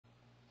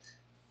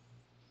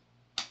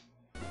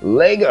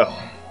Lego.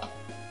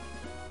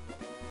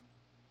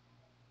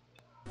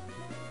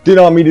 Did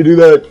not mean to do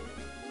that.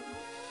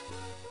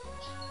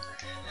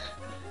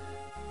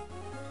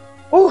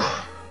 Whew.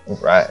 All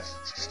right.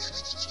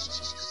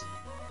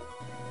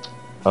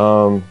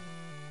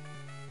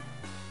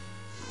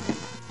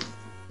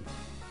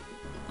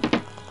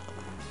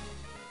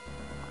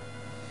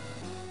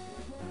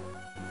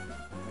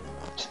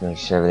 Just make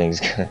sure everything's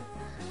good.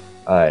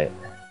 All right.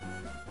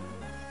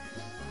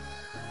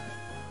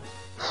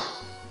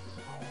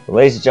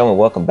 Ladies and gentlemen,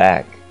 welcome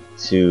back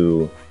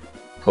to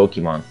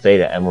Pokemon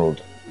Theta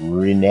Emerald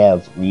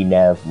Renev.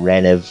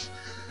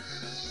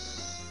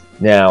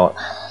 Now,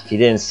 if you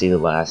didn't see the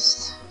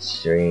last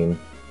stream,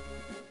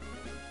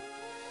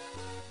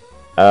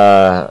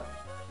 I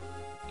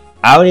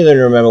don't even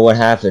remember what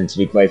happened, to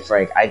be quite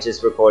frank. I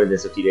just recorded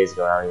this a few days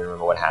ago and I don't even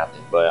remember what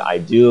happened, but I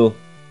do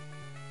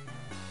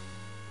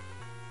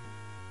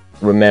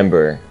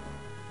remember,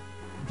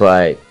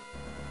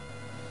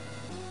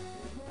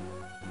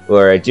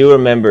 I do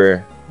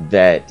remember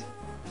that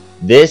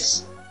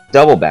this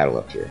double battle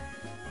up here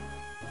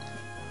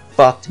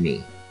fucked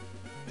me.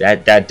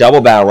 That double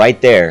battle right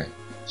there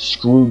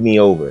screwed me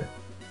over.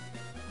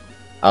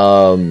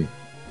 Oh,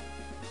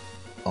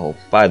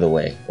 by the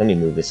way, let me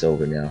move this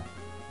over now.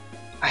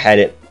 I had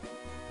it.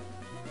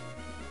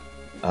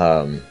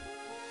 There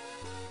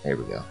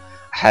we go.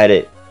 I had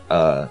it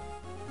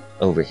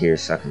over here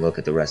so I can look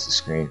at the rest of the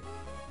screen.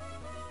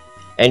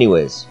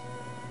 Anyways.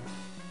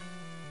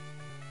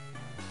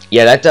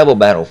 Yeah, that double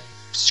battle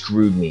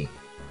screwed me.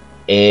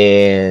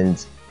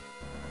 And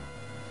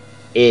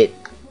it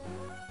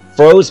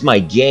froze my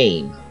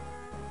game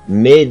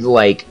mid,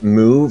 like,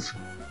 move.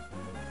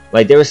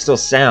 Like, there was still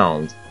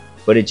sound,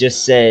 but it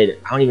just said,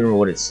 I don't even remember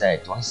what it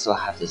said. Do I still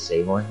have to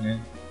save on here?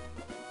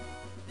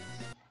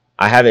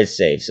 I have it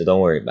saved, so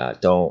don't worry about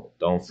it.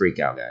 Don't freak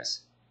out,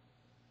 guys.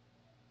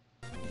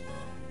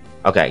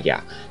 Okay, yeah.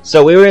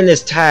 So we were in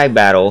this tag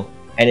battle,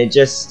 and it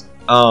just,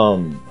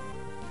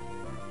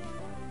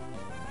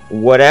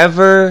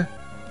 whatever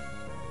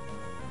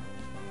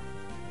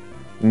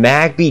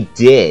Magby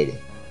did,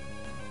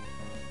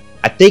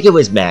 I think it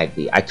was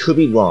Magby, I could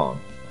be wrong,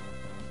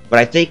 but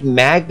I think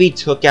Magby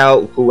took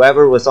out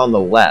whoever was on the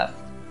left,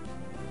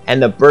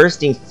 and the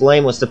bursting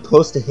flame was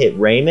supposed to hit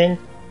Raymond,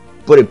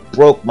 but it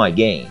broke my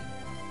game.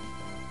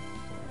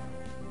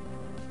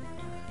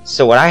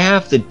 So what I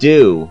have to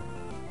do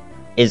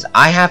is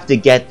I have to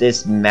get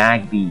this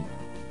Magby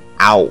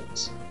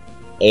out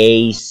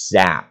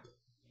ASAP.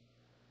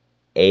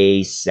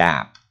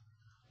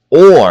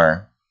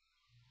 Or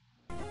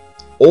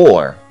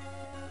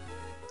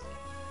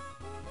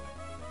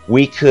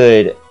we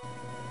could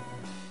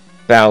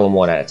battle them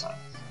one at a time,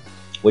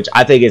 which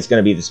I think is going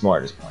to be the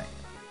smartest plan.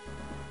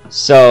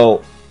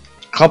 So,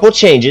 couple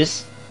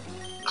changes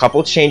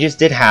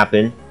did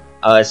happen.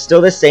 Still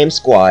the same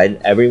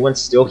squad,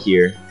 everyone's still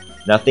here,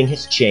 nothing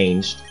has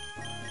changed.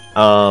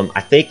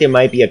 I think there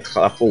might be a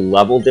couple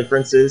level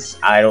differences,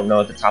 I don't know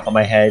at the top of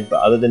my head,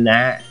 but other than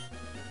that,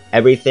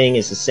 everything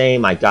is the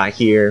same. I got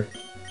here.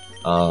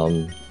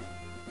 Oh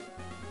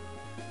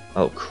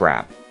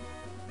crap.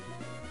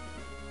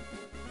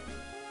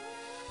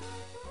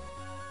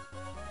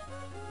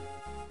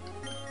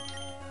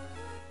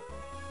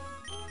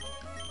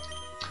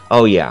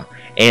 Oh yeah.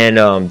 And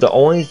the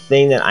only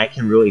thing that I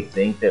can really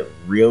think that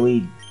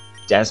really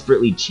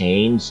desperately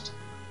changed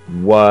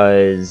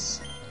was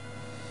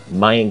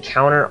my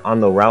encounter on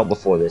the route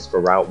before this, for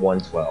Route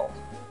 112.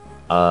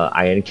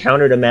 I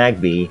encountered a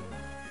Magby,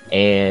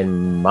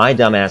 and my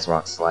dumbass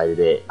rock slided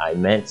it. I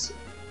meant,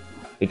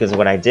 because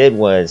what I did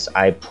was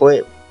I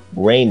put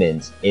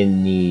Raymond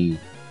in the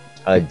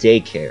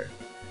daycare.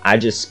 I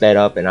just sped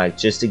up and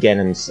just to get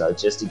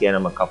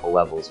him a couple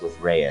levels with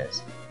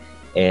Reyes,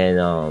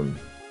 and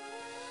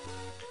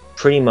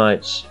pretty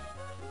much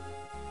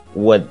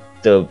what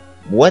the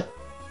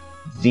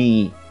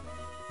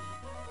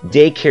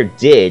daycare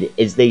did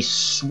is they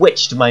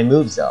switched my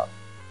moves up.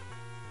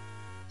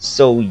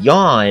 So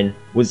Yawn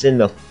was in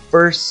the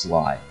first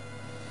slot,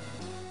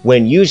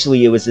 when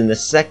usually it was in the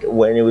second,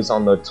 when it was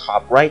on the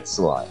top right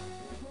slot.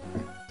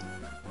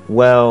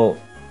 Well,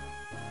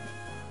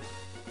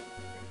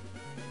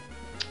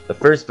 the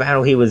first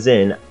battle he was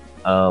in,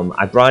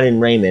 I brought in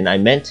Raymond. I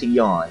meant to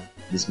Yawn,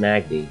 this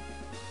Magby,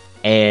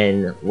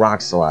 and Rock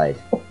Slide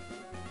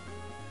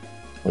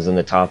was in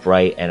the top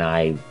right, and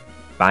I,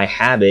 by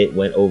habit,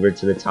 went over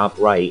to the top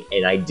right,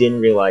 and I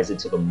didn't realize it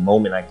until the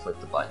moment I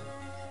clicked the button.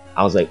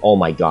 I was like, oh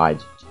my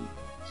god.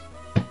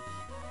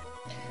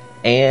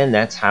 And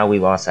that's how we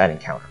lost that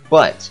encounter.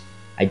 But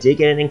I did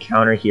get an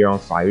encounter here on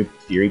Fire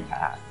Fury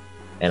Path,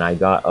 and I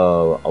got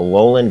a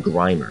Alolan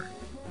Grimer,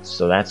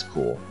 so that's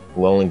cool.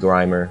 Alolan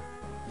Grimer.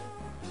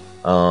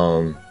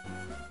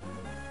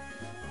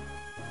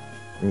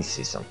 Let me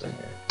see something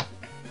here.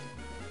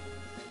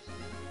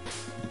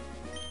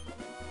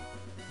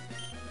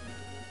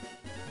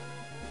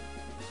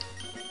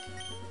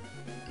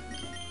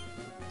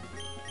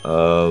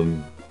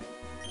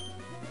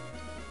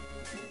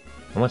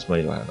 How much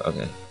money do I have?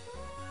 Okay.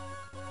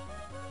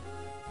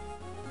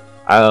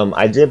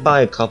 I did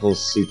buy a couple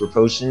super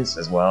potions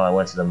as well. I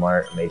went to the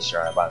mart and made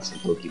sure I bought some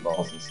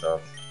Pokeballs and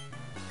stuff.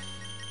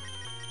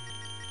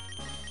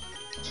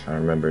 Trying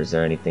to remember, is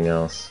there anything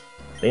else?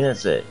 I think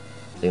that's it.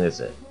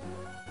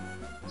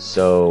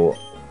 So,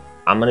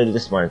 I'm gonna do the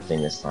smart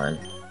thing this time.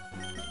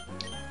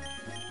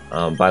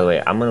 By the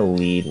way, I'm gonna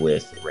lead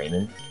with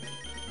Raymond.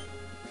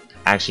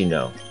 Actually,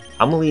 no.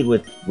 I'm gonna lead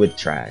with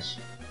Trash.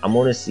 I'm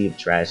gonna see if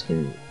Trash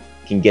can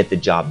get the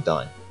job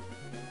done.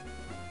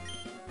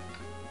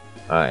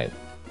 Alright.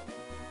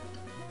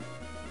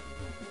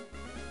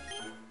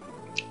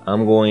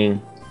 I'm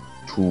going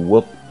to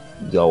whoop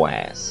your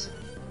ass.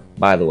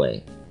 By the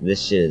way,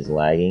 this shit is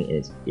lagging and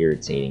it's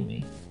irritating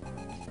me.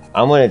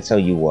 I'm gonna tell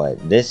you what,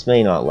 this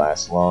may not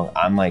last long.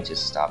 I might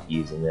just stop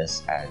using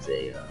this as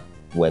a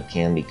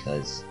webcam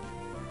because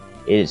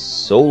it is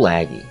so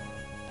laggy.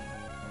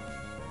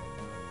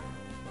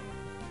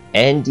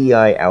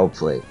 NDI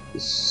output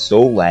is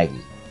so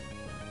laggy.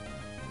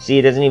 See,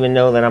 it doesn't even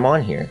know that I'm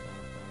on here.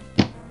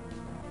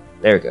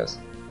 There it goes.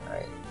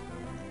 Alright.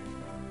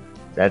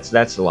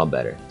 That's a lot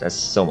better. That's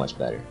so much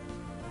better.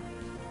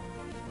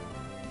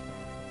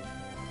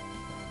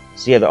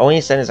 So yeah, the only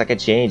sentence I could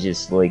change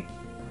is like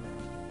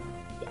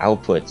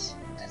outputs.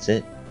 That's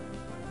it.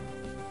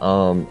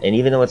 And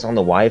even though it's on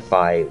the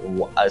Wi-Fi,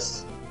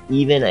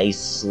 even a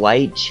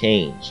slight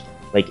change,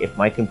 like if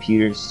my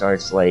computer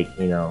starts like,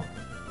 you know,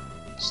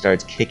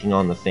 starts kicking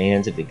on the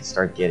fans, if it can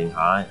start getting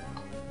hot,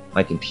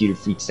 my computer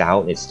freaks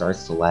out and it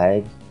starts to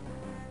lag.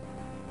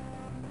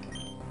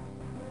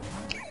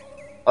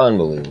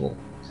 Unbelievable.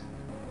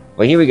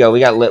 Well, here we go.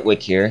 We got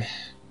Litwick here.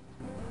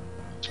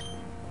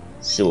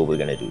 Let's see what we're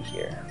gonna do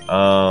here.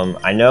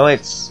 I know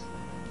it's...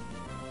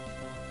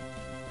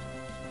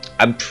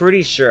 I'm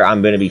pretty sure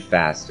I'm gonna be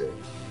faster,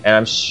 and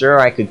I'm sure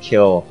I could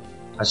kill.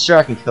 I'm sure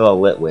I can kill a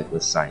Litwick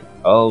with Sight.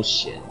 Oh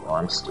shit! Oh,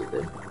 I'm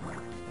stupid.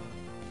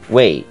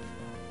 Wait.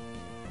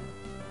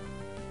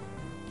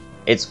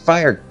 It's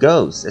Fire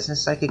Ghost. Isn't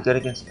Psychic good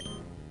against it?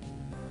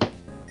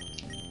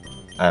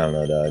 I don't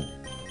know, dog.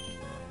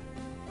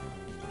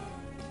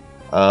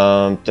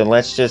 Then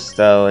let's just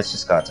go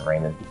out to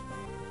Raymond.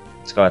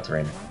 Let's go out to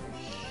Raymond.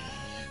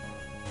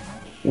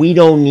 We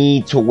don't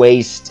need to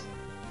waste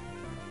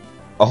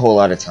a whole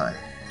lot of time.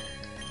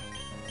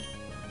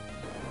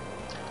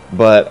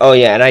 But oh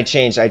yeah, and I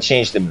changed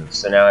the move,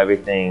 so now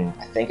everything.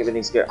 I think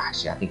everything's good.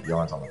 Actually, I think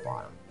Yawn's on the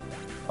bottom.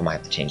 I might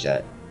have to change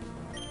that.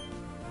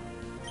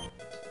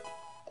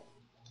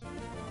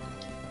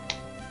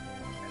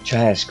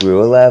 Trash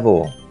grew a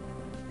level.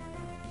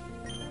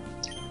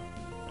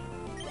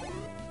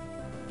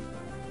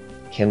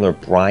 Kindler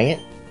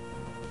Bryant.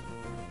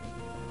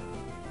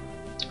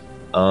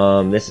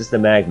 This is the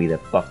Magby that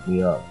fucked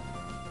me up.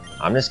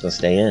 I'm just gonna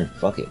stay in.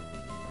 Fuck it.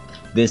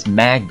 This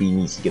Magby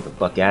needs to get the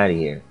fuck out of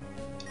here.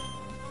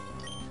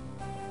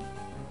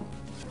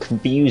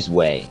 Confused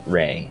Ray.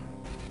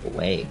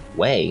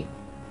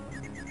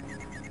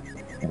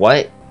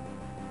 What?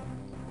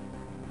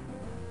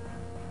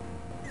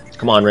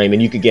 Come on,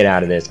 Raymond. You could get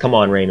out of this. Come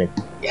on, Raymond.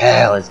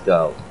 Yeah, let's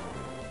go.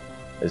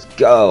 Let's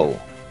go.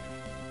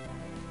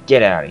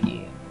 Get out of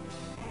here.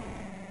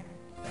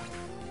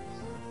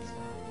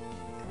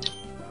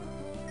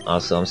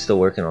 Also, I'm still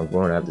working on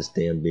growing out this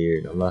damn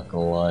beard. I'm not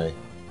gonna lie.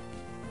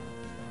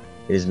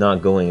 It is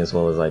not going as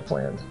well as I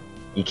planned.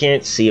 You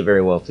can't see it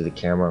very well through the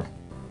camera.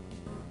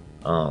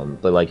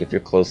 But like if you're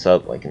close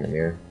up, like in the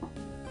mirror,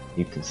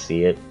 you can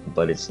see it,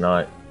 but it's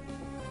not.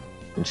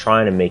 I'm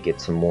trying to make it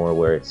to more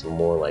where it's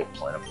more like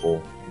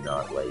plentiful,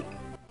 not like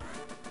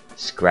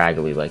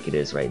scraggly like it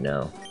is right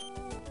now.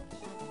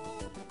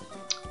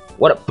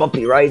 What a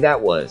bumpy ride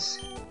that was.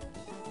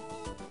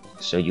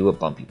 Show you a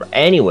bumpy ride.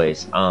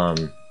 Anyways,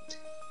 aren't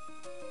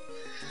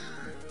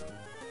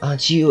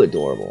you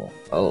adorable?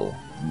 Oh,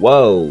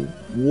 whoa,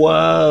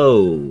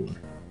 whoa,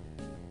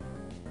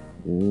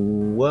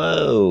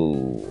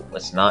 whoa.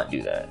 Let's not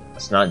do that.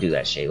 Let's not do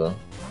that, Shayla.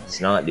 Let's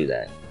not do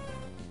that.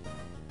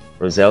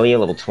 Roselia,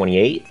 level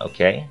 28.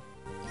 Okay.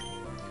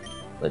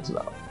 Let's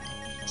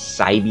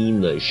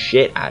Psybeam the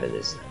shit out of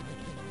this thing.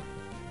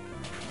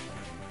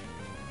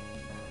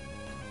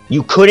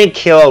 You couldn't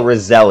kill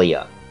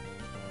Roselia.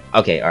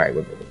 Okay, alright,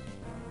 we're good.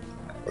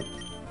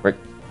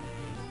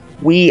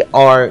 We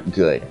are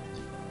good.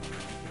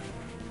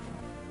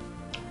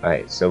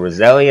 Alright, so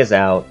Roselia's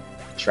out.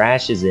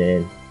 Trash is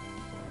in.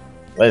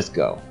 Let's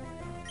go.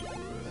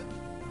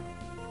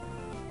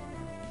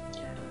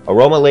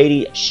 Aroma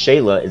Lady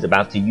Shayla is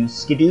about to use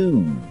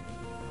Skidoo.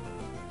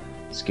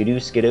 Skidoo,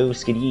 Skidoo,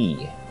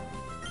 Skidee.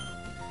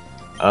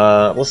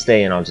 We'll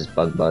stay and I'll just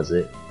bug buzz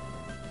it.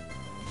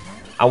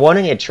 I want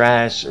to get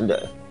Trash.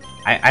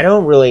 I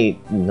don't really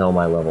know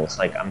my levels.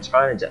 Like I'm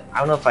trying to. I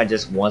don't know if I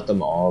just want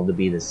them all to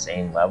be the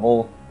same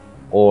level,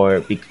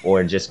 or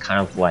just kind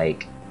of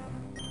like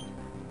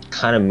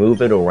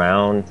move it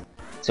around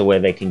to where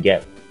they can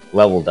get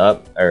leveled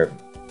up, or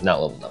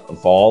not leveled up,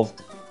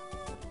 evolved.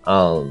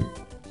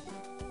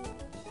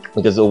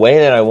 Because the way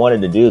that I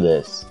wanted to do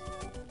this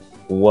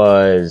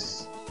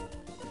was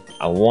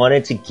I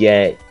wanted to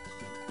get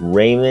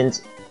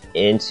Raymond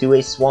into a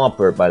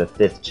Swampert by the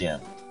 5th gym.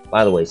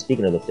 By the way,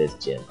 speaking of the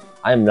 5th gym,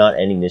 I am not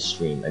ending this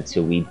stream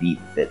until we beat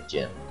the 5th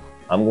gym.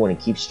 I'm going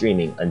to keep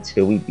streaming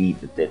until we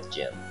beat the 5th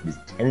gym. It is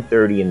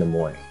 10:30 in the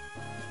morning.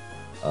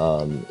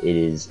 It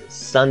is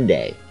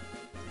Sunday.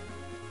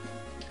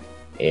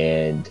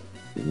 And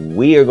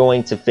we are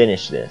going to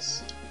finish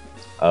this.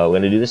 We're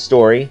going to do the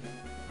story.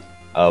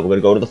 We're going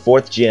to go to the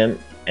 4th gym.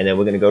 And then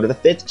we're going to go to the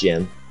 5th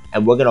gym.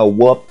 And we're going to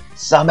whoop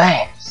some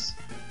ass.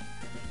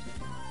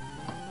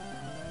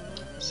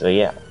 So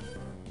yeah.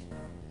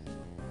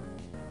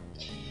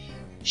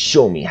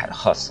 Show me how to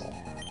hustle.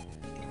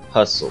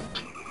 Hustle.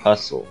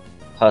 Hustle.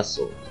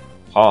 Hustle.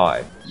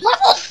 Hard.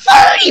 Level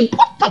 30!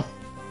 What the?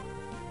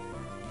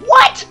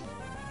 What?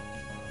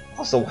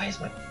 Also, why is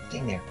my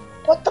thing there?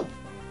 What the?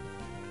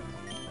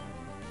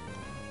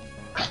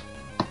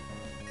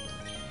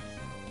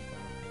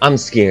 I'm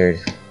scared.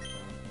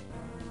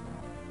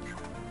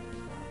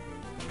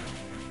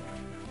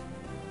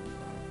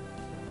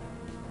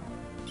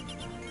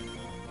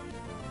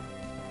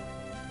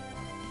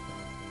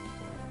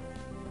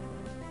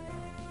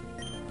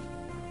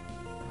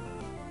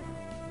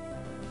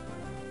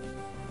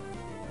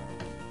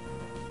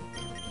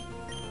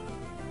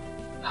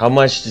 How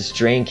much does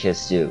Drain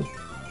Kiss do?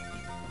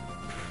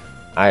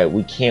 Alright,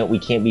 we can't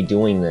be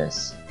doing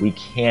this. We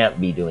can't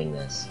be doing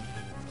this.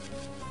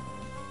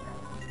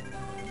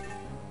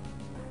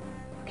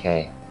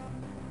 Okay.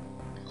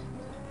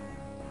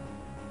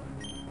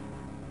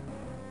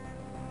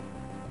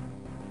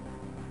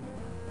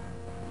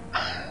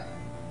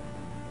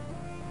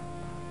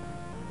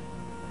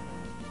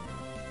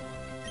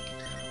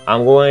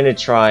 I'm going to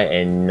try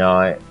and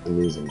not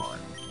lose him on.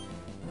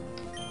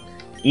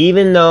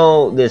 Even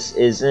though this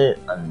isn't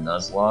a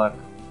Nuzlocke,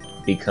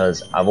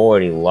 because I've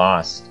already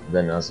lost the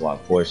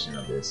Nuzlocke portion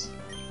of this.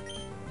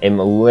 In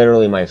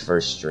literally my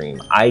first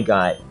stream, I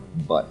got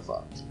butt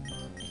fucked.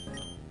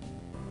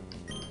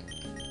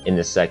 In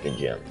the 2nd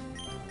gym.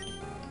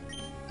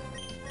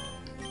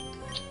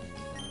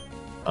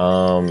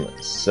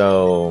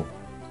 So...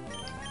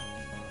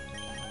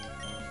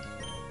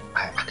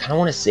 I kind of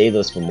want to save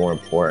those for more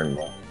important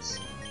moments.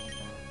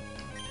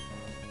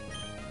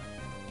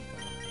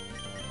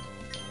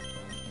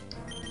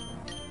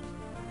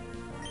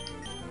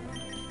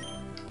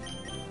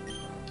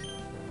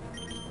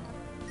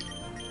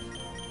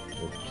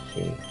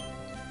 Okay.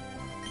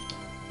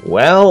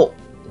 Well,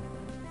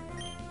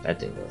 that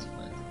didn't go as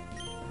planned.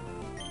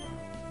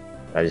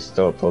 I just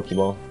throw a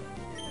Pokeball.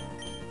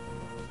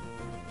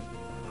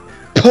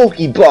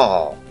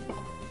 Pokeball!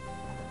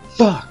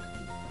 Fuck!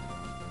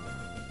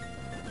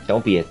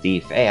 Don't be a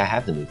thief. Hey, I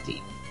have the new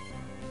thief.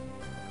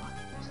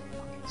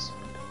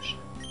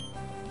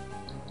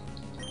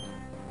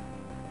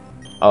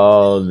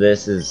 Oh,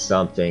 this is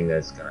something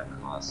that's gonna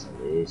cause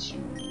some issue.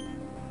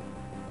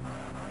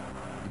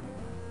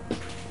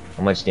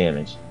 How much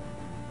damage?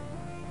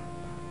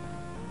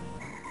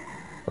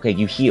 Okay,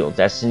 you heal.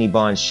 Destiny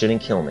Bond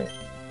shouldn't kill me.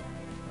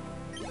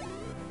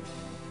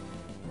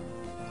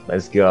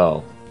 Let's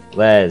go.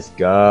 Let's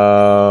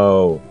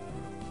go.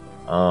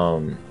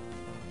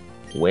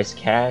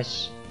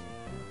 Whiscash?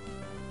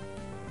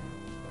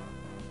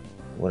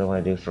 What do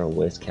I do for a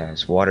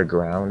Whiscash? Water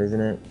Ground,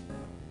 isn't it?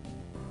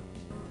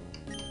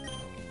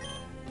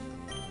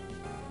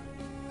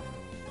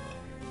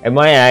 Am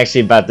I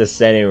actually about to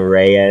send in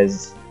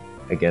Reyes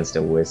against a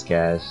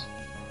Whiscash?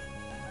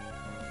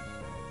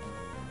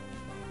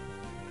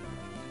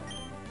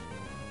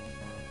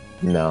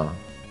 No.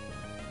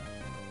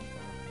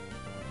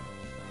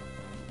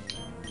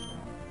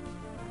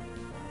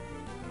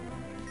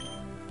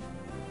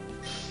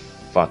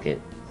 Fuck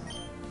it.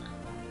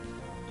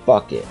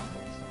 Fuck it.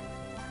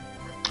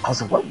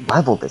 Also, what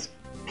level is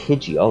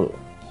Pidgeotto?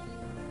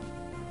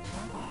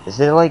 Is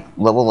it like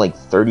level like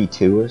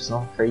 32 or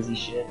some crazy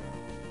shit?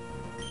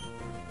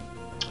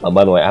 Oh,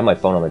 by the way, I have my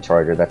phone on the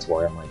charger. That's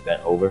why I'm like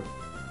bent over.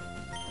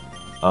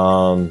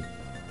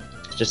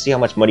 Just see how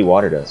much Muddy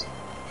Water does.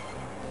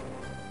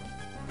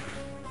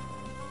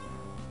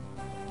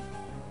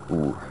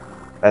 Ooh,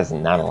 that is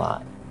not a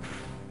lot.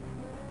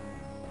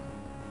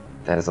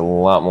 That is a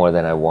lot more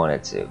than I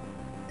wanted to.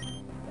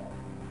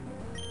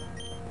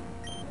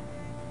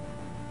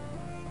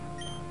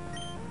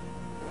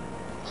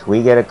 Can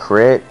we get a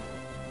crit?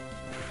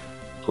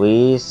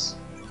 Please?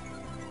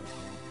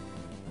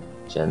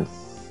 Gen...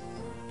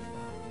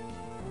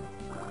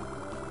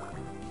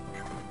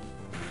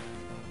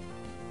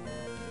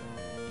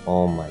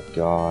 Oh my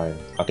god.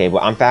 Okay,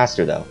 well, I'm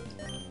faster though.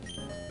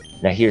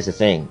 Now here's the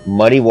thing.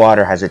 Muddy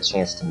Water has a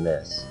chance to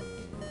miss.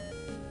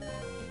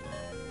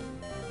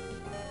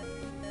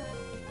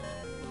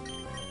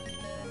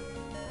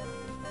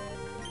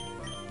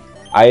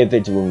 I have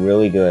been doing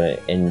really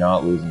good in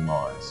not losing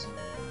Mars.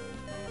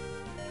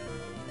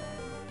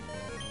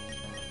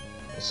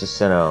 Let's just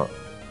send out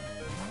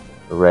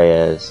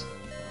Reyes.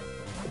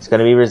 It's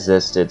gonna be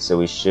resisted, so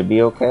we should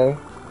be okay.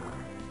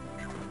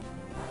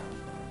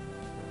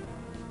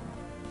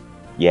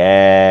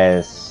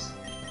 Yes!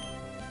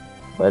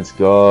 Let's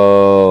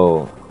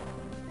go!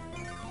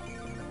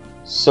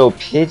 So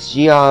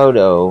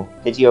Pidgeotto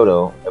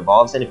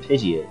evolves into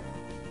Pidgeot.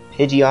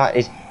 Pidgeot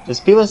is. Does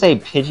people say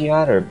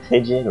Pidgeot or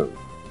Pidgeot or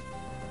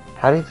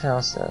how do you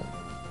pronounce that?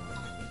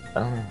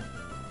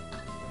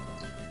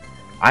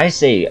 I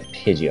say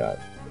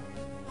Pidgeot.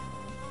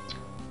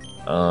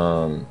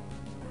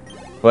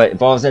 But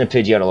evolves into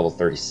Pidgeot at level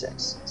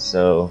 36.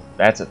 So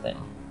that's a thing.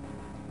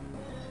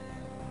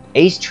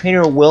 Ace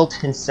Trainer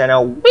Wilton sent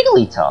out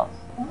Wigglytuff.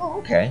 Oh,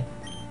 okay.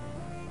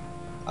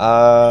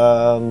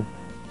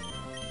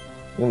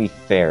 Gonna be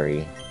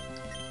Fairy.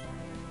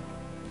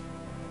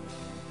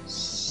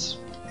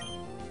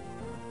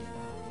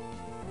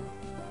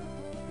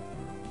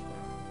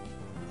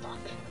 Fuck.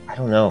 I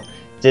don't know.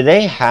 Did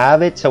they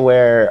have it to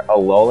where a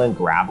Alolan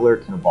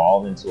Graveler can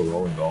evolve into a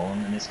Alolan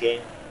Golem in this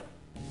game?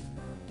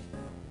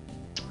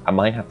 I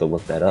might have to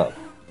look that up.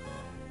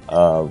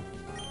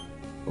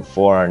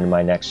 Before on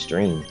my next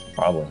stream,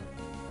 probably.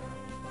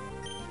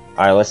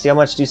 Alright, let's see how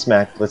much do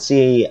smack. Let's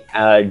see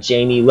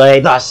Jamie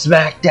lay the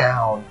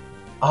smackdown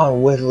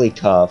on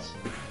Wigglytuff.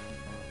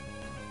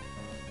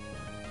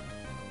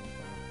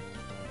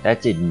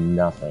 That did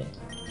nothing.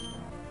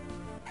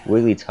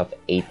 Wigglytuff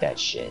ate that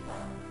shit.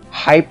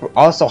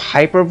 Also,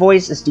 Hyper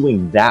Voice is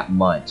doing that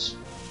much.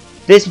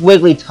 This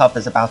Wigglytuff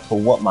is about to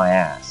whoop my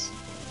ass.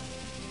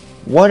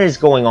 What is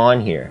going on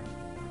here?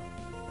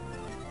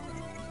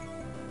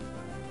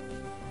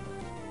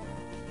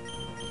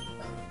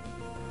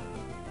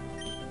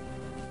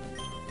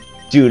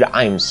 Dude,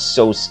 I'm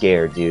so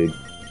scared, dude.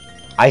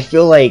 I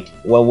feel like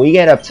when we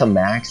get up to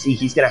Maxie,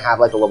 he's gonna have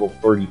like a level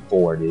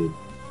 34, dude.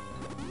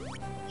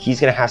 He's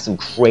gonna have some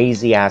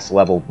crazy ass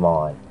level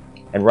mod.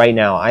 And right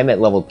now, I'm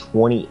at level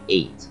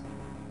 28.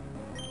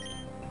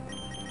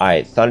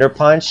 Alright, Thunder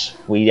Punch.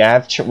 We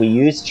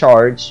use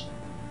Charge.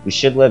 We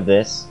should live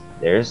this.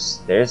 There's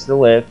the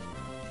live.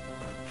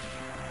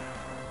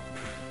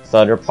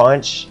 Thunder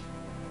Punch.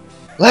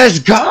 Let's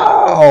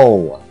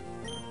go!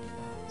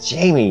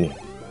 Jamie.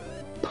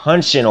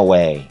 Punching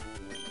away.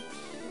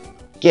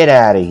 Get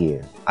out of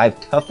here. I've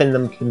toughened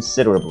them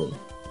considerably.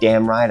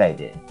 Damn right I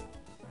did.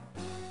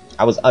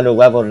 I was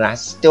underleveled and I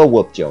still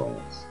whooped your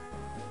ass.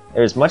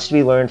 There is much to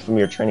be learned from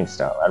your training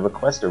style. I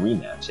request a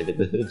rematch if it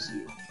behooves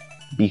you.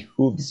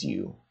 Behooves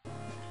you.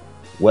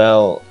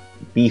 Well,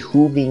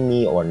 behooving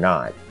me or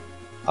not.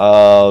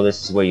 Oh,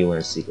 this is where you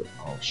learn secret.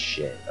 Oh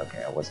shit.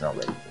 Okay, I was not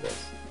ready for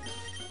this.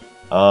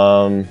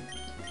 I'll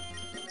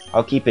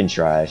keep in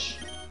trash.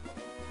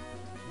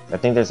 I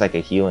think there's like a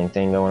healing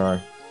thing going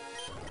on.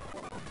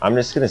 I'm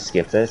just gonna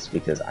skip this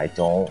because I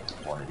don't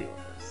want to deal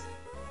with this.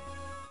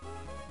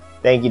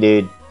 Thank you,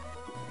 dude.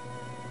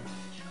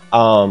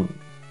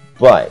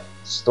 But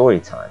story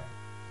time.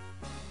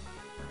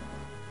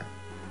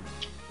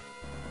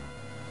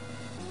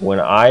 When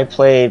I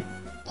played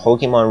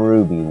Pokemon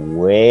Ruby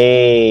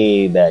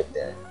way back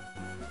then,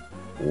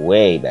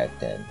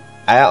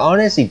 I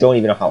honestly don't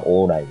even know how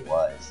old I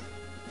was.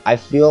 I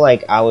feel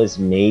like I was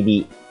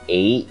maybe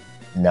 8,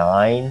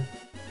 9,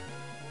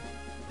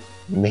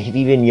 maybe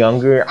even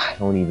younger. I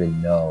don't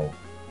even know.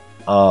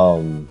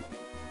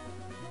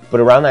 But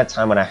around that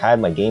time when I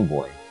had my Game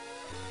Boy,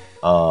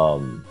 I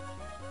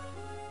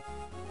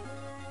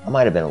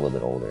might have been a little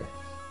bit older,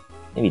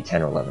 maybe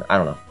 10 or 11. I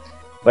don't know.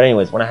 But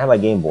anyways, when I had my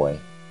Game Boy,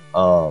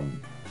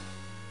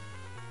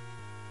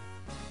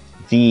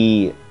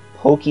 the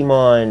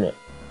Pokemon,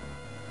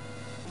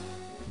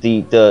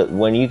 the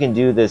when you can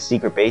do the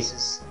secret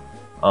bases,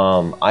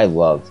 I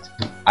loved.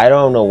 I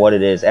don't know what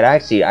it is, and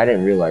actually I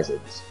didn't realize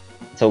it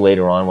until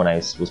later on when I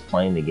was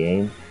playing the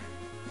game.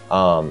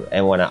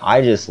 And when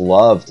I just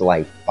loved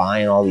like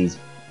buying all these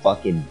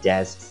fucking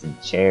desks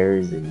and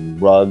chairs and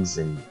rugs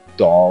and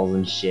dolls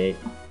and shit,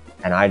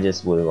 and I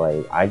just would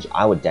like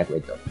I would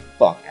decorate the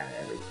fuck out of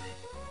everything.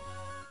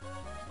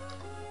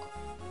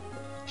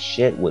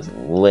 Shit was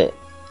lit.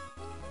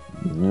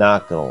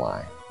 Not gonna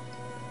lie.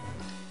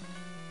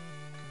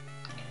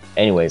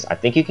 Anyways, I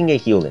think you can get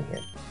healed in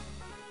here.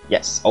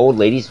 Yes, old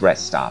lady's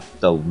rest stop.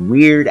 The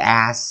weird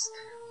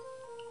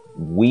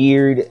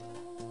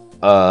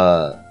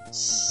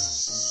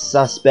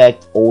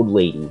suspect old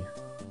lady.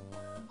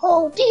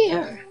 Oh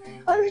dear,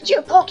 aren't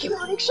your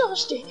Pokemon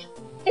exhausted?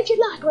 If you'd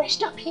like rest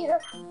stop here,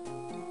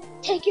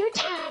 take your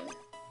time.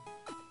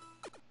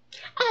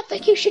 I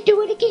think you should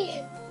do it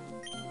again.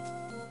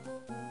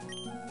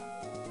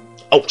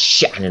 Oh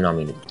shit, I did not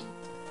mean to.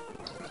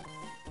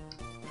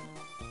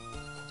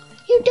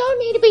 You don't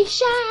need to be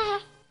shy.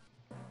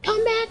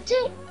 Come back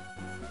to...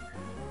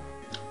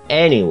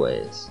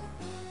 Anyways,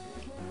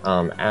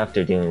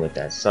 after dealing with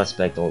that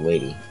suspect old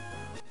lady,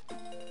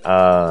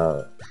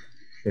 alright,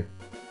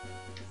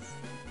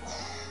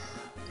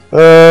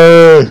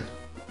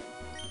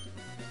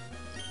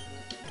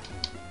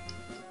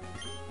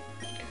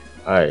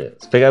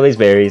 let's pick up these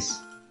berries.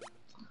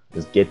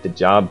 Let's get the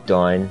job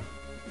done.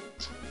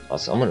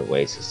 Also, I'm gonna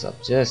raise this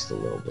up just a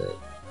little bit.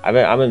 I've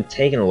been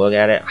taking a look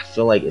at it. I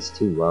feel like it's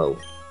too low.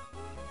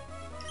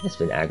 It's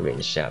been aggravating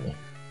the shit out of me.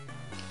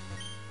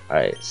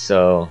 Alright,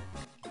 so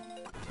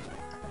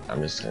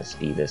I'm just gonna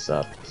speed this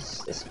up.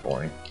 It's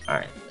boring.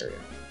 Alright, there we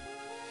go.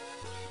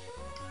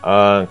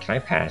 Can I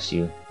pass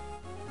you?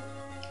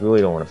 I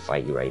really don't want to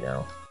fight you right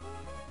now.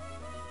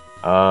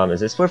 Is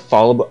this where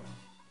Follow?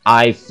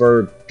 I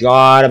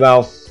forgot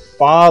about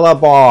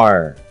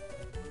Follow.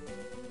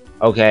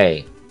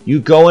 Okay, you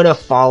go in a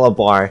Follow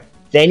Bar,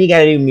 then you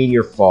gotta do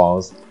Meteor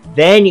Falls,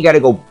 then you gotta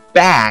go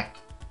back,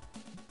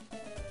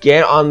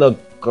 get on the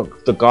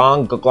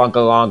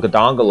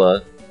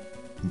Gadongola,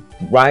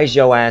 rise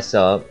your ass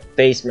up,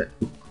 basement.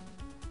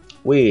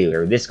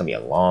 This is gonna be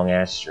a long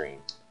ass stream.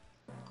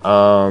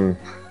 Oh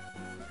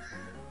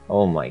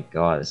my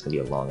god, this is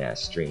gonna be a long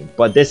ass stream.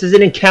 But this is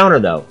an encounter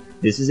though.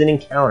 This is an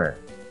encounter.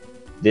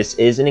 This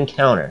is an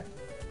encounter.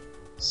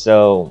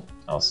 So,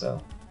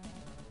 also,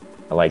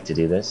 I like to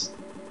do this.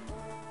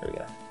 There we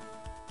go.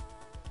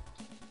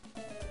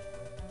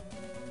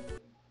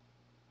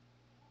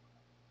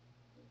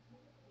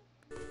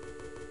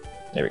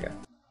 There we go.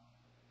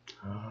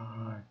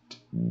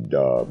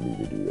 Dumb me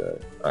to do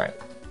that. Alright.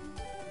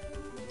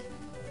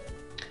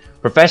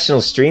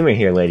 Professional streamer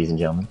here, ladies and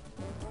gentlemen.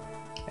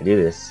 I do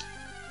this.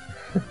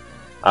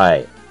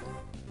 Alright.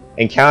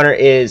 Encounter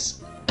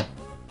is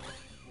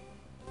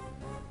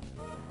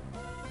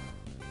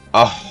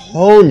a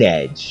Hone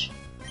Edge.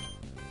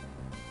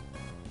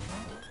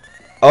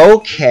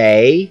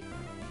 Okay.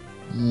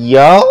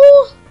 Yo?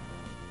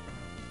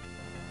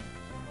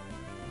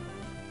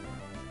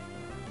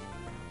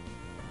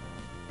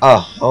 A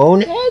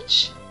Hone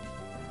Edge?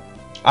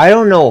 I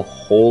don't know a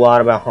whole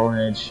lot about Hone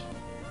Edge.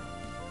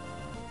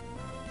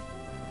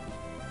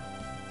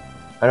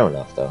 I know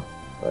enough though,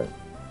 but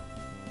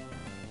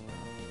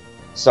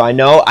so I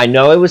know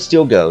it was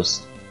Steel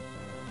Ghost.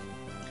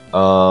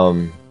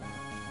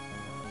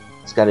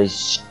 It's got a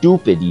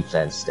stupid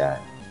defense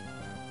stat.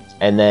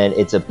 And then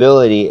its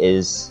ability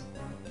is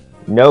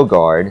No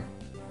Guard.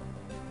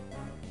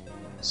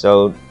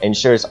 So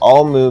ensures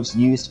all moves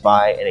used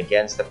by and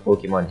against the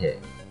Pokemon hit.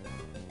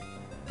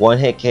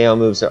 One-hit KO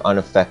moves are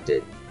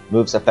unaffected.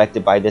 Moves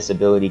affected by this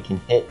ability can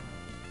hit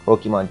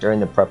Pokemon during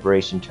the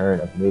preparation turn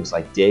of moves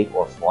like Dig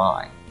or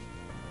Fly.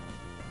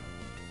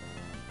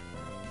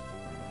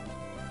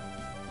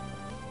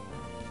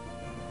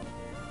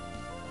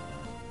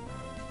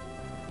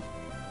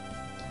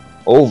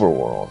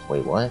 Overworld.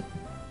 Wait, what?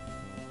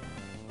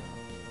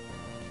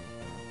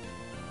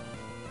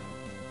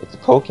 If the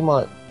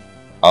Pokemon...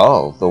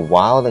 Oh, the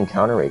wild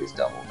encounter rate is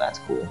doubled. That's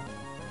cool.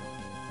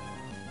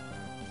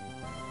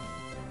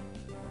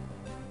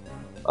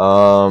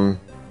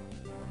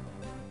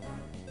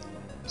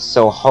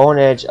 So Hone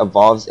Edge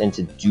evolves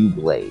into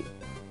Doublade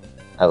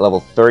at level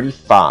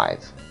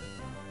 35.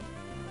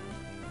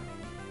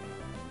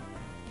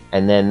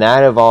 And then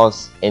that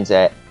evolves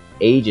into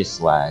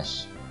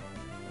Aegislash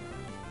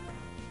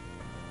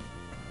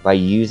by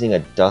using a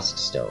Dusk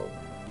Stone.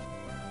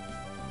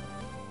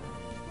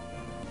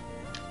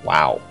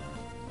 Wow.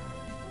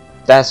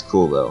 That's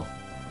cool though.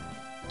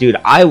 Dude,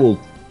 I will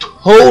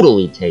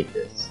totally take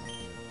this.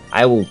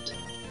 I will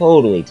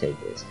totally take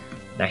this.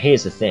 Now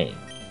here's the thing.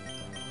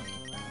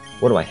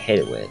 What do I hit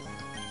it with?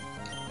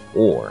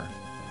 Or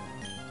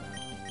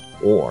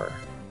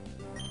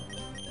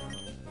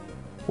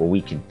what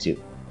we could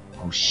do.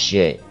 Oh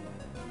shit.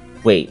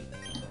 Wait.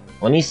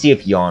 Let me see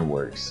if Yawn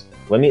works.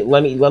 Let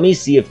me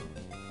see if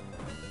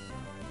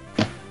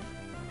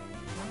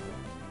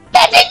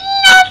that did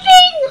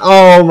nothing!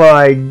 Oh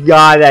my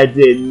god, that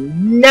did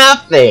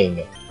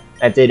nothing!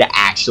 That did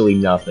actually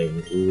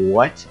nothing.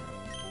 What?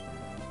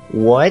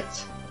 What?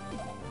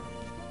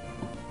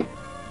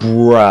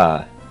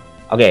 Bruh.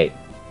 Okay,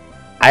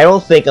 I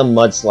don't think a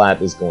Mud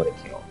Slap is going to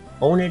kill.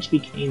 Hone Edge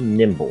became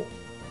nimble.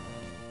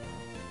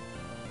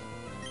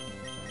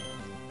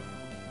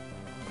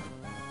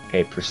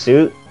 Okay,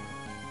 Pursuit.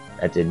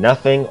 That did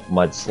nothing.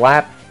 Mud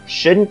Slap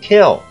shouldn't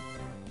kill.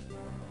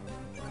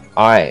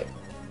 Alright.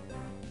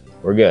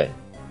 We're good.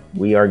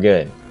 We are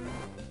good.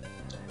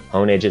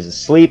 Hone Edge is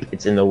asleep.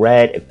 It's in the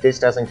red. If this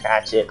doesn't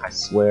catch it, I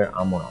swear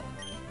I'm wrong.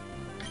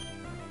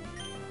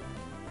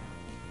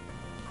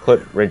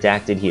 Put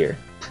redacted here.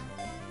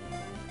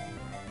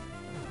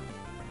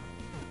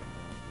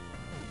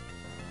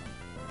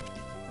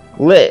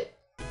 Lit.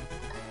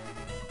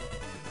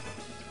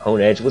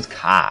 Hone Edge was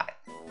caught.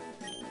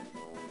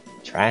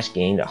 Trash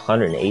gained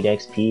 108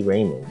 XP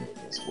Raymond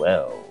as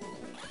well.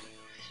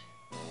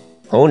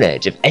 Hone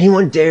Edge. If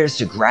anyone dares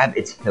to grab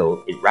its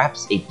hilt, it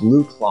wraps a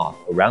blue cloth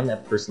around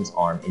that person's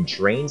arm and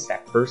drains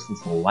that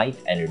person's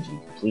life energy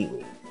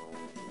completely.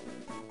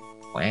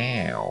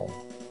 Wow.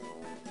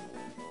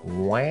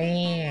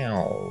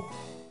 Wow.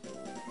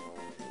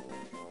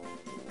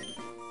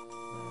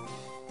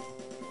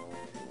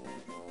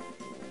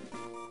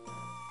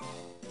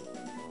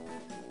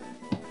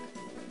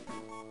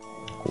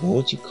 What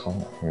would you call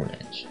a Hone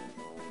Edge?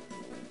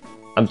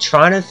 I'm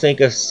trying to think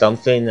of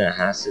something that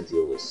has to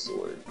deal with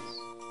swords.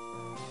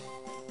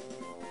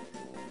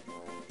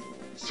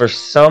 For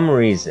some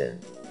reason,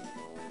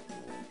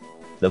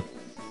 the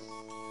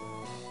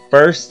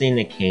first thing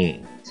that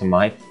came to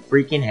my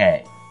freaking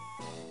head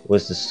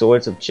was the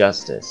Swords of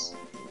Justice,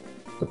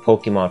 the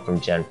Pokemon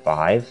from Gen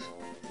 5.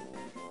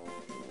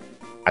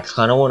 I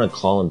kind of want to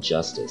call him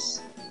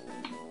Justice.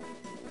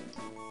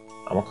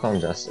 I'm gonna call him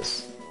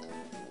Justice.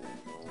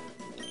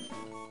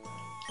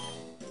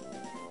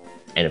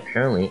 And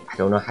apparently, I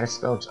don't know how to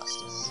spell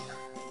Justice.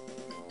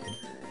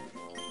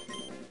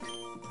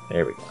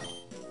 There we go.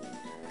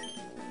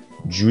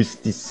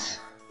 Justice.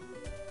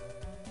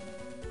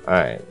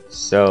 Alright,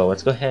 so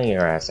let's go ahead and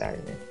get our ass out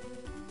of here.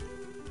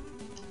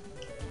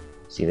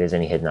 See if there's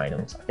any hidden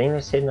items. I think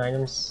there's hidden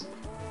items.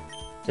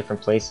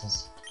 Different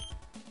places.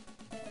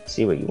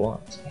 See what you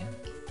want, man.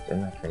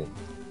 Isn't that great?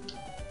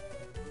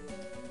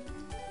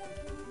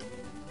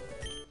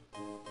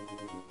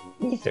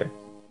 Ether.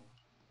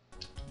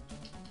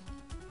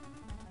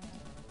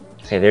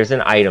 Okay, there's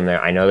an item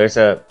there. I know there's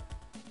a...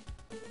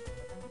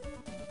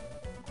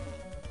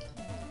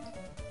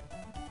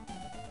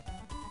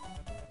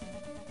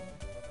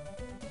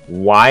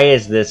 Why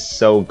is this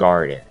so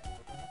guarded?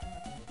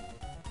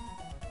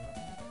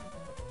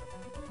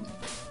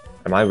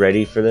 Am I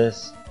ready for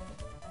this?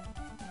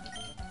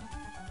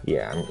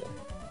 Yeah, I'm good.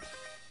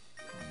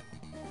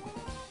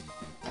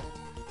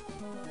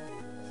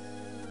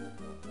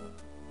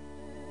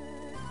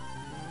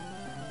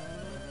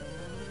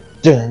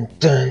 Dun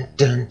dun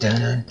dun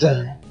dun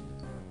dun.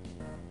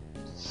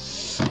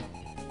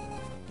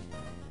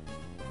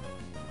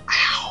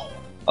 Ow.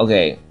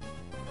 Okay.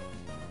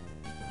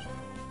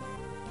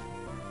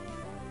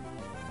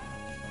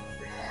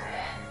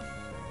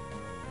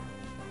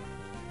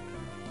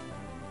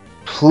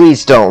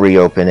 Please don't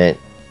reopen it.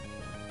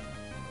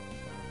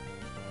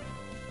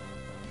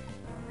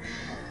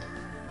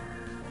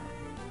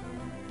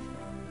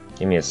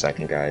 Give me a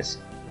second, guys.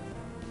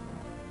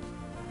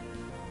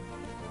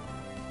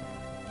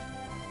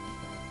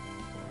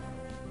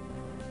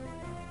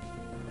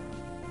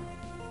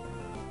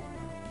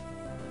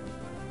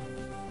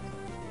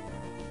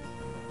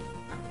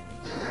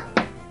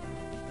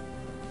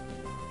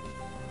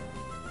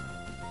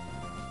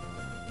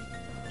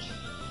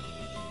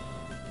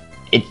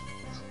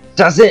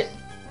 Doesn't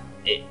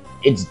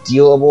it's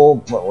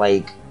dealable, but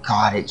like,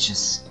 God, it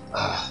just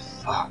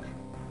fuck.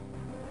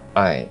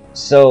 Alright,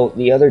 so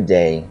the other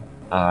day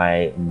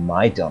my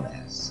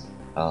dumbass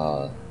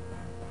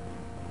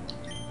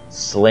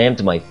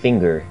slammed my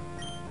finger,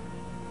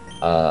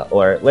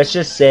 or let's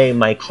just say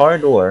my car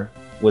door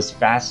was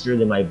faster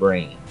than my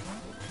brain,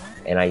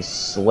 and I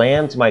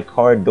slammed my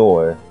car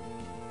door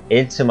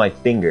into my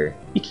finger.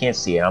 You can't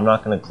see it, I'm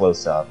not gonna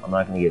close up, I'm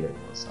not gonna give it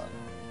a close up.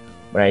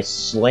 But I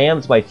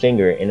slammed my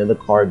finger into the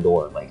car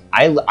door. Like,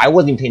 I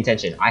wasn't even paying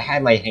attention. I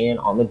had my hand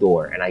on the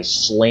door, and I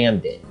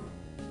slammed it.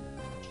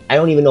 I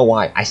don't even know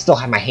why. I still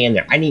had my hand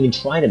there. I didn't even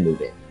try to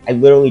move it. I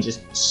literally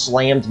just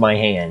slammed my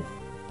hand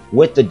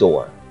with the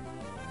door.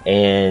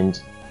 And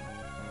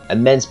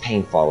immense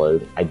pain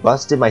followed. I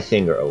busted my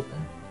finger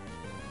open.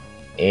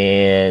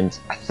 And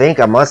I think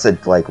I must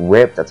have, like,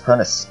 ripped a ton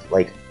of,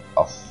 like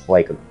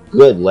a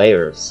good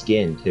layer of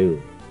skin,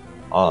 too.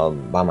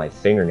 By my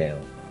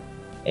fingernail.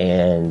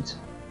 And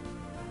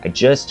I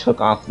just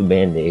took off the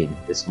band-aid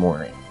this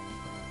morning,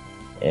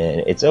 and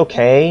it's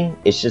okay.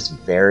 It's just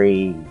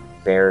very,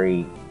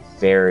 very,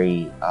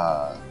 very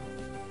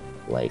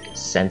like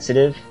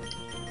sensitive.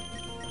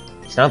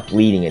 It's not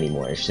bleeding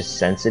anymore, it's just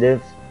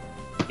sensitive.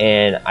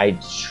 And I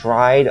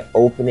tried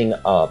opening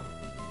up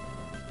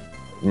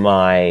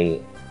my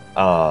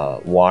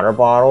water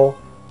bottle,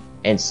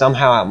 and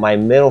somehow my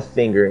middle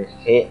finger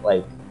hit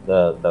like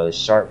the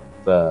sharp,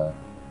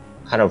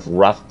 kind of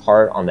rough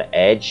part on the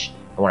edge,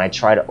 and when I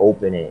tried to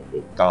open it,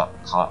 it got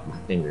caught my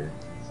finger.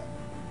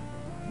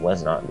 It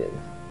was not good.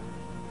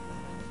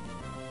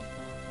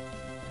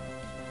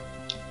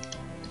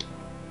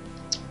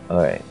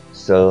 Alright,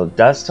 so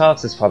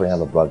Dustox is probably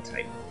have a bug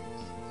type.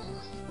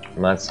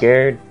 I'm not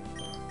scared.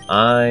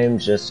 I'm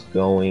just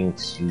going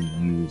to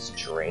use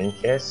Drain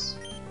Kiss.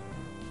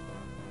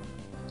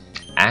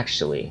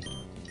 Actually,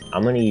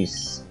 I'm gonna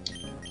use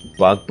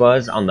Bug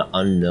Buzz on the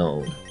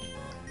Unknown.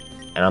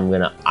 And I'm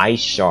gonna Ice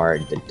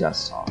Shard the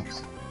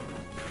Dustox.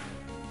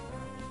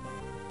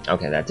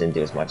 Okay, that didn't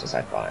do as much as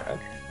I thought.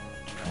 Okay.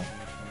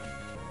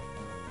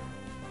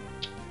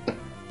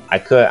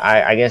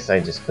 I guess I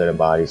just could have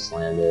body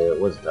slammed it. It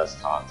was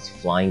Dustox.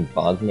 Flying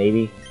Bug,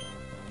 maybe?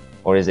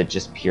 Or is it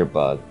just pure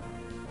Bug?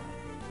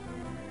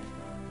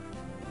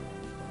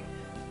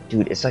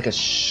 Dude, it's like a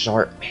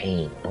sharp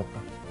pain. What the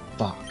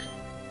fuck?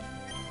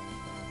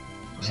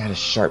 I just had a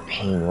sharp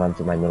pain run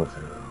through my middle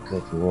finger.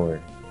 Good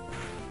lord.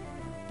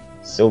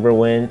 Silver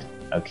Wind,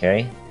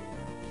 okay.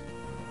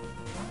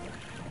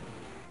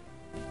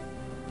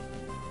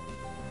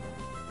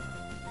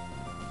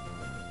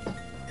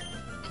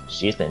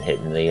 She's been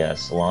hitting the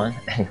salon.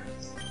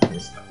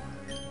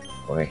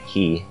 Or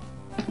he.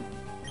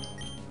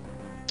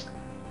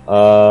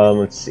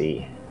 Let's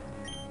see.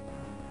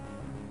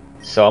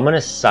 So I'm gonna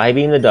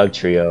Psybeam the Doug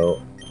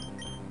Trio,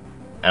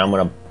 and I'm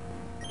gonna...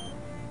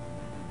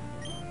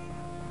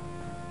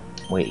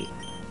 Wait.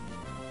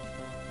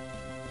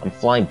 I'm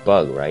Flying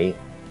Bug, right?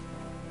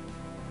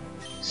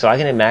 So I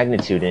can hit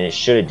Magnitude and it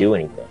shouldn't do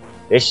anything.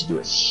 This should do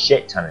a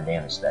shit ton of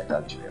damage to that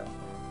Doug Trio.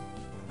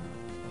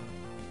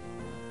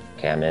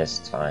 Okay, I missed.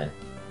 It's fine.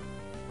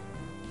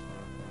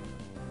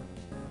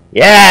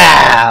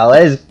 Yeah!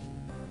 Let's...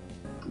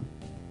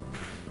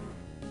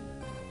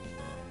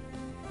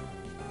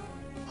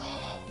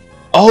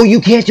 Oh,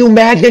 you can't do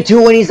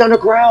magnitude when he's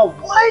underground!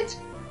 What?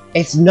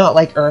 It's not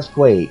like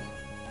Earthquake.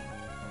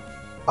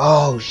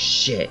 Oh,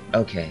 shit.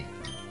 Okay.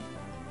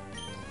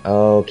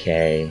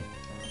 Okay.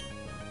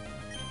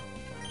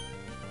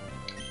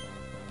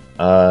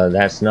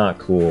 That's not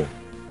cool.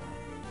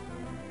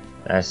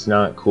 That's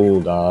not cool,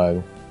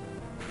 dog.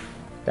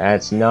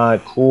 That's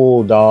not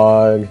cool,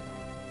 dog.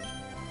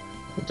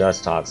 The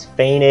Dustox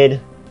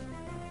fainted.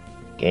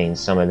 Gained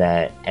some of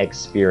that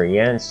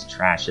experience.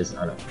 Trash is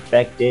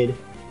unaffected.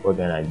 We're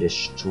gonna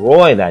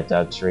destroy that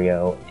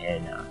Dugtrio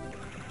and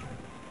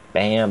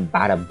bam,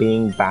 bada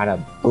bing,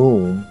 bada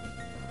boom.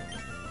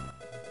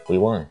 We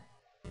won.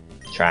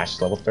 Trash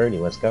level 30,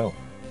 let's go.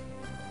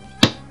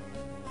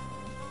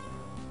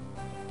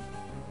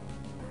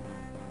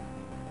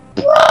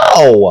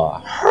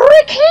 Bro!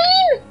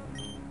 Hurricane?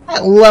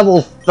 At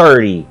level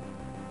 30.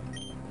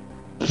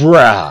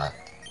 Bruh.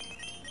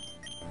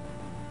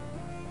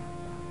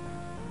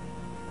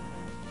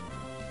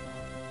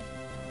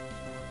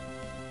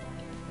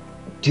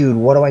 Dude,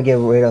 what do I get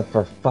rid of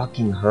for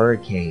fucking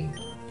Hurricane?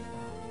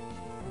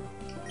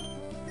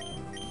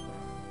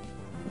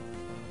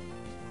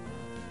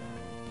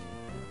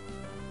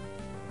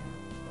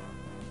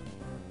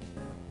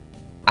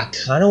 I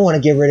kinda wanna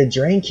get rid of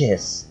Drain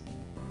Kiss.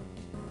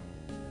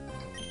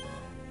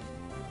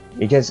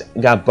 Because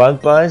we got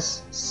Bug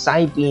Buzz,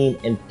 Psy Beam,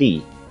 and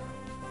Thief.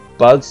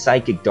 Bug,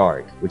 Psychic,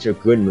 Dark, which are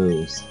good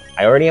moves.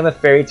 I already have a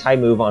Fairy type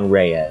move on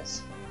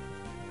Reyes.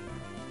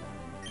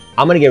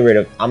 I'm gonna get rid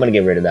of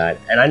that.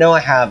 And I know I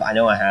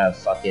have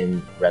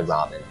fucking Red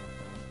Robin.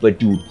 But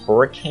dude,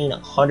 Hurricane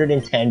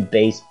 110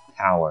 base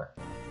power.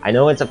 I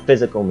know it's a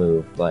physical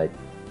move, but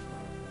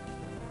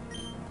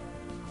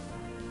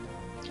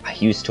I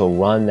used to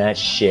run that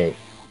shit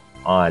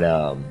on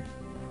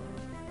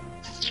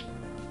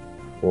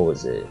what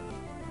was it?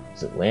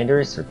 Was it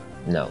Landorus or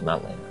no,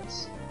 not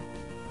Landorus.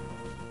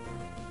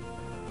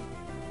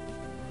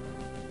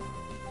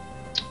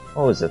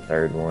 What was the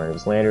third one? It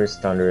was Landorus,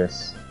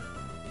 Thunderous.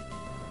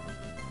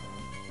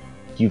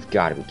 You've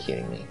got to be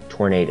kidding me.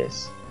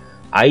 Tornadus.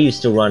 I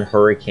used to run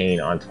Hurricane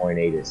on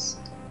Tornadus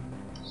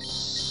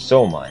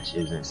so much. It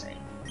was insane.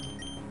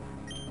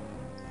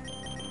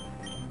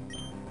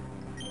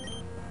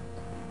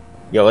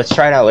 Yo, let's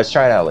try it out. Let's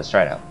try it out. Let's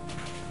try it out.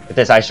 If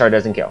this Ice Shard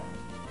doesn't kill.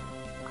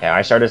 Okay,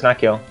 Ice Shard does not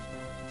kill.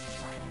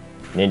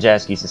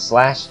 Ninjask uses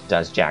Slash.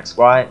 Does Jack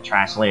Squat.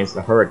 Trash lands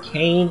the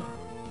Hurricane.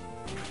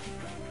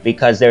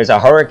 Because there's a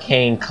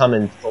Hurricane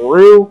coming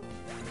through.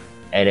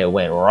 And it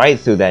went right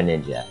through that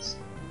Ninjask.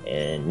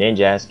 And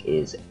Ninjask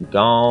is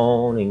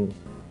gone and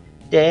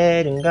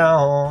dead and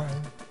gone.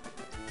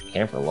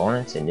 Camper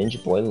Lawrence and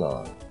Ninja Boy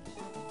Love.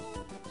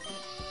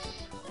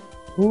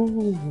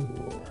 Ooh.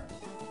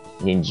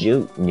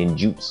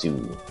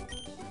 Ninjutsu.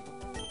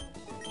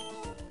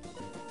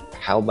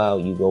 How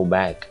about you go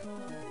back?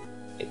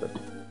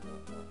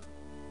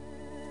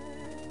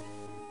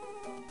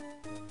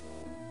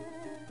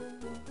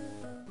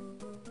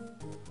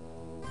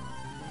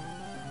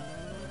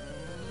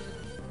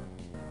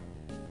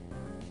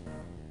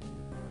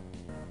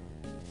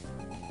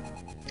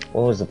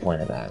 What was the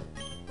point of that?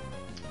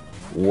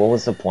 What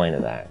was the point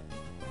of that?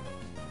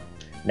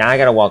 Now I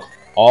gotta walk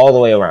all the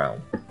way around.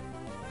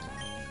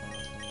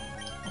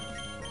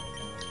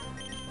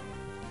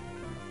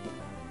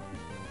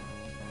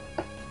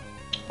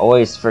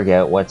 Always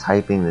forget what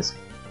typing this.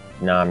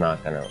 No, I'm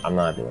not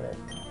doing it.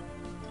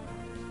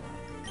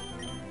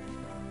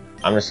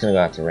 I'm just gonna go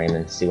out to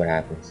Raymond, see what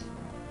happens.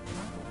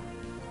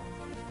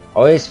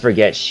 Always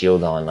forget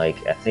shield on, like,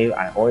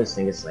 I always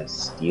think it's like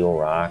steel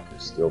rock or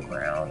steel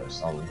ground or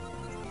something.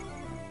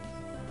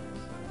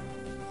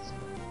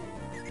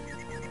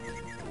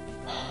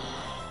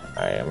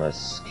 Alright, I'm gonna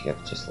skip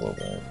just a little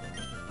bit.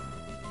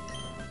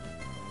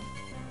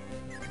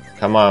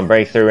 Come on,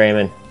 break through,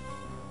 Raymond.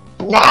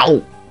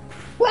 No!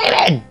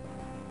 Raymond!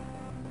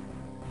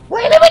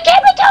 Raymond, we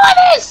can't be doing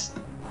this!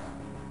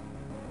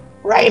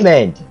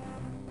 Raymond!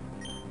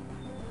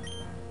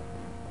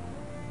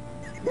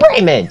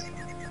 Raymond!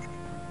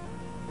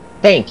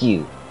 Thank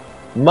you.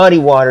 Muddy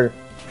Water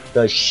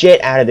the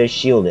shit out of this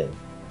shielding.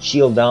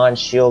 Shield on,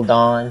 shield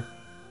on.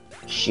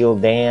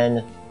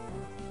 Shieldan.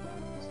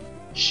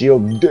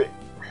 Shield.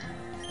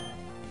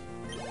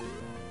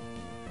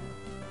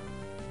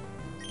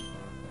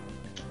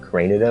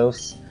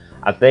 Cranidos.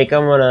 I think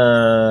I'm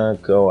gonna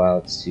go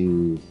out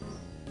to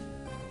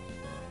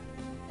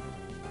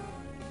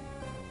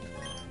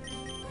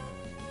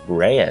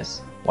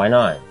Reyes. Why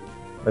not?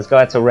 Let's go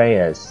out to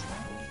Reyes.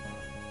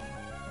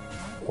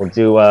 We'll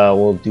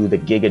do the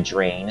Giga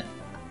Drain.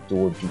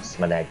 We'll do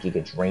some of that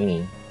Giga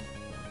Draining.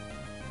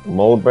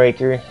 Mold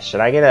Breaker.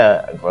 Should I get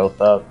a growth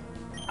up?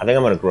 I think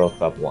I'm gonna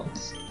growth up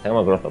once.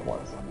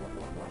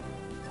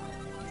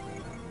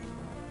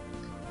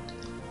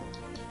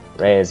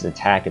 Reyes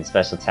attack and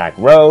special attack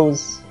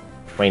Rose.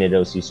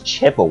 Cranidos use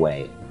Chip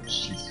Away.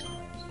 Jeez.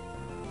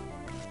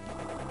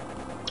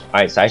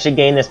 Alright, so I should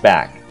gain this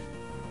back.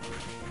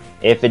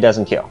 If it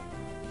doesn't kill.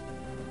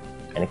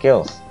 And it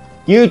kills.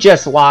 You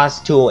just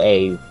lost to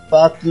a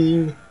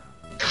fucking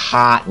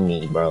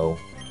cottony, bro.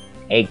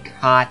 A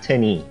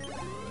cottony.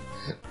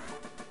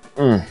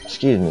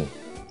 Excuse me.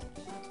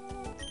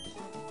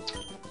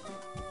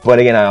 But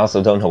again, I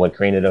also don't know what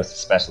Kratos'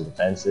 special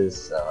defense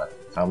is, so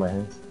top of my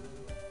head.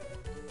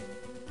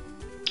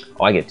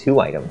 Oh, I get 2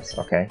 items,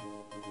 okay.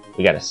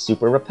 We got a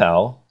Super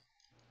Repel.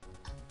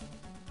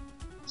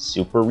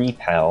 Super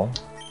Repel.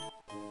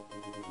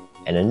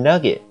 And a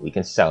Nugget. We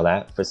can sell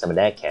that for some of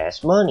that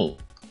cash money.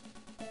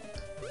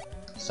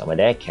 Some of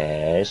that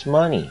cash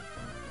money.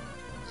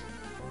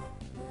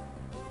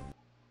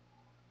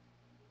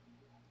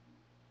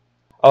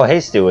 Oh, hey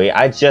Stewie,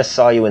 I just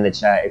saw you in the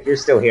chat. If you're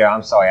still here,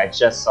 I'm sorry, I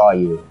just saw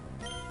you.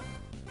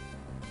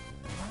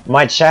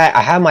 My chat,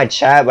 I have my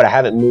chat, but I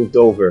haven't moved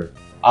over.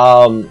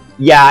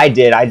 Yeah, I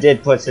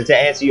did put, so to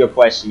answer your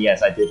question,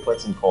 yes, I did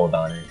put some cold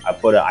on it. I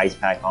put an ice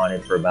pack on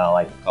it for about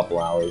like a couple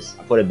hours.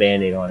 I put a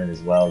band-aid on it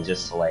as well,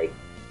 just to like,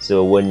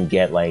 so it wouldn't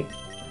get like,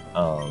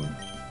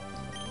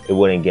 it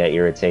wouldn't get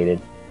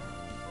irritated.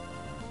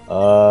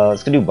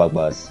 Let's go do Bug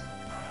Buzz.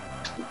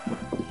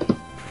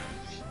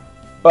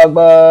 Bug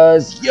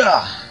Buzz,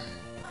 yeah!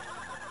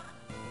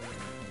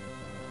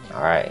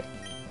 Alright.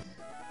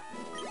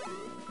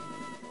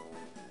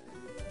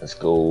 Let's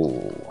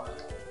go.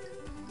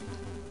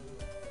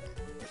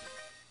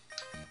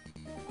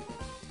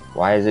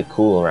 Why is it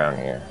cool around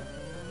here?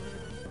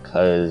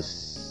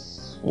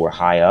 Because we're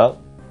high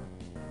up?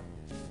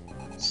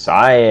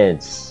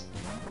 Science!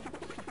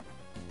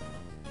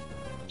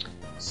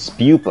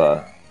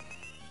 Spupa.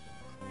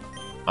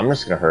 I'm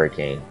just gonna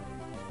Hurricane.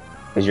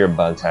 Because you're a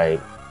bug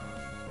type.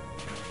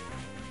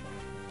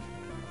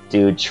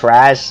 Dude,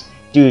 Trash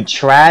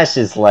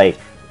is like,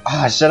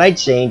 should I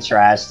change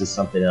Trash to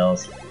something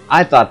else?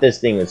 I thought this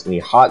thing was gonna be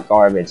hot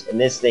garbage, and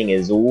this thing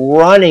is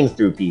running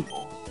through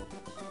people.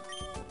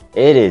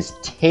 It is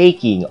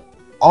taking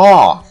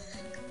off.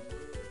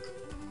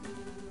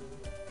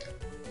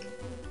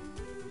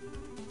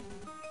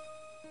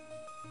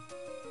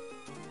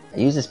 I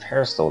use this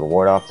Parasol to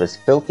ward off this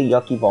filthy,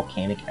 yucky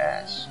volcanic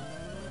ash.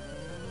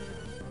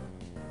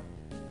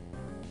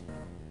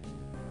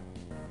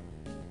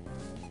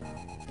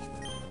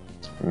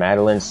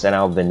 Madeline sent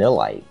out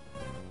Vanillite.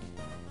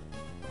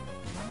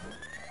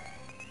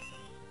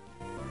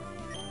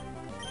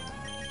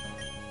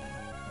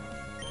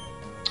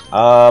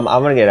 I'm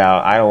gonna get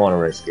out. I don't want to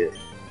risk it.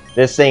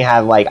 This thing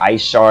had like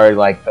Ice Shard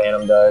like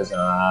Phantom does.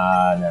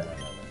 No.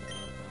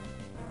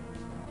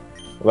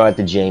 We'll go out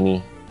to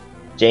Jamie.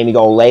 Jamie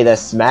gonna lay the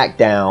smack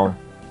down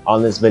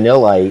on this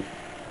Vanillite.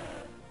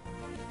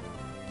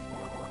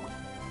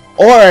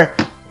 Or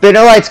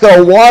Vanillite's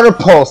gonna Water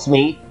Pulse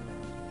me.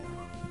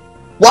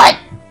 What?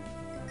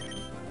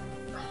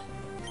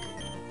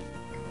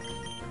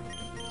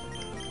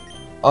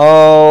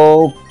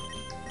 Oh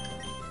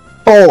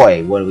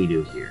boy, what do we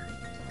do here?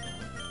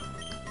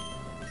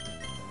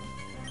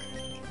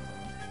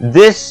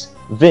 This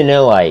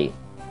Vanillite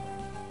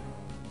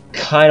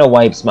kind of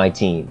wipes my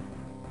team.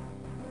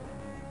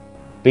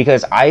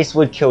 Because Ice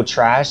would kill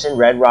Trash and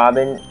Red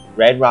Robin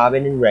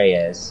and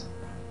Reyes.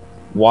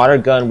 Water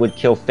Gun would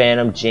kill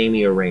Phantom,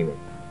 Jamie, or Raymond.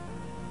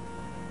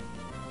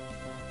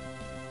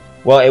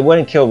 Well, it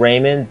wouldn't kill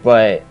Raymond,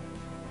 but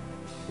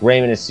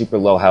Raymond is super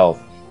low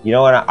health. You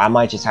know what? I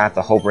might just have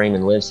to hope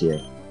Raymond lives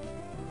here.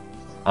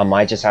 I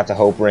might just have to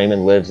hope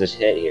Raymond lives this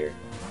hit here.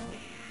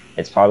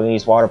 It's probably gonna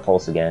use Water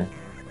Pulse again.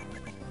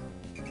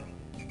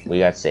 We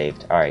got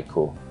saved. Alright,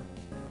 cool.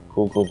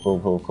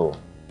 Cool.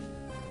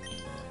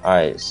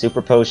 Alright,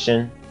 Super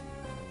Potion.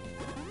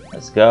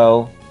 Let's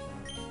go.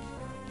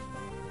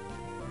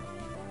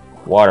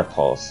 Water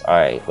Pulse.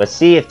 Alright, let's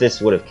see if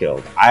this would have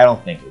killed. I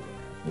don't think it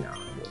would have.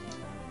 No,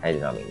 I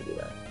did not mean to do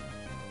that.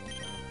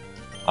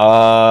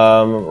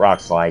 Rock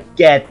Slide.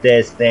 Get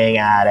this thing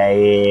out of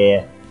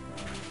here.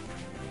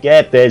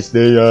 Get this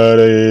thing out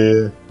of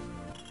here.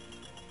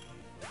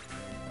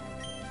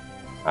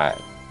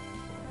 Alright.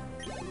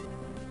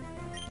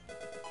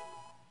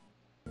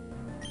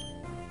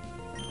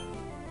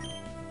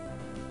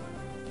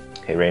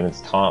 Okay,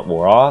 Raymond's taunt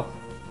wore off.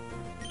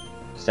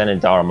 Send in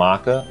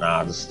Daramaka. Nah,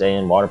 I'll just stay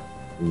in water,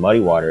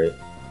 Muddy Water it.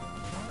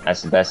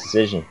 That's the best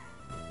decision.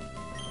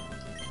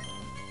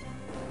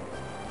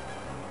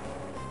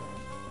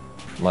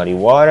 Muddy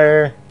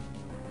Water.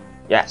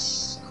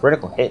 Yes.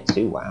 Critical hit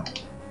too, wow.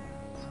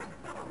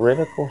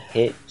 Critical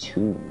hit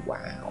too,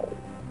 wow.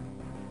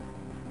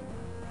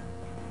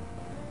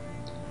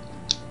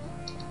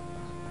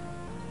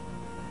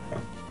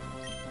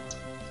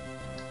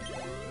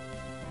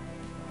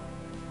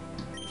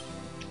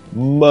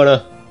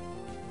 Mana.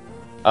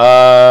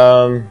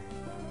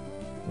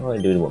 What do I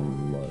do to a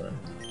mana?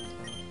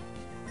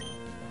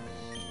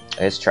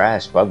 It's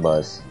Trash. Bug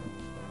Buzz.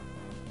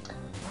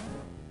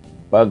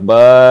 Bug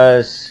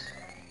Buzz.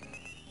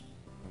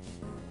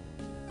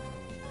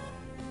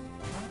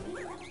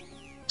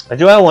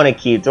 Do I want to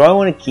keep? Do I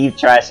want to keep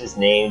Trash's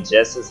name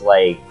just as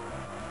like?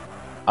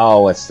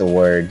 Oh, what's the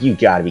word? You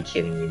gotta be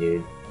kidding me,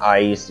 dude. I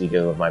used to be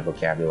good with my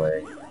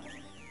vocabulary.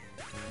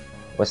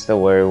 What's the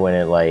word when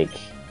it like...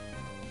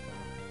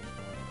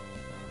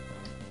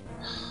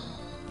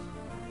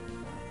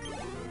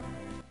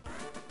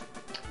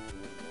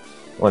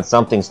 when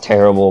something's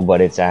terrible, but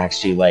it's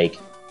actually like...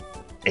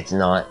 it's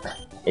not.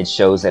 It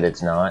shows that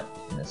it's not.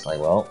 And it's like,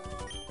 well...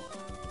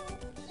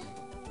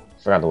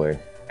 forgot the word.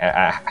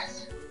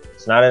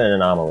 It's not an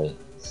anomaly.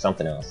 It's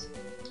something else.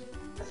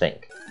 I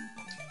think.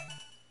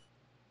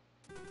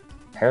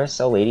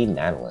 Parasol Lady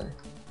Madeline.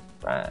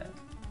 Right.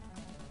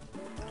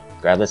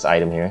 Grab this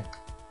item here.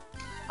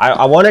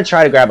 I want to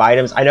try to grab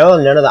items. I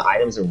know none of the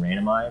items are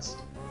randomized.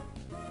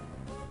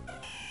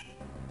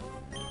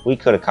 We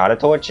could have caught a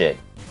Torchic.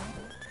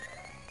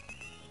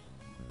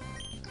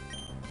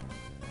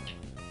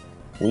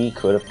 We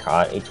could have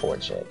caught a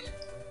Torchic.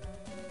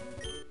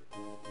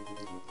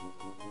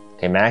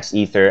 Okay, Max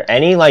Ether.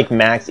 Any like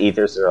Max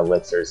Ethers or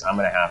Elixirs I'm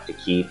going to have to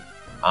keep.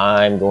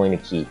 I'm going to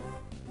keep.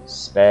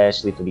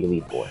 Especially for the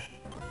Elite Four.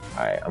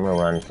 Alright, I'm going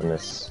to run from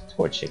this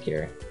Torchic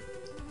here.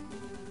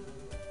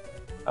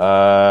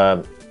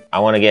 I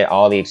want to get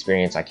all the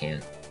experience I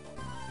can.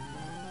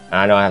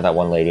 I know I have that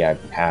one lady I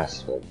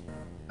passed, but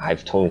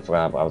I've totally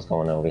forgot I was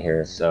going over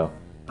here, so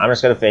I'm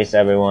just going to face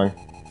everyone.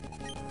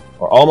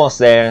 We're almost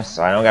there,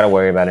 so I don't got to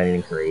worry about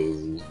anything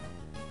crazy.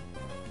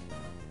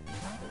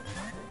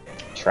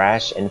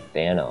 Trash and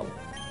Phantom.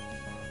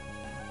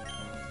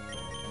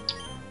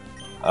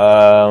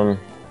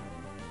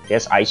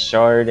 Guess Ice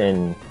Shard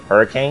and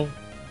Hurricane?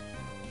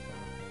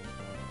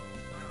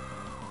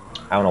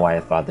 I don't know why I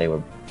thought they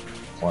were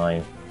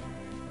flying.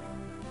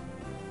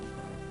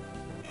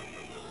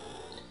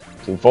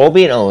 Dude,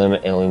 Volbeat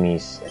and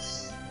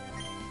Illumis.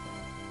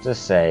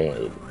 Just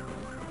say.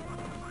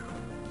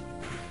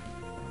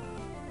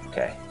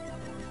 Okay.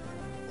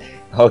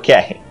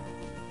 Okay.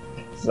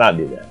 Let's not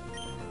do that.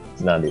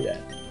 Let's not do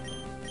that.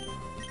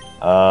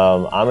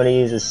 I'm gonna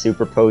use a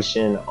Super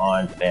Potion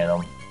on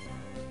Phantom.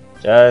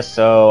 Just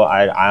so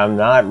I'm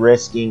not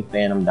risking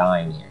Phantom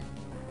dying here.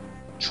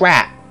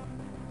 Trap!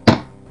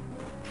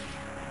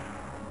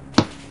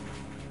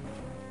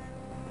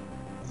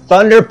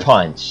 Thunder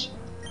Punch!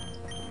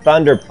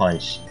 Thunder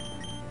Punch.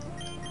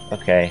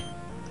 Okay.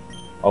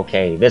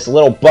 Okay, this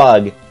little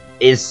bug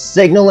is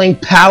signaling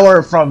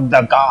power from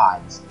the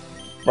gods.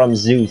 From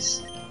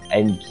Zeus.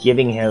 And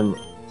giving him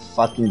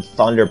fucking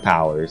thunder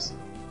powers.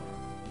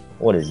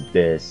 What is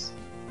this?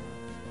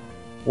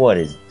 What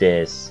is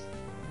this?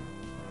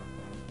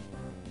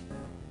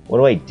 What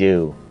do I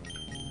do?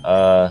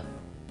 I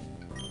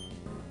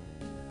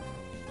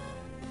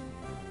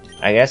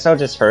guess I'll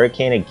just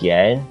Hurricane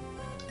again.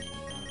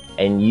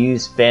 And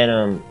use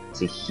Phantom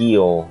to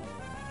heal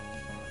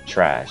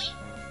Trash.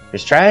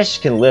 Because Trash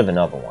can live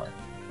another one.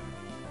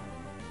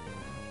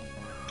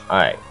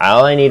 Alright,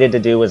 all I needed to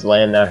do was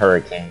land that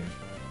Hurricane.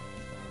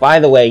 By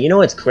the way, you know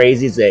what's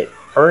crazy is that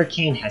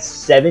Hurricane has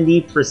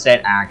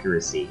 70%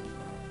 accuracy.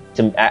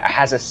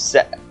 Has a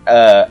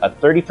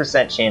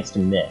 30% chance to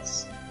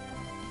miss.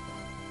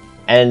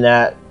 And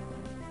that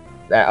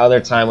other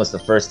time was the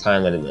first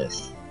time that it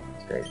missed.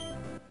 It's great.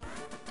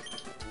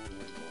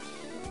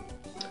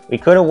 We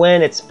couldn't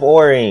win, it's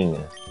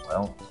boring.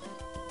 Well,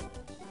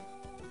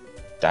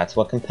 that's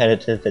what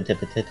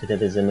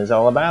competitivism is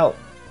all about.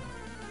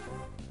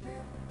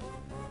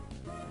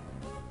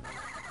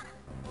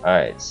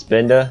 Alright,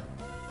 Spinda.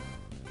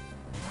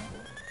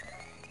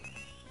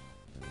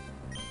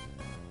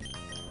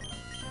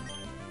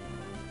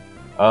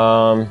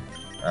 I'm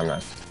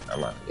not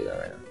gonna do that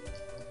right now.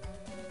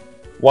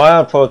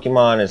 Wild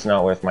Pokemon is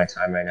not worth my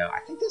time right now. I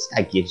think this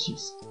guy gives you,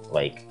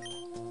 like,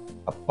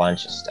 a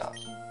bunch of stuff.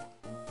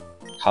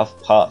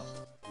 Huff Puff.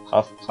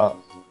 Huff Puff.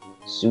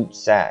 Suit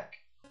Sack.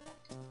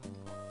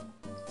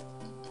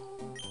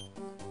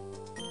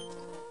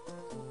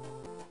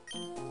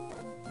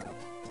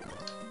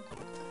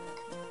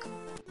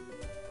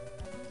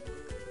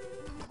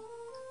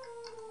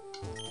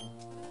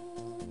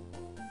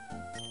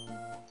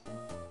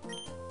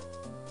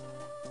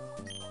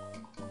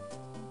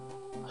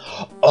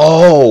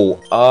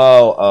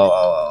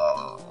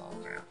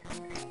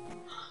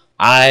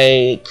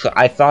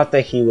 I thought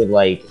that he would,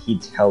 like,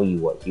 he'd tell you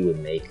what he would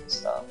make and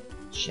stuff.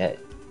 Shit.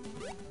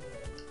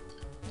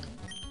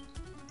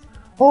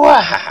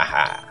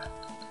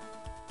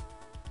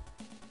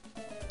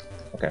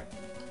 Okay.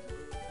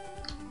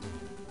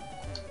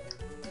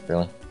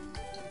 Really?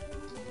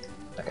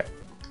 Okay.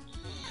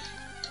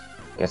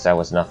 Guess that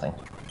was nothing.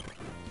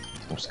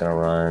 I'm just gonna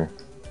run.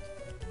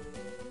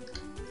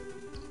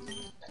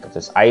 Pick up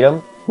this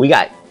item. We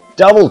got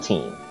double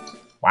team.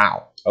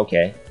 Wow.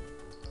 Okay.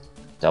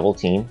 Double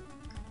team.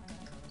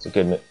 It's a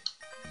good move.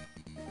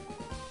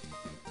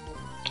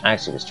 I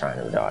actually was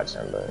trying to dodge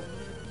him, but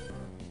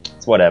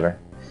it's whatever.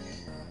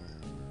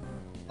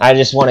 I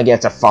just want to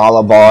get to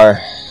Follow Bar.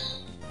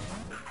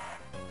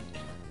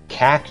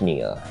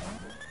 Cacnea.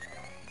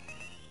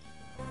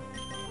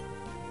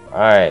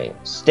 Alright,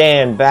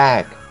 stand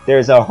back.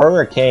 There's a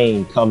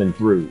hurricane coming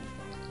through.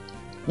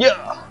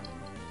 Yeah!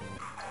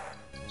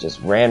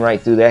 Just ran right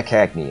through that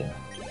Cacnea.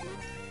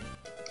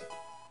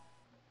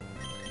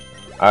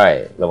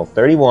 Alright, level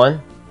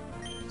 31.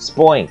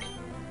 Spoink.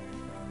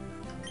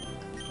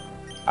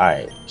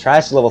 Alright,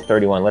 trash level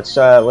 31.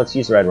 Let's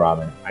use Red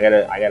Robin. I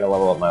gotta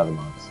level up my other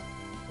mobs.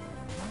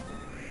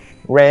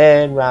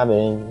 Red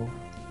Robin.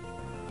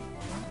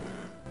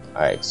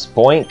 Alright,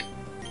 Spoink.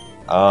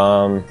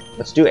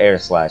 Let's do Air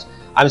Slash.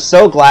 I'm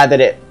so glad that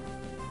it...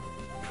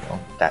 Well,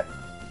 that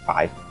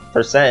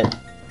 5%.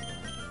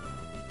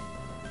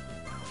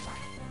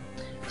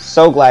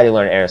 So glad you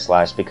learned Air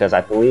Slash because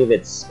I believe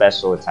its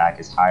special attack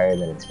is higher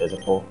than its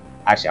physical.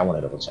 Actually, I want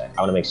to double check.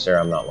 I want to make sure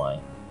I'm not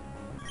lying.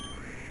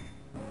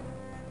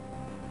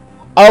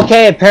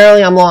 Okay,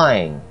 apparently I'm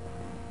lying.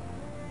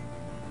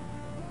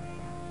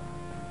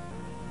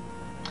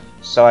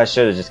 So I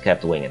should have just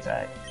kept the wing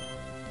attack.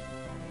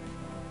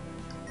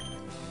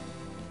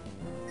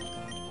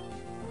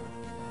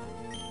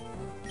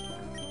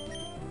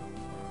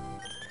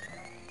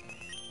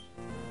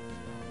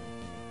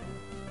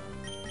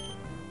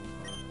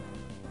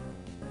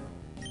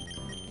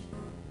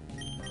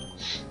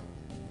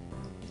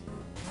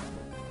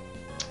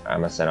 I'm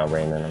gonna send out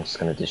Raymond. I'm just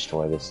gonna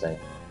destroy this thing.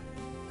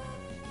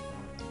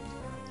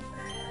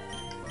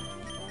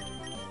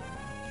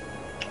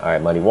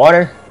 Alright, Muddy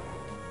Water.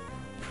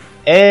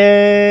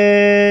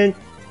 And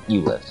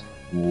you lived.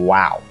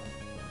 Wow.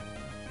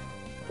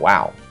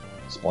 Wow.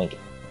 Spoink it.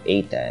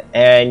 Ate that.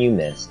 And you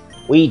missed.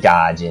 We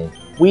dodging.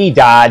 We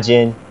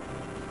dodging.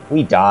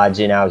 We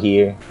dodging out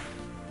here.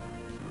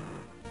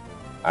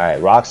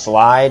 Alright, Rock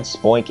Slide.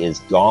 Spoink is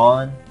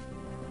gone.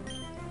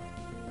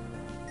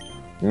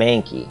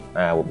 Mankey.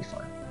 We'll be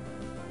fine.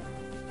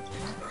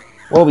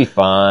 We'll be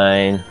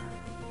fine.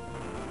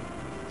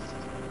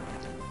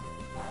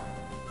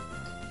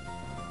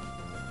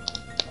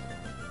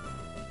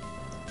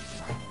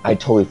 I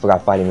totally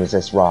forgot fighting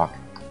Resist Rock.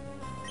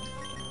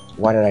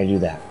 Why did I do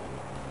that?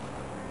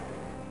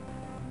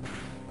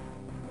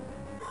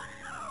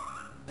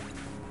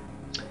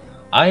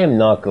 I am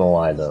not gonna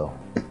lie though.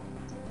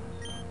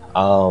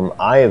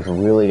 I have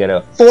really got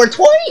a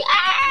 420. Ah!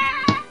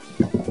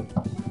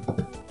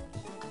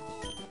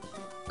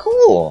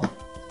 Cool.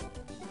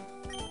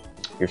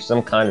 You're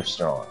some kind of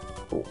strong.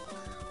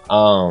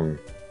 Cool.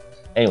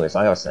 Anyways,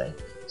 like I was saying,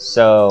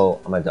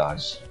 so I'm gonna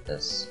dodge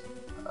this.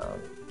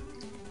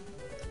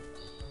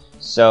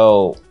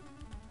 So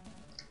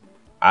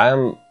I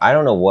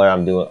don't know what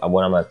I'm doing.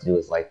 What I'm about to do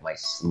is like my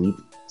sleep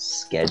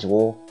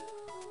schedule,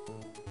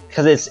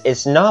 because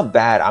it's not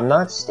bad. I'm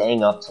not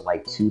staying up to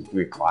like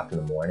 2-3 o'clock in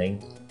the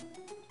morning,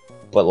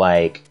 but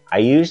like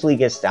I'm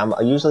usually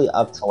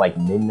up to like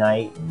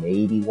midnight,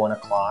 maybe 1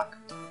 o'clock.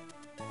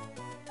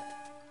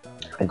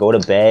 I go to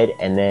bed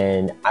and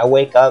then I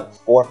wake up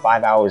 4 or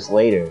 5 hours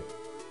later,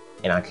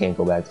 and I can't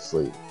go back to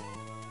sleep.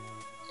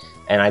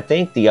 And I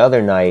think the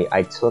other night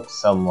I took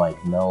some like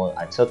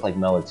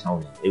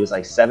melatonin. It was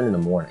like 7 in the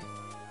morning,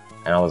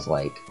 and I was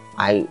like,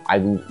 I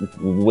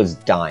was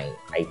dying.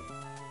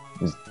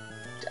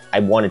 I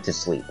wanted to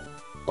sleep,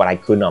 but I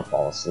could not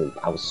fall asleep.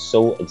 I was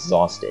so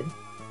exhausted,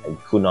 I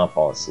could not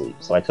fall asleep.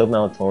 So I took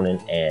melatonin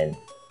and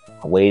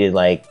I waited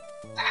like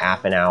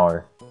half an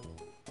hour,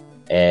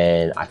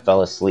 and I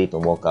fell asleep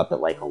and woke up at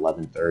like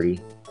 11:30.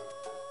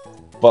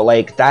 But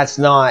like that's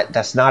not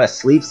a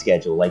sleep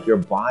schedule. Like your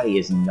body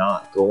is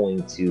not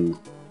going to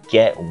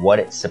get what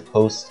it's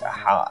supposed to,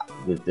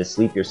 the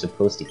sleep you're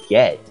supposed to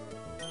get.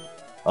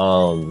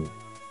 The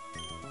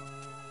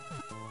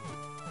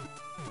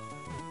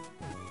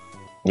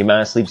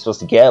amount of sleep you're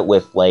supposed to get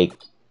with like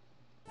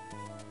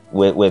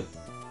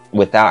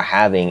without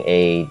having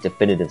a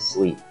definitive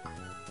sleep.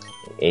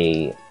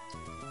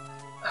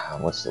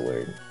 What's the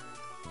word?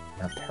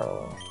 Not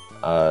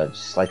parallel.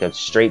 Just like a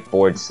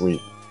straightforward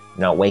sleep.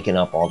 Not waking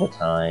up all the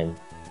time,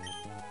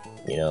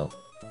 you know.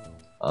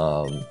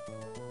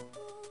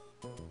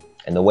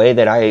 And the way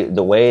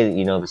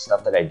the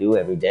stuff that I do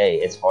every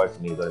day, it's hard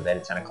for me to go to bed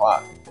at 10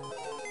 o'clock.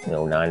 You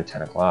know, 9 to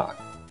 10 o'clock.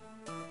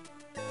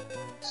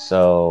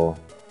 So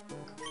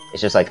it's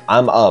just like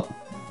I'm up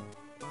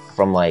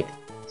from like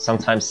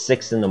sometimes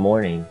 6 in the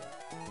morning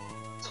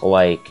to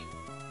like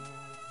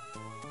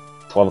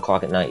 12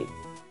 o'clock at night.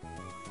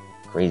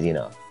 Crazy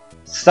enough.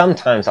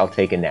 Sometimes I'll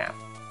take a nap.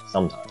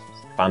 Sometimes.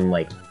 If I'm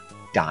like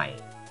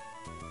dying.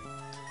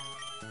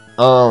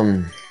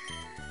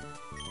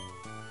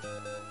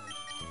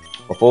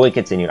 Before we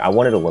continue, I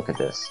wanted to look at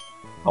this.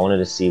 I wanted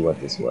to see what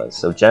this was.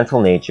 So,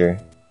 Gentle Nature.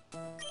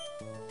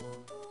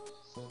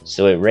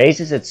 So it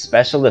raises its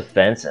special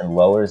defense and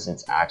lowers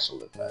its actual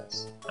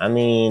defense. I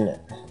mean,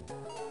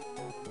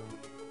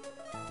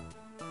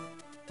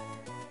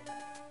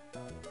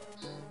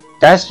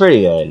 that's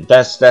pretty good.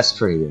 That's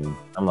pretty good.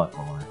 I'm not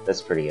gonna lie.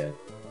 That's pretty good.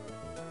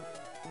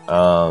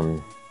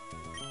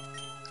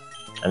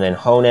 And then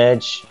Hone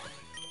Edge,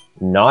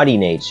 Naughty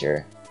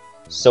Nature.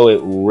 So it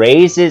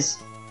raises.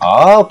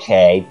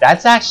 Okay,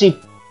 that's actually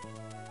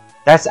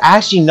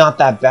not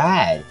that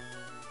bad.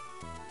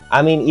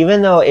 I mean,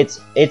 even though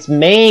its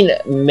main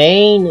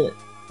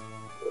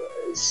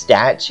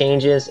stat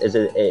changes is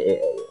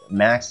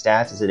max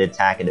stats is an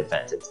attack and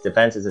defense. Its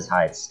defense is as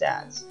high as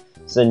stats.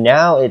 So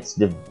now it's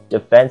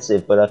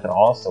defensive, but it can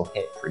also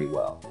hit pretty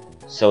well.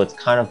 So it's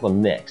kind of a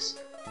mix.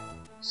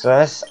 So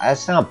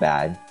that's not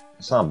bad.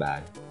 It's not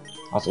bad.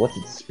 Also, what's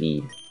its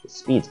speed? Its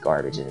speed's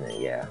garbage, isn't it?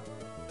 Yeah.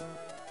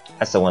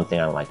 That's the one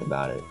thing I don't like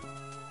about it.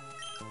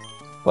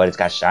 But it's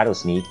got Shadow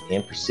Sneak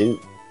and Pursuit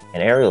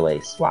and Aerial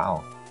Ace.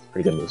 Wow.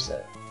 Pretty good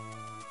moveset.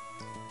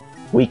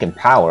 Weak in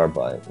power,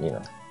 but, you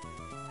know.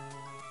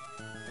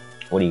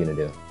 What are you gonna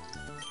do?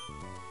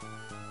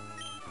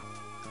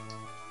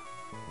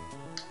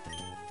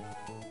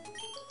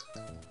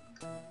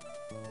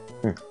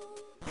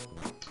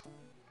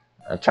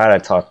 I try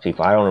to talk to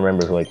people. I don't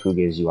remember who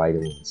gives you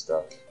items and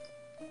stuff.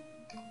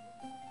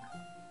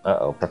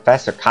 Uh-oh.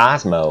 Professor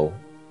Cosmo.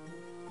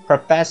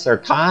 Professor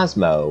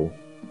Cosmo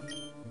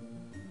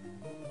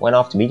went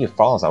off to Meteor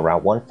Falls on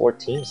Route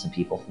 114 with some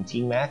people from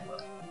Team Magma.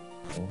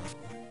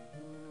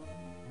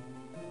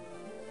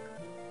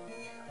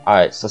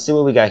 Alright, so see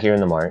what we got here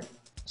in the mart.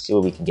 See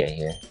what we can get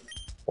here.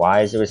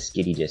 Why is there a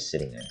Skitty just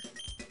sitting there?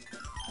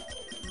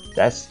 Is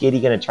that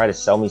Skitty gonna try to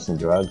sell me some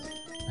drugs?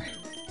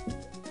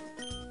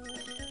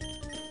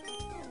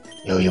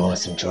 Yo, you want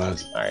some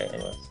drugs? Alright,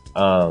 anyways.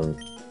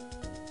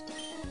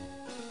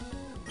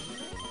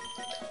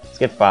 Let's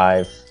get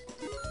 5.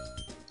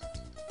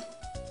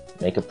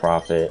 Make a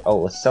profit. Oh,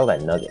 let's sell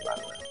that nugget, by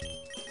the way.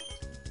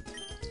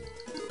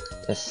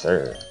 Yes,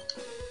 sir.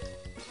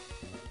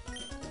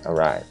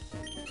 Alright.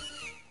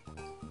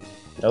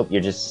 Nope,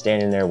 you're just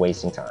standing there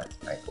wasting time.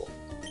 Alright, cool.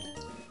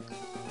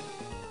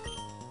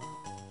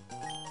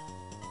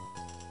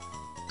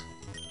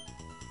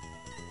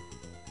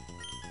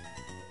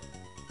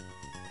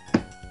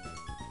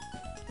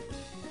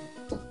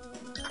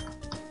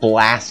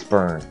 Blast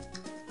burn.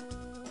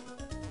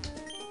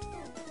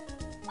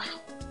 Wow.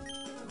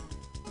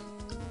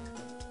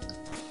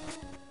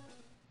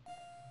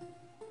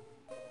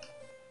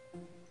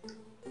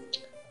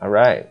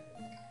 Alright.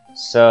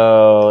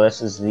 So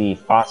this is the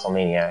Fossil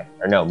Maniac.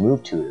 Or no,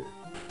 Move Tutor.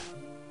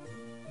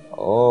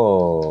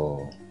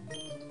 Oh.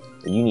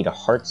 You need a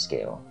heart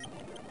scale.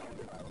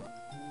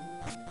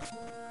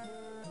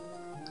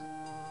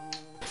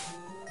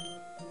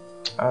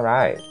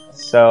 Alright.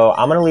 So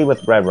I'm gonna lead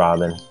with Red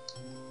Robin.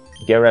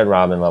 Get Red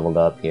Robin leveled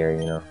up here,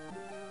 you know.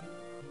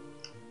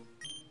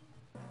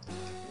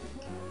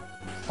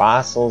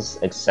 Fossils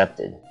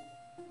accepted.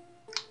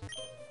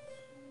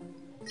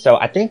 So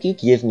I think you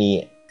give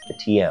me a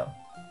TM.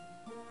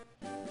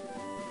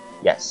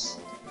 Yes.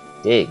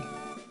 Dig.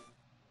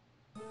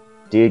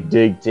 Dig,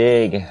 dig,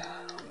 dig.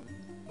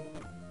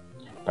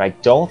 But I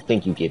don't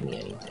think you give me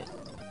anything.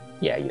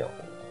 Yeah, you don't.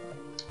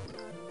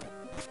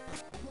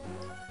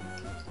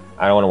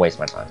 I don't want to waste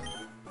my time.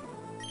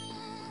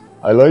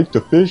 I like to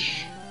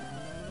fish.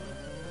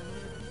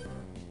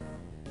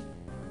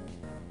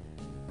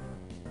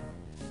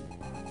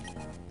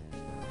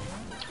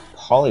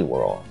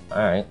 Poliwhirl.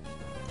 Alright.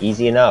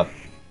 Easy enough.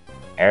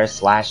 Air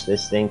slash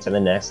this thing to the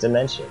next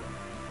dimension.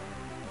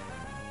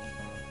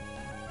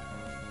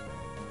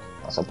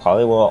 Also,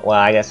 Poliwhirl. Well,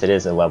 I guess it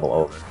is a level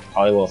over.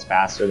 Poliwhirl's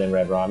faster than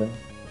Red Robin.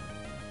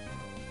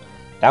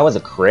 That was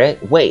a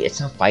crit? Wait, it's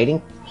not fighting?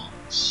 Oh,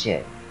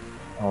 shit.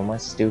 Oh, am I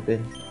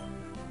stupid?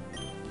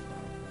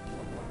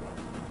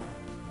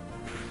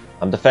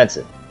 I'm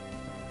defensive.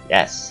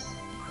 Yes.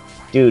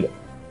 Dude,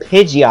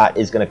 Pidgeot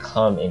is gonna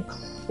come in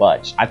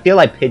clutch. I feel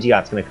like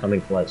Pidgeot's gonna come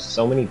in clutch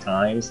so many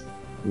times.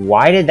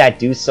 Why did that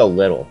do so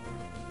little?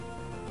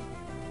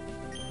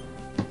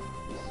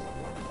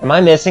 Am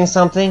I missing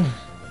something?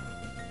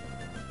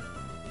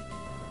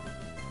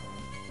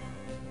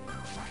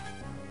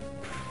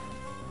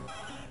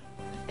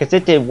 Because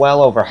it did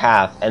well over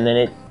half, and then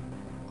it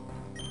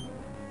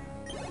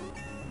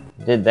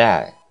did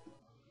that.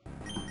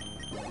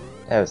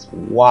 That was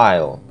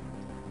wild.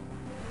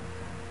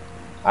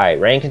 Alright,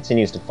 rain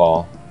continues to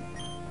fall.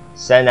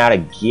 Send out a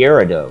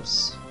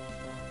Gyarados.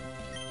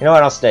 You know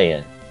what? I'll stay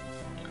in.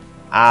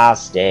 I'll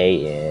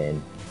stay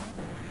in.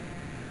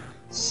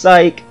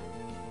 Psych!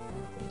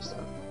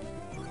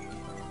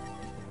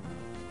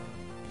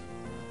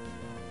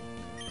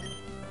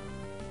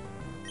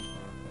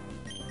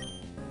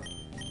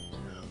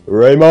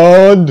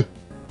 Raymond!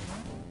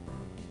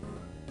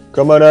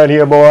 Come on out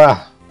here, boy.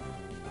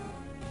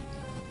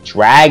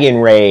 Dragon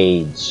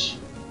Rage.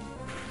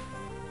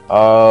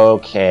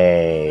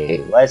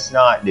 Okay, let's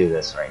not do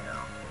this right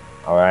now.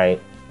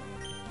 Alright?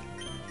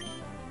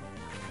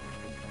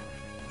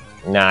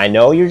 Now, I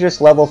know you're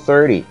just level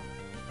 30,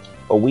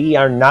 but we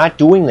are not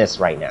doing this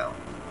right now.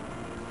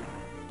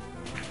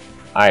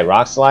 Alright,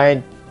 Rock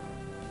Slide.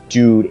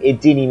 Dude,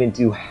 it didn't even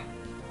do...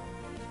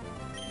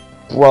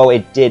 Bro,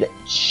 it did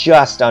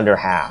just under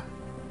half.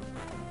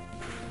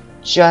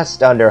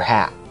 Just under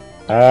half.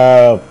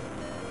 Oh.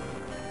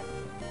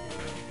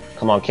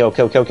 Come on, kill,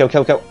 kill, kill, kill,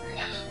 kill, kill.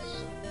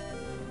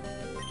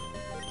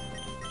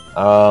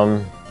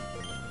 I'm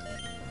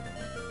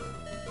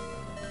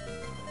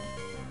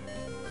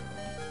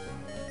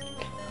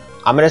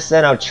gonna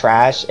send out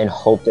Trash and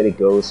hope that it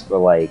goes for,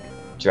 like,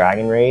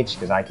 Dragon Rage,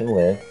 because I can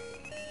live.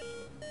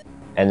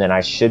 And then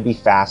I should be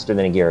faster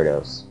than a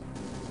Gyarados.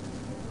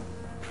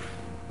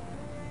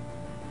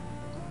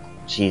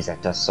 Jeez,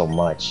 that does so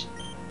much.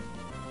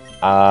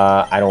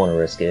 I don't want to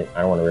risk it.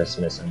 I don't want to risk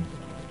missing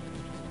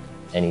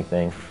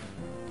anything.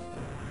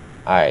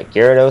 Alright,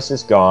 Gyarados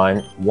is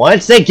gone.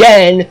 Once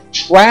again,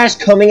 trash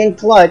coming in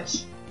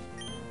clutch.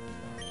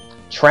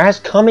 Trash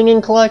coming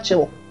in clutch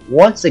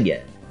once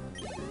again.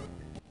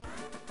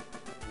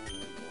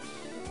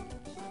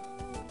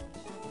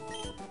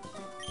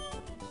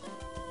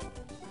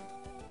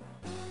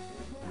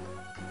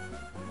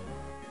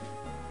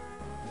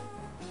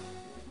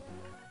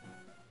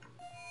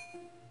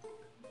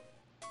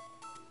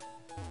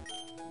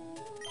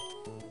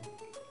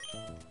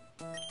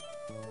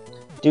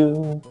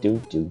 Do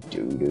do do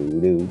do do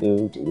do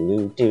do do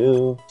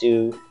do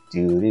do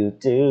do do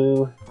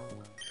do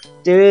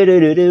do do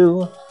do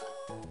do.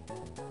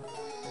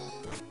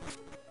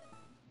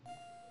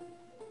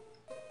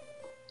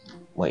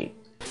 Wait,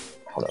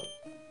 hold up.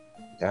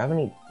 Do I have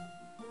any?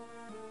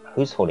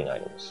 Who's holding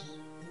items?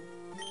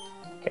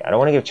 Okay, I don't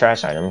want to give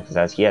trash item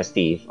because he has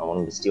thief. I want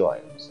him to steal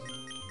items.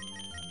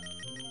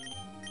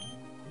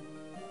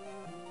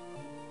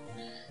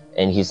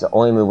 And he's the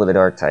only move with a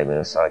dark type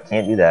move, so I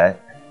can't do that.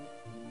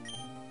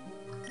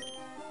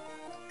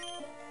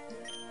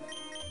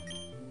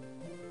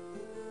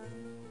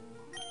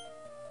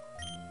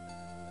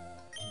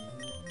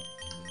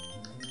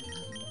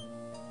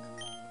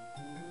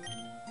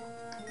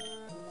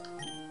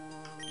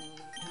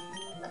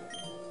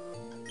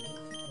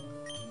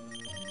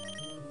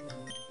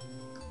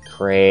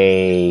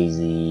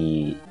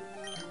 Crazy.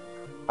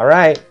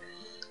 Alright.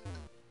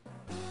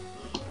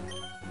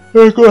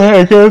 Let's go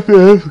ahead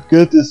and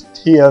get this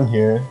TM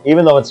here.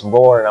 Even though it's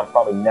Roar and I'm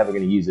probably never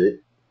going to use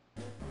it.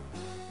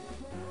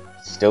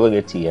 Still a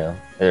good TM.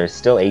 There's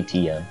still a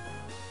TM.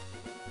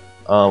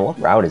 What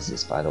route is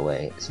this, by the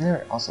way? Isn't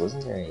there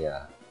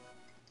a...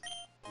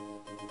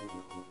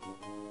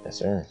 Yes,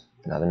 there is.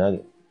 Another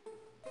nugget.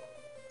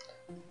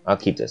 I'll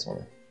keep this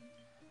one.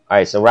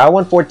 Alright, so Route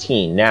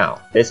 114.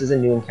 Now, this is a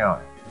new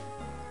encounter.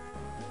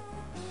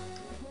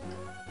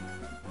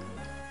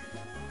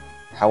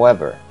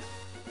 However,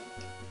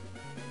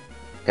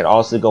 could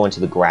also go into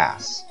the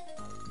grass.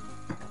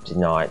 Did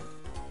not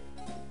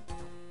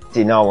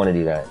want to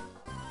do that.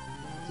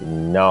 Did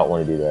not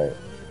want to do that.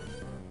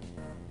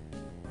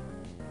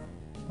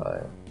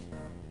 Alright.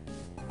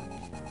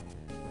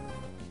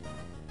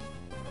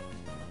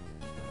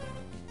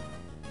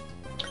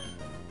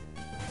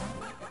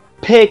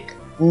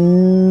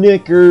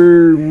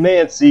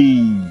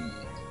 Maxie.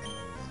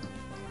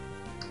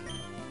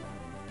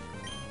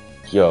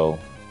 Yo,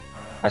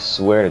 I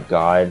swear to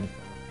God,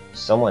 if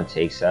someone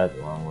takes that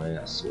the wrong way,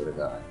 I swear to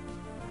God.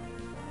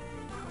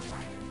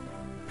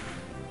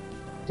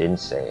 Didn't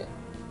say it.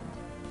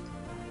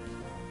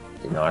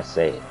 Did not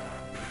say it.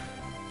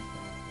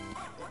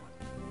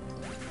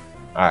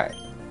 Alright.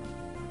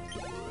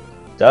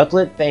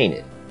 Ducklet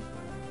fainted.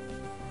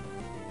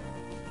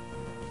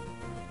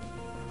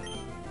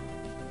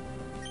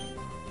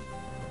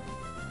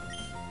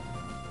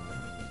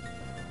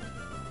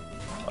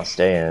 I'll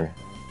stay in.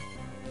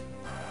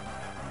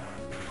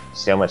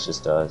 See how much this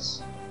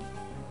does.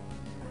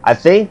 I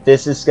think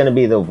this is gonna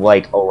be the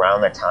around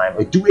the time.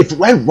 Like, dude, if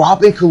Red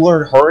Robin could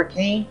learn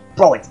Hurricane,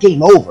 bro, it's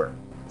game over.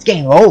 It's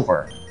game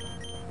over.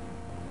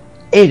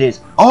 It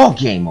is all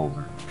game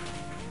over.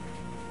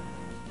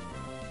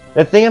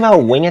 The thing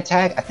about Wing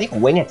Attack, I think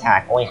Wing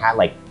Attack only had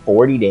like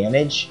 40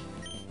 damage.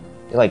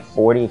 Like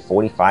 40,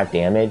 45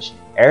 damage.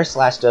 Air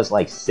Slash does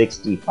like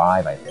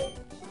 65, I think.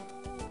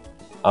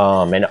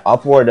 And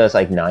Uproar does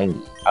like 90.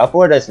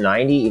 Uproar does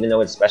 90, even though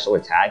it's special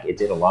attack, it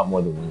did a lot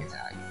more than Wing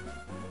Attack.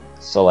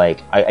 So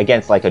like,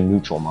 against like a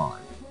neutral mon.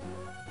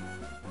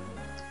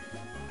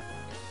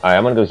 Alright,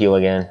 I'm gonna go heal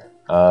again.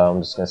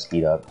 I'm just gonna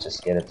speed up,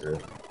 just get it through.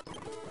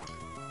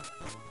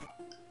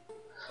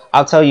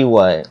 I'll tell you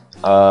what,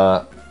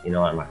 you know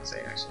what, I'm not gonna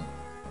say actually.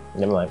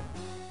 Never mind.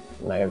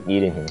 I'm not gonna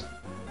eat in here.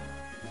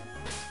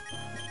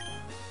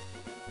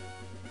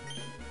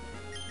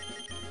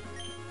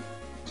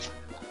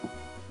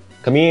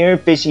 Come here,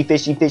 fishy,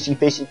 fishy, fishy,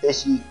 fishy,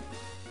 fishy.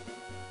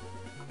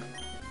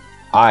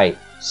 Alright,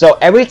 so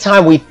every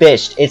time we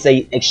fished, it's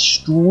a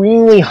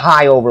extremely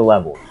high over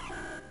level.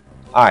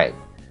 Alright,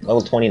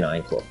 level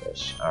 29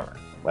 Quillfish. Alright,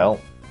 well,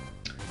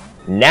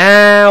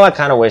 now I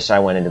kind of wish I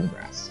went into the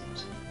grass.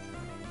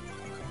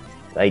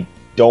 I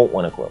don't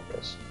want a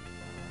Quillfish.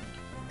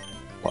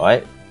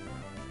 But,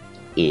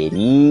 it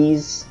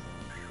is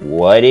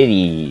what it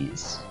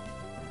is.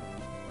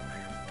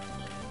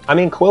 I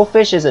mean,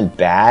 Quillfish isn't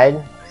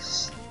bad.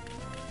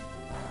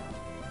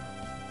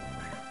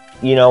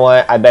 You know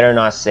what? I better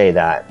not say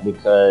that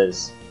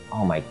because,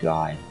 oh my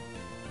god.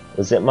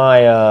 Was it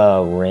my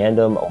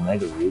random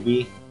Omega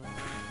Ruby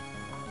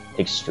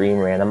extreme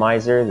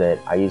randomizer that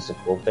I used to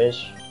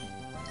Quillfish?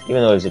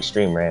 Even though it was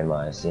extreme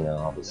randomized, you know,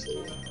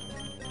 obviously.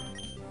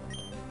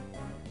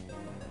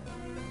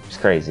 It's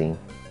crazy.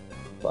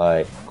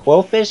 But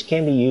Quillfish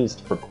can be used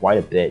for quite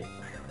a bit.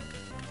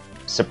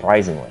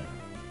 Surprisingly.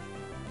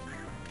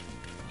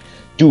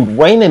 Dude,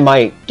 Raymond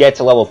might get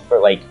to level,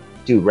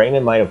 dude,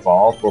 Raymond might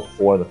evolve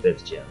before the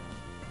 5th gym.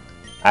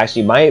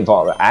 Actually, might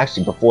evolve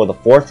actually before the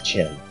 4th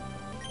gym.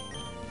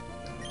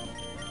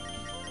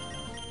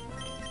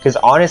 Because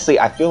honestly,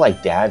 I feel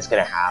like Dad's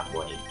gonna have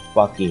like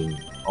fucking,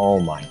 oh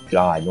my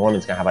god,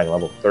 Norman's gonna have like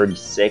level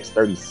 36,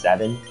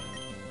 37.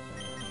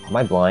 Am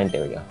I blind?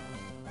 There we go.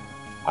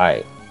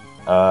 Alright.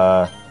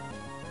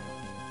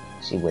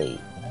 See, wait.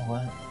 You know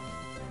what?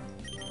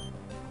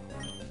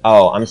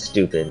 Oh, I'm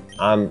stupid.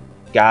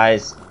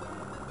 Guys.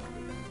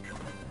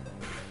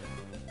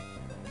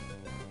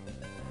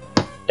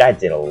 That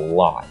did a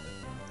lot.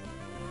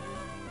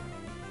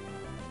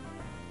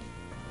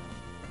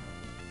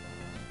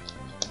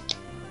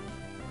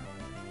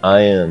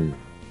 I am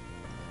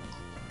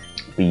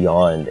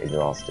beyond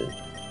exhausted.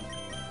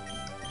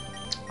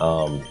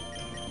 But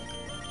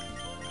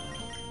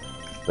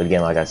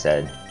again, like I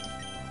said,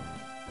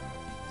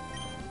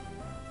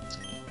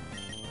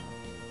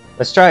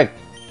 let's try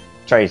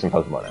using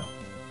Pokemon now.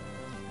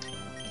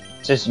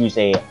 Just use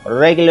a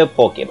regular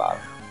Pokeball.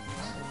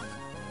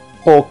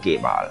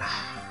 Pokeball.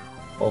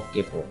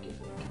 Pokeball.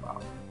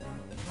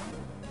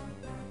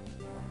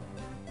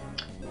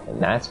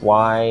 And that's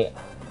why...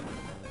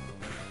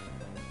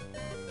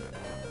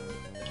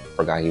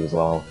 Forgot he was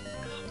low.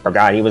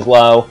 Forgot he was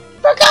low.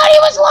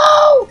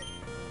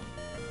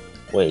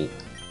 Wait.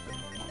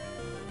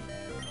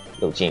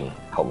 Yo, Jamie,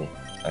 help me.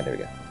 Alright, there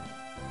we go.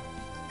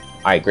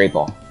 Alright, Great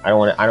Ball. I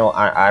don't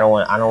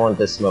want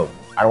this smoke.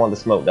 I don't want the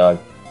smoke, dog.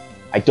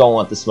 I don't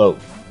want the smoke.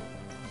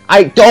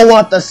 I don't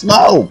want the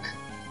smoke!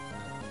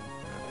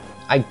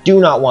 I do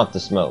not want the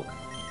smoke.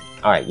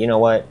 Alright, you know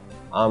what?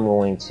 I'm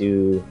going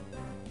to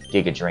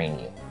Giga Drain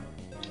you.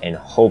 And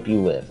hope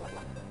you live.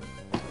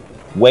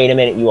 Wait a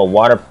minute, you a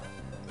water...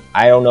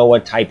 I don't know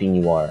what typing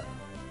you are.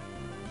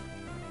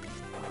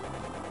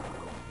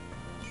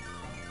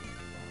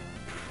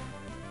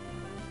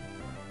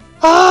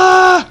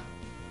 Ah!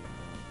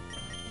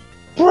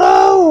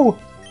 Bro!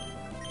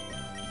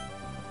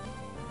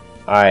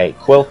 Alright,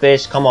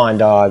 Quillfish, come on,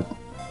 dog.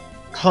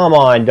 Come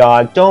on,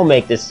 dog. Don't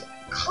make this...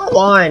 Come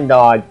on,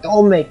 dog.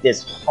 Don't make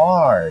this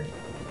hard.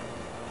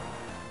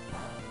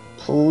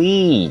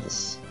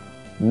 Please.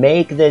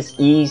 Make this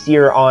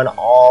easier on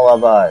all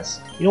of us.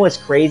 You know what's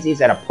crazy is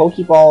that a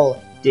Pokeball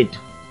did...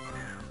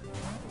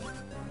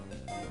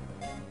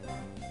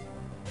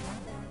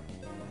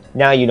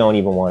 Now you don't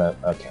even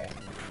want to... Okay.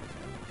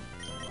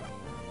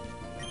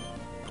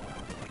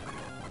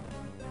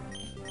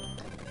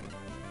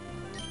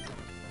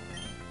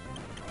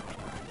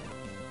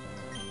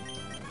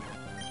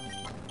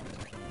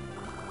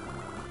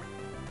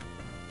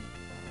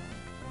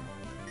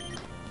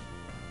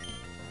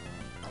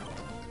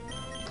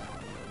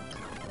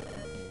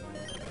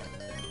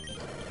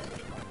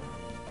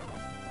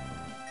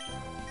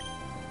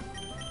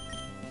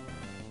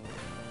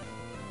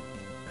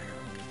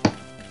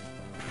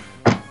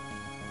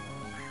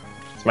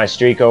 Is my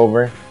streak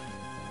over?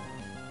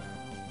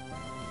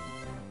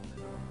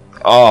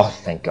 Oh,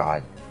 thank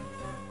God.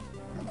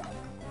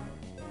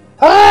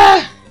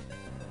 Ah!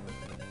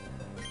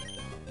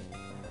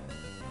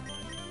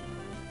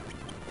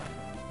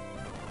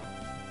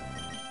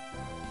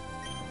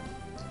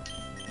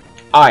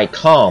 Alright,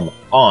 come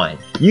on.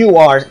 You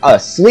are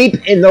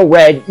asleep in the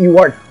red. You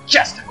are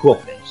just a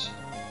Quillfish.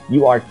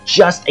 You are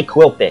just a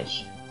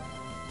Quillfish.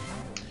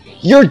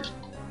 You're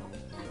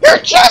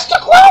just a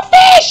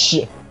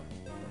Quillfish!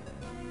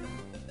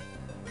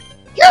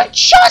 You're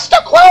just a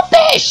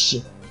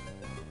Quillfish!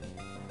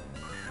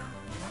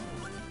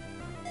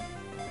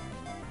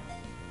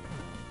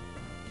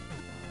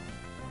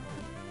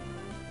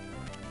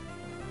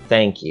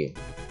 Thank you.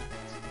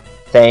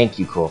 Thank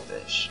you,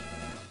 Quillfish.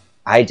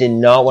 I did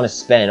not want to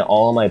spend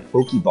all my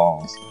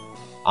Pokeballs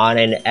on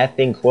an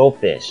effing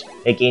Quillfish.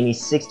 It gave me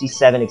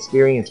 67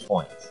 experience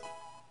points.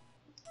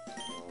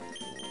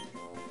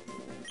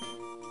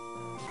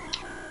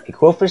 A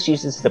Quillfish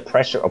uses the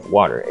pressure of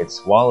water it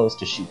swallows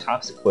to shoot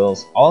toxic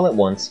quills all at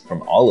once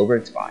from all over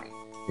its body.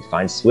 It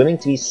finds swimming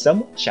to be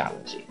somewhat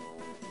challenging.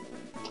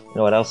 You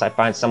know what else I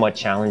find somewhat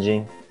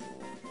challenging?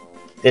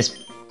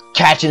 This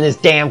catching this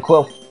damn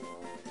quill.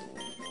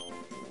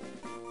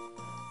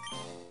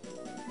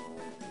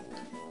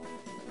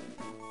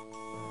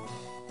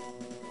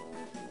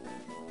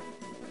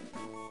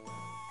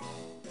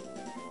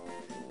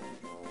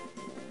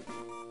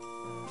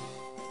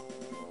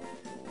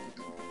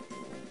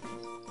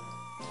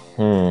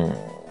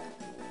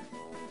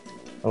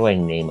 How do I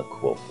name a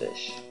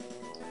Quillfish?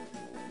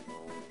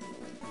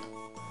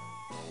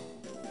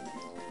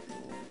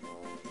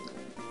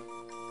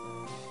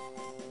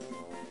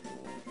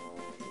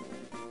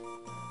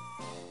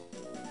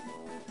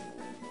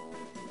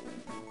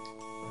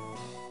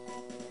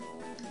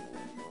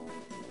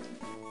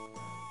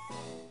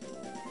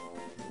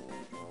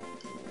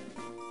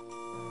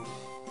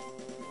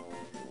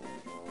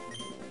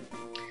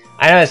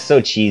 I know it's so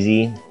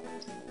cheesy.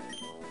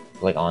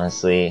 Like,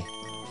 honestly,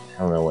 I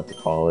don't know what to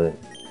call it.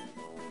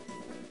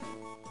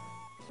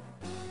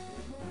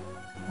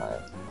 Alright,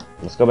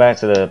 let's go back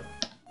to the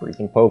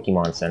freaking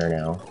Pokemon Center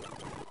now.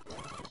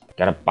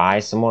 Gotta buy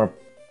some more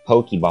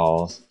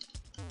Pokeballs.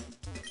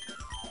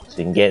 So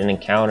so you can get an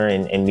encounter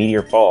in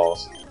Meteor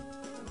Falls.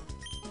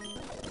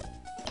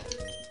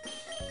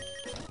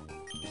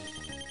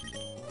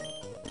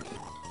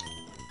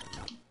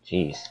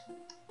 Jeez.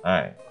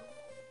 Alright.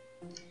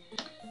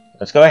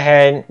 Let's go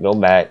ahead, go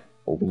back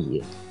over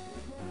here.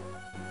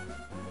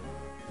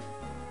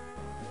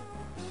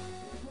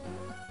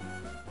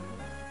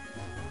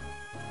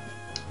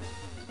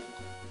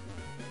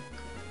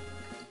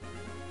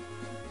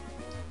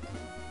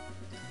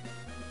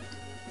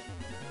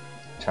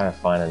 Trying to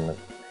find another.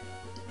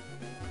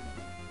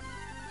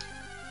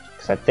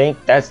 Because I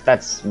think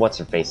that's what's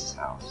her face's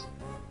house.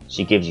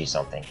 She gives you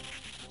something.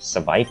 It's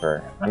a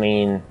Viper. I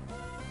mean,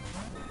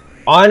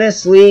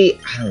 honestly,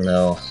 I don't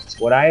know.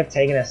 Would I have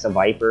taken a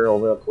Viper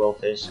over a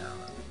Quillfish? I don't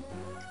know.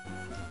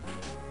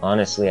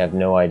 Honestly, I have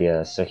no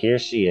idea. So here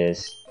she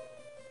is.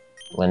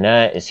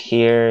 Lynette is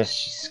here.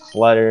 She's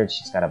cluttered.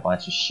 She's got a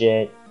bunch of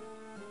shit.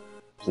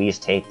 Please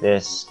take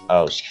this.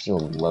 Oh, she gives you a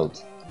load.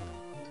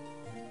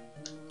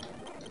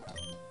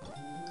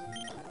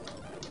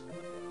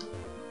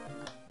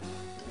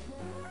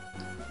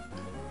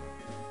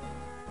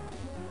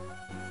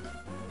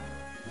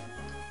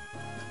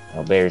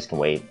 Oh, berries can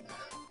wait.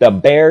 The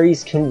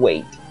berries can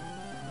wait.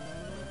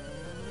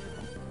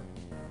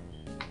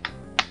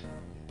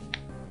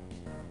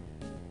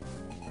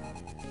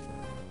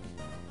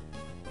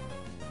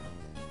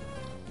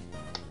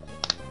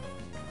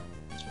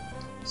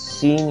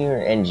 Senior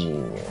and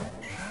junior.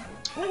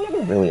 I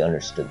never really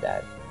understood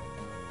that.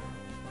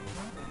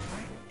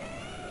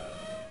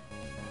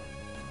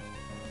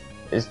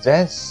 Is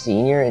that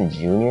senior and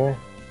junior?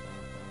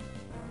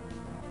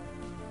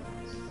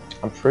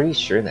 I'm pretty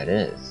sure that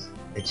is.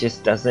 It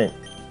just doesn't... It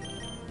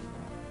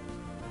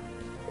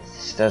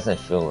just doesn't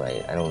feel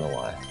right. I don't know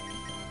why.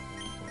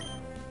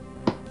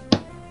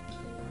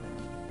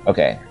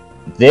 Okay.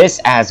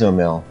 This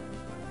Azumarill,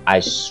 I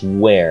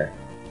swear,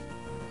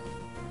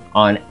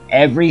 on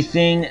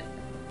everything,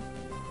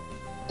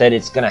 that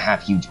it's gonna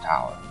have huge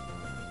power.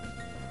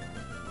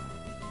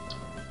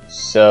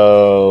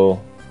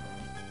 So...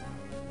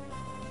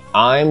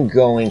 I'm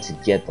going to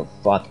get the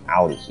fuck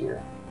out of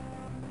here.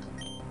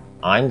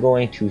 I'm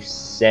going to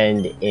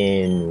send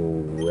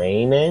in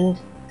Raymond.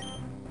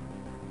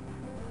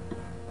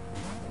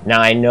 Now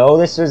I know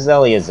this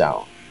Roselia's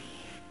out,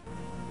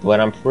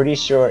 but I'm pretty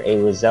sure a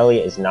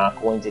Roselia is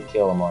not going to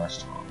kill a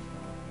Marstrom.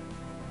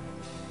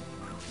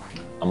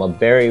 I'm a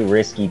very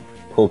risky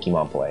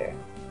Pokemon player.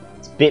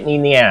 It's bit me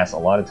in the ass a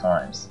lot of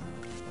times.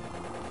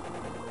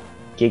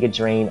 Giga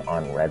Drain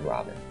on Red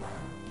Robin.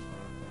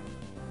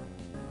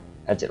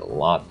 That did a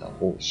lot though,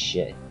 holy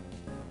shit.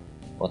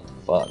 What the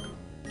fuck?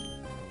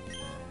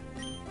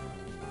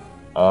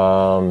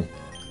 I'm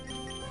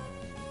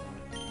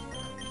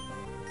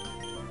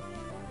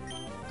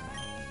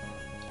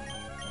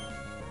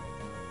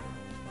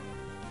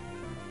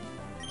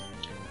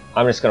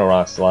just gonna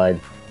Rock Slide.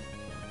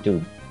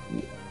 Dude.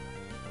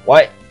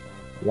 What?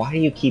 Why do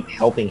you keep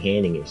helping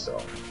handing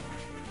yourself?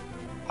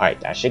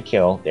 Alright, that should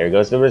kill. There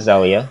goes the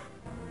Roselia.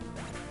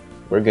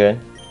 We're good.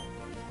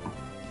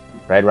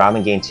 Red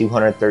Robin gained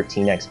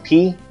 213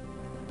 XP.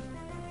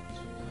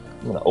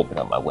 I'm gonna open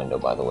up my window,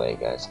 by the way,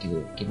 guys. Give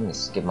me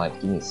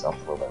yourself a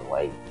little bit of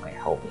light. Might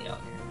help me out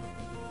here.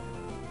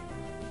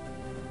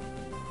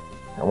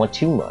 I don't want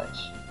too much.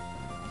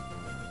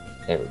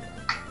 There we go.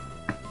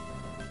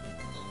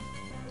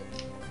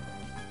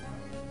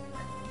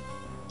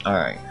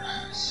 Alright.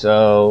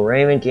 So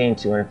Raymond gained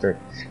 230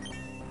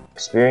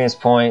 experience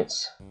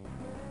points.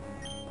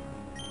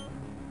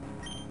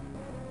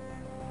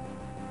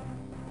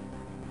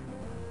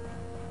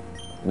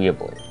 We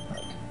avoid.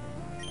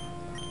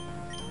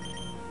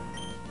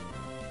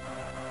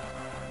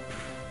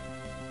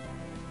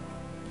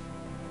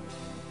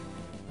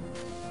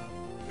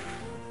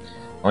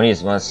 Only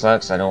as much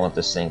sucks, I don't want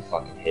this thing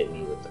fucking hit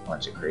me with a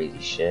bunch of crazy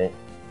shit.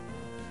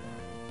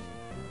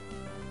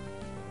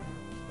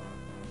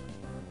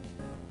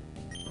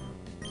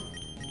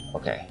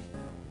 Okay.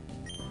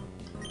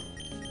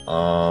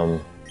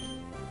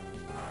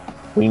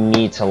 We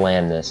need to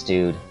land this,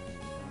 dude.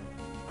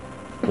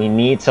 We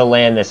need to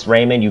land this,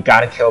 Raymond. You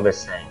gotta kill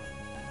this thing.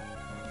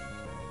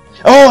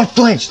 Oh, I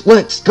flinched!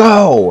 Let's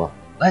go!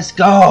 Let's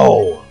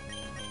go!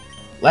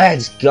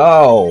 Let's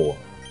go!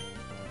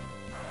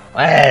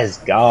 Let's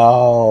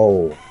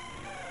go!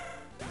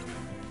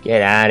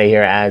 Get out of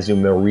here,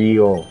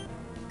 Azumarill.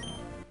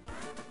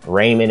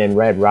 Raymond and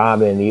Red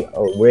Robin, the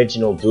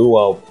original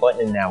duo,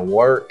 putting in that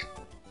work.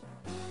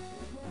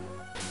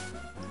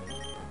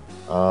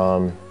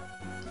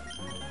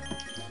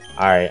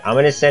 Alright, I'm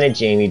gonna send it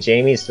Jamie.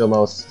 Jamie's the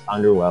most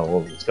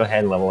underleveled. Let's go ahead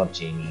and level up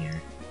Jamie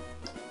here.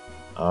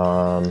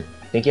 I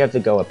think you have to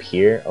go up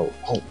here. Oh,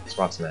 it's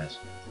Rock Smash.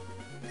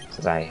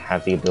 Since I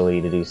have the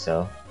ability to do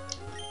so.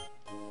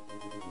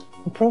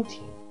 A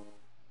protein.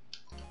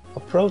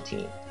 A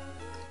protein.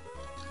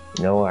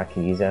 You know what I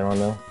can use that on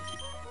though?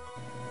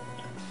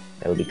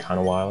 That would be kind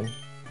of wild.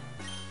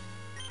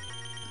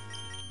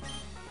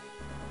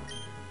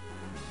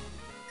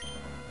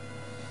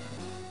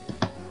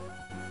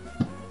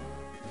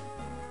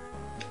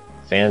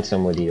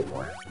 Phantom would eat it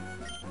more.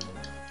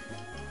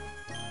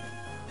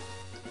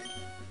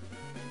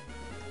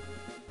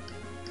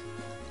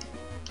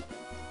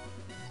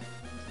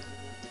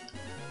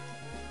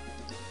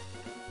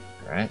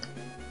 Alright.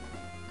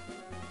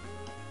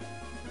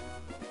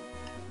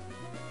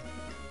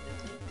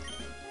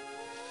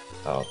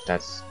 Oh,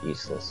 that's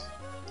useless.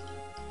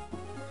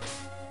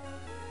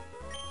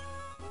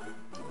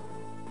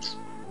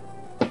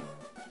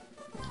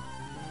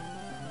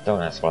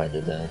 Don't ask why I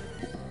did that.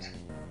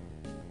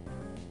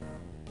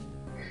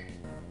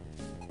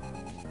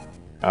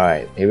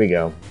 Alright, here we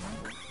go.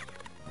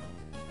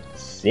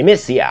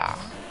 Simisia!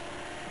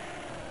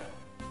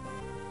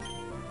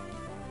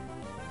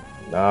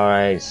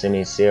 Alright,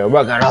 Simisia,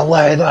 we're gonna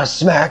lay the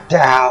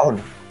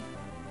smackdown!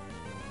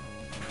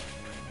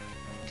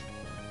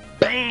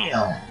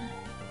 Bam!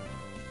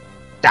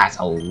 That's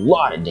a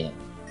lot of damage.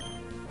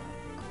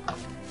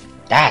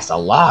 That's a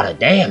lot of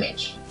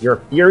damage!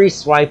 You're Fury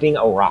swiping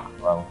a rock,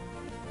 bro.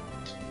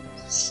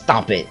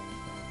 Stop it.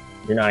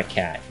 You're not a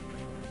cat.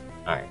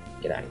 Alright,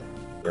 get out of here.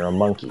 You're a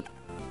monkey.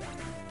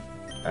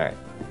 Alright.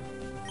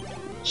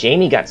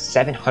 Jamie got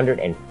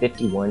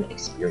 751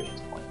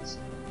 experience points.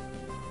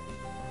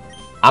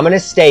 I'm gonna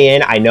stay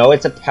in. I know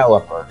it's a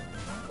Pelipper,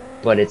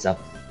 but it's a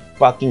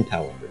fucking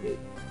Pelipper, dude.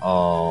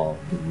 Oh,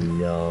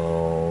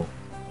 no.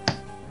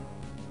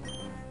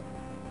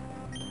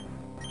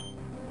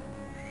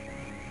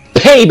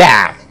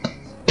 Payback!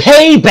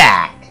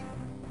 Payback!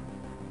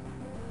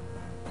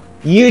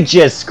 You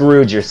just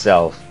screwed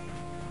yourself.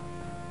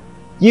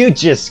 You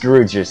just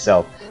screwed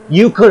yourself.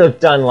 You could have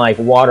done like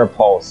Water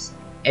Pulse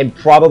and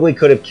probably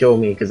could have killed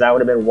me because that would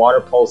have been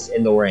Water Pulse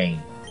in the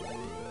rain.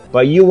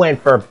 But you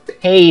went for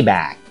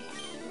payback.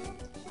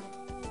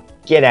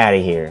 Get out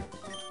of here.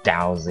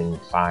 Dousing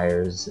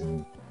fires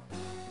and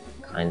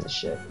kinds of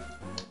shit.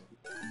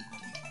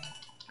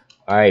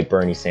 Alright,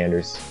 Bernie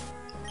Sanders.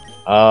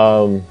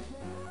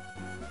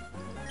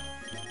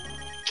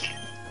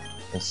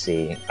 Let's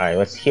see. Alright,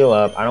 let's heal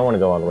up. I don't want to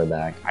go all the way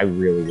back. I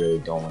really, really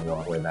don't want to go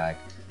all the way back.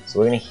 So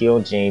we're going to heal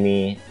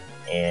Jamie,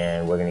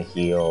 and we're going to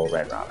heal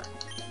Red Robin.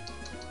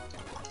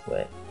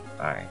 Lit.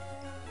 Alright.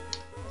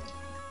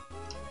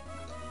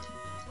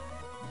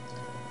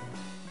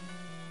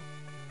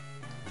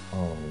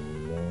 Oh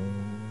no.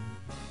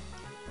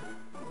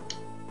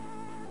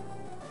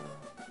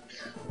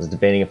 I was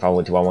debating if I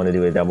want to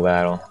do a double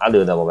battle. I'll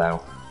do a double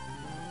battle.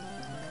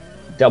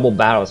 Double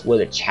battle is where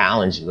the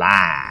challenge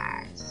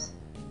lies.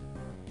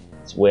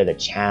 It's where the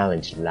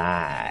challenge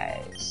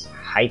lies.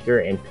 Hiker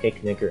and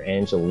Picnicker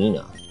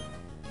Angelina.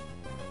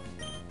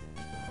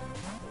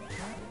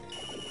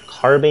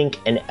 Carbink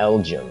and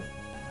Elgin.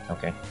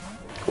 Okay,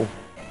 cool.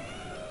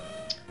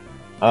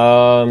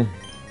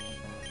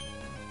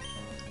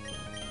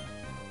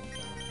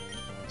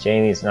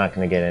 Jamie's not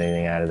gonna get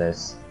anything out of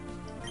this.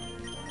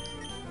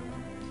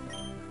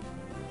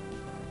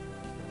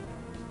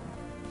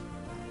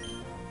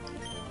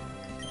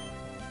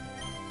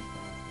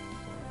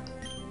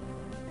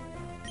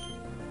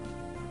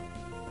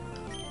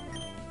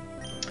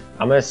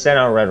 I'm gonna send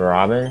out Red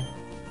Robin,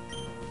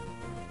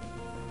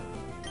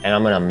 and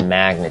I'm gonna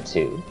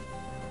Magnitude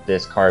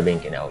this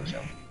Carbink and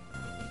Elgin.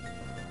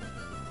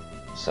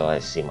 So I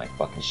see my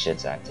fucking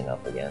shit's acting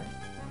up again.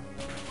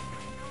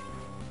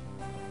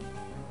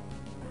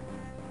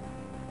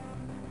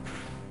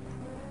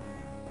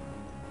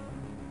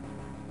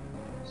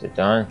 Is it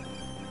done?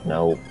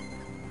 Nope.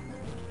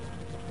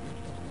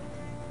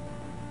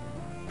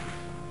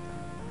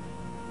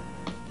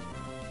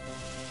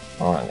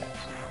 Hold on, guys.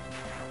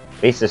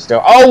 Face is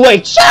still. Oh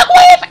wait,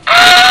 Shockwave!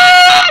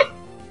 Ah!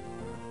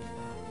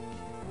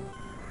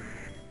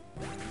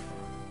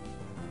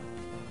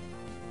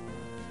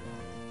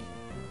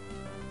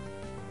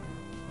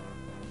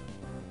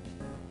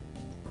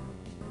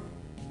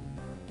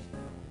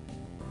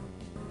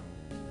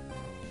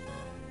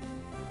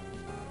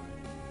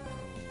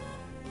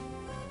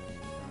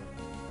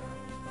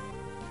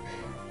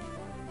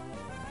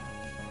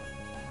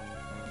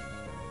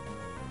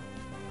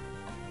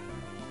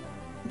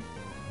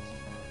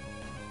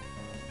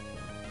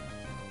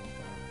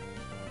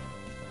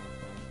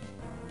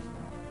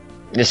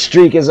 The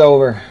streak is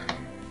over.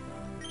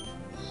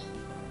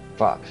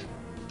 Fuck.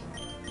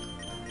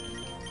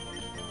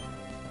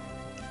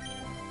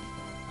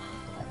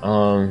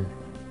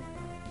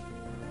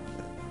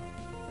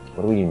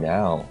 What do we do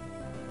now?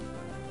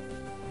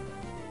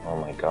 Oh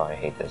my god, I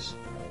hate this.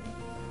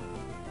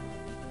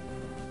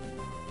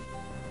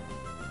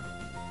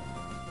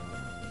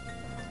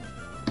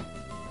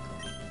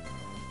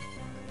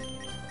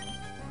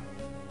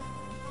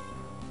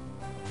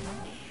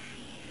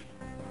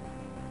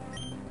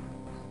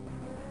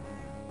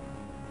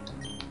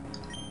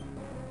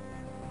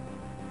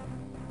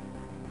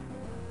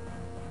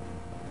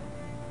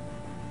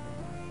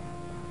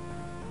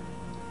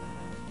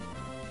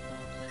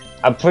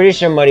 I'm pretty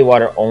sure Muddy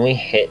Water only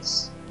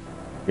hits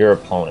your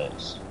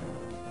opponents.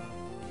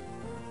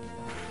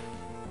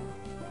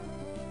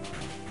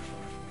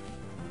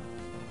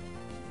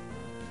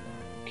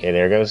 Okay,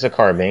 there goes the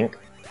Carbink.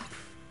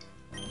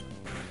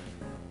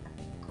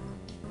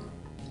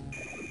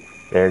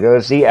 There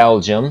goes the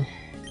Elgin.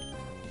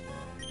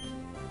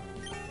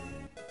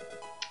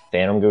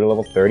 Phantom go to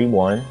level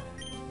 31.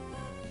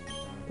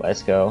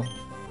 Let's go.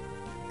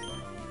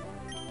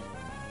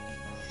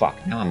 Fuck,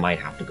 now I might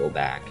have to go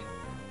back.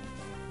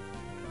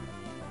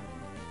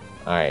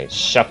 Alright,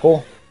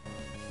 Shuckle.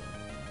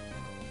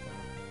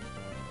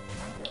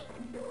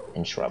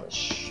 And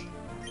Shrubbish.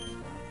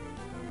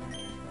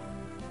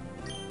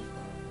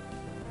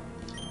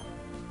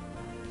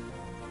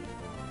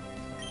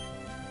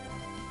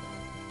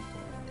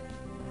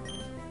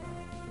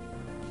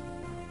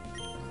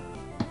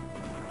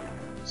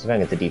 So I'm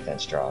gonna get the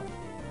defense drop.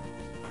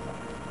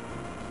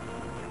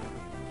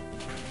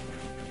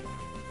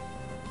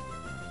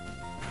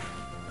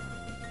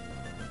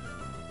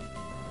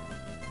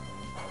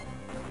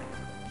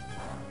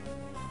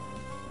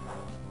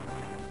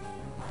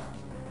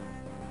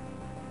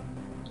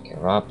 Okay,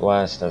 Rock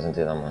Blast doesn't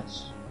do that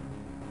much.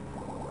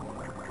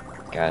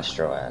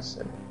 Gastro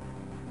Acid.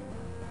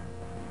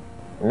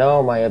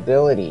 No, my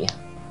ability.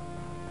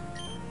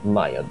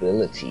 My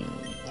ability.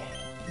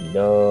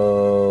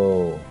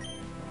 No.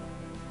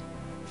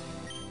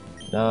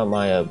 Not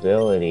my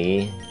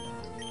ability.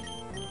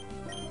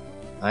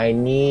 I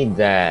need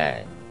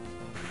that.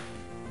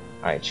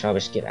 Alright,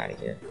 Travis, get out of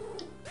here.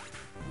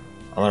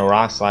 I'm gonna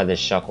rock slide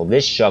this Shuckle.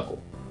 This Shuckle.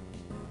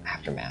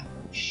 Aftermath.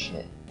 Oh,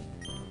 shit.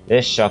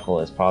 This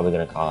Shuckle is probably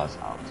gonna cause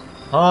a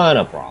ton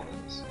of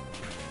problems.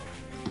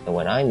 And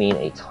when I mean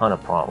a ton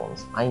of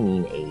problems, I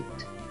mean a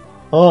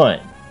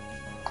ton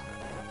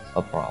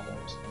of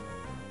problems.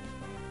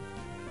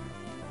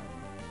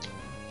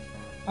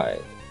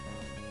 Alright.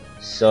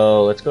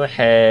 So let's go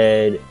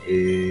ahead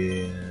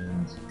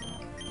and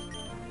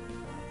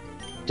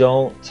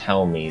don't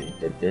tell me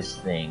that this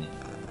thing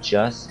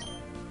just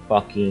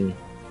fucking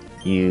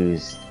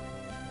used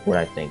what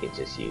I think it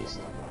just used.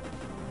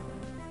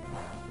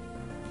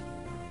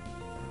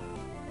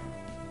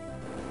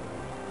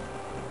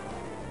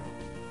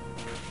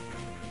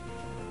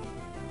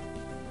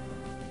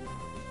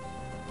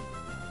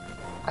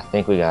 I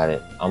think we got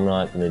it. I'm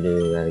not gonna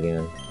do that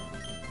again.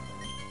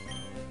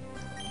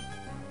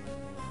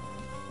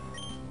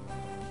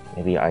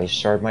 Maybe Ice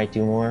Shard might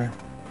do more.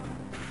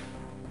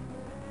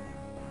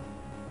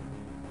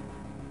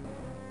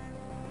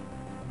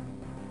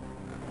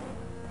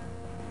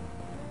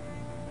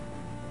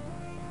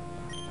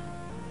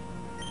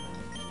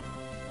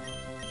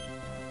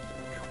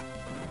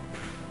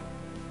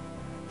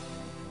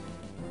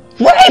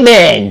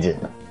 Raymond!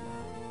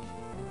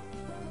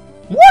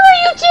 What are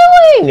you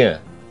doing?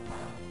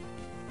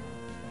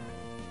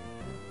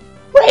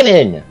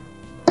 Raymond!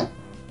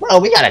 Bro,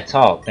 we gotta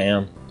talk,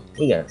 fam.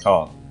 We gotta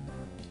talk.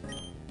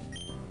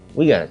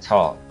 We gotta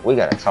talk. We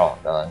gotta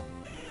talk, dog.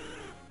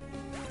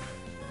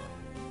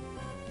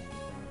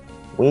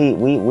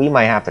 We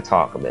might have to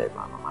talk a bit,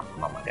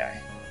 my guy.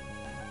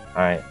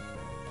 Alright.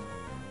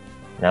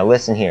 Now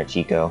listen here,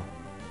 Chico.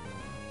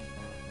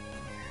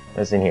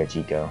 Listen here,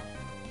 Chico.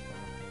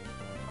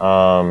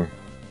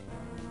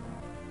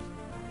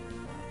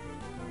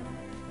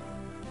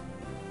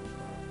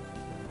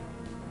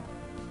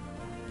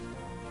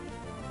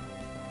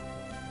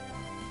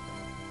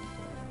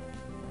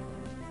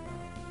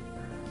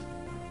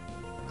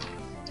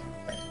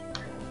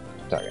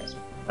 Sorry, guys.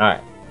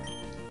 Alright.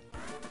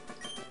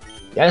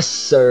 Yes,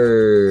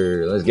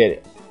 sir. Let's get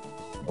it.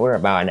 We're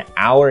about an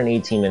hour and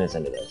 18 minutes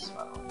into this.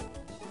 Wow.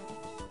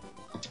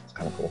 It's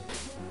kind of cool.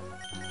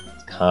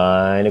 It's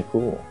kind of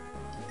cool.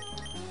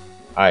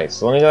 Alright,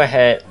 so let me go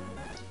ahead.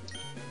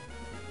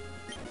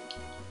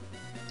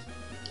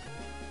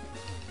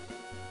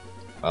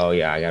 Oh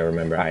yeah, I gotta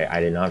remember,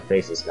 I did not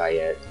face this guy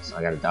yet, so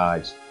I gotta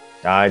dodge.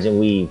 Dodge and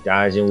weave,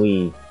 dodge and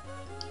weave.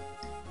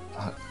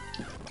 Fuck.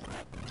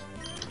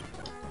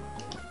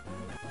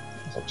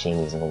 So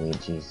Jamie's in the lead,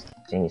 jeez.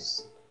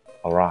 Jamie's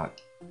a rock.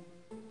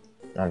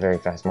 Not a very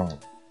fast mom.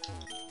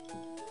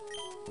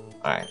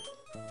 Alright.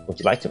 Would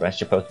you like to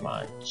rest your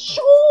Pokemon?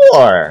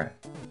 Sure!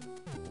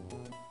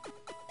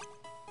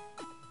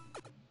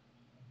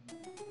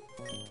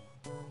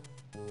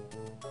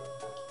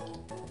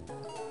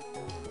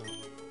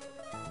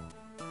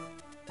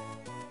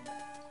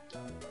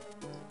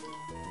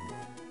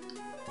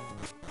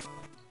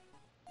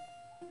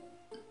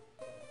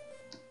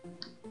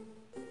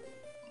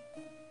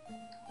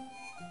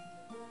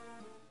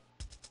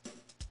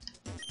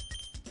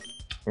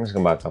 I'm just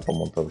gonna buy a couple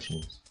more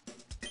potions.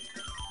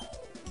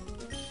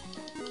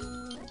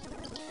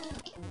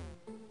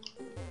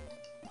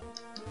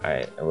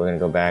 Alright, and we're gonna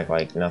go back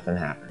like nothing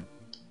happened.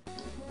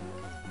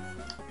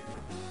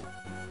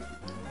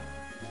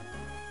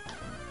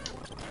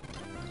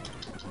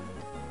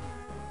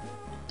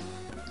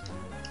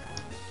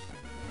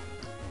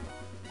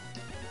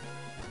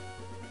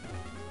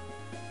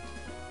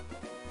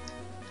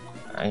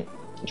 Alright.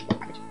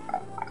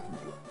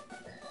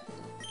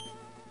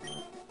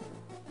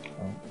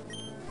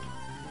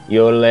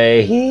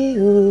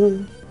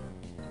 Yole.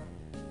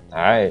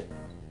 Alright.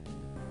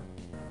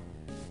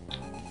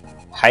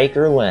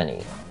 Hiker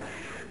Lenny.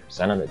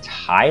 Son of a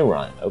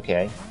Tyrant.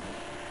 Okay.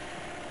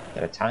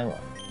 Got a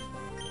Tyrant.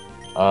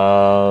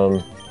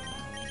 I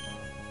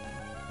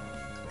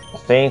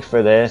think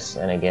for this,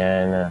 and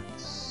again,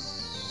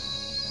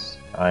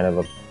 kind of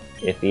a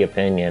iffy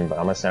opinion, but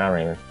I'm gonna send out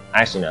Raymond.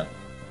 Actually, no.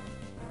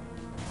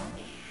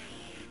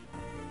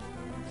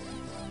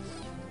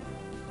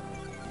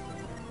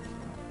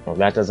 Well,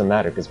 that doesn't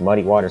matter because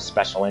Muddy Water's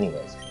special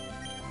anyways.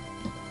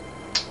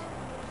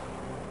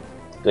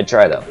 Good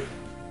try though.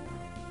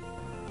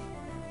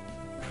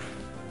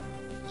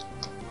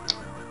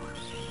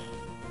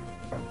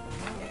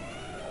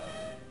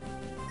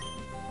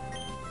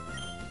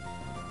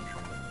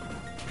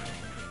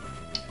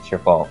 It's your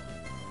fault.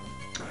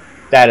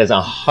 That is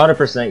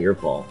 100% your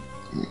fault.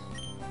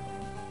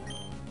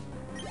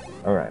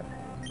 Alright.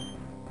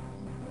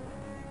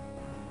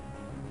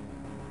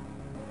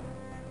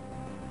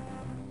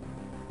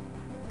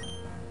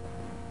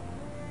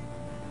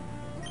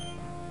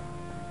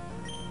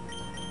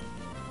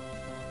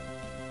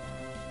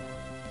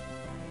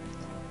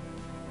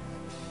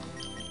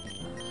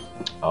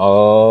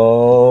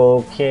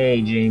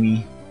 Okay,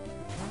 Jamie.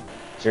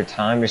 It's your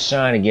time to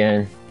shine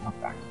again.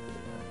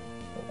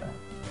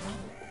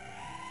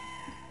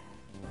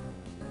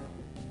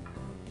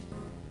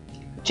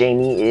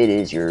 Jamie, it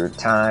is your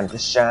time to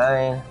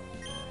shine.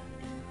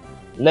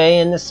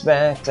 Laying the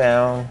smack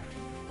down.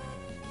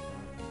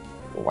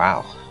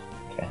 Wow.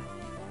 Okay.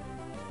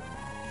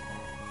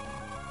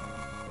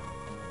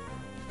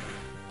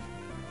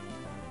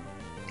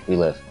 We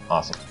live.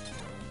 Awesome.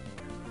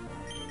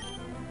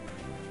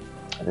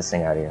 Get this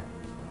thing out of here.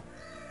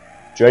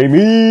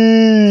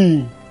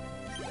 Jamie!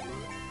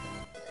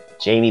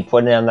 Jamie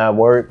putting in that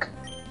work.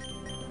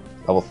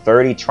 Level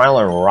 30, trying to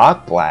learn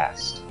Rock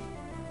Blast.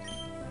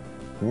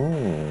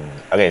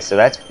 Okay, so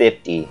that's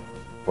 50.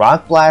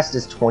 Rock Blast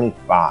is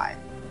 25.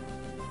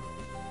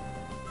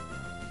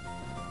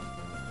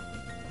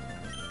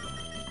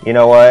 You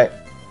know what?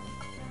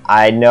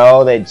 I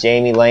know that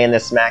Jamie laying the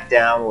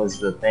smackdown was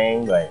the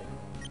thing, but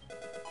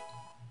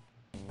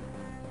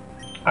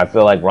I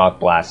feel like Rock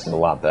Blast is a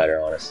lot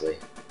better, honestly.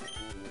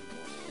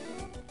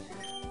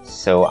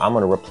 So I'm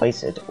gonna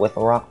replace it with a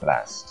Rock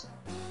Blast.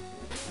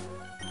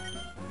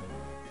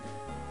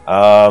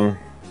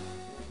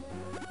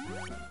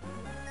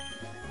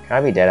 Can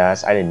I be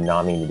deadass? I did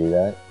not mean to do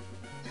that.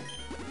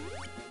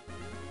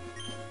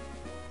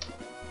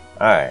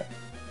 Alright.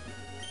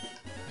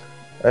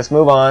 Let's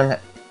move on.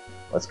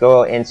 Let's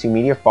go into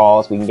Meteor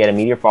Falls. We can get a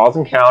Meteor Falls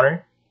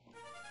encounter.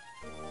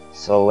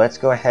 So let's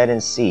go ahead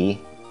and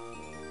see.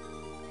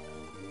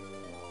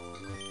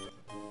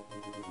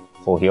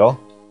 Full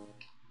heal.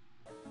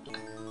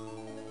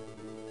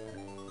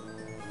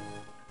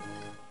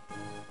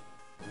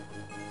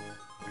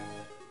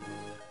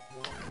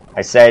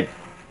 I said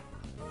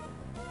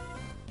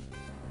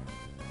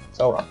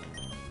Soul Rock.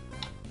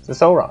 It's a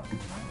Soul Rock.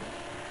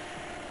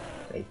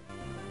 Okay.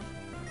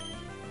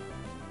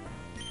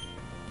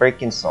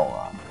 Freaking Soul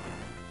Rock.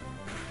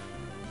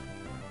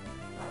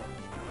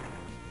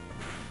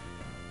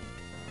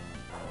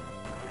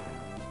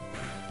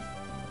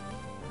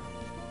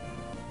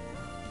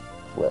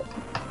 Flip.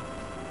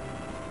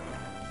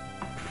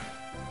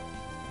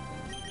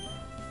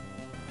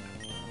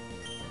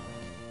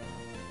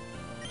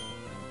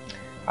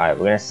 Alright,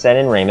 we're gonna send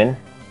in Raymond.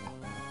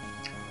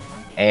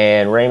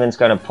 And Raymond's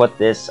gonna put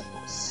this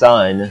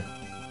sun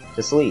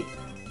to sleep.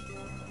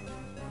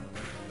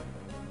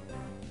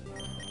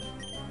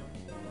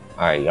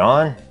 Alright,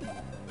 yawn.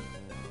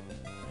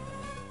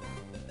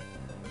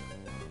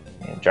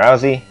 And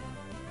drowsy.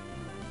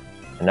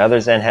 Another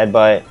Zen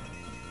headbutt.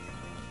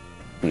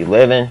 We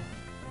living.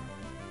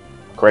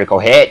 Critical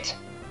hit.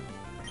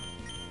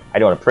 I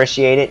don't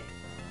appreciate it.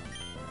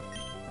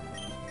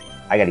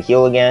 I gotta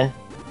heal again.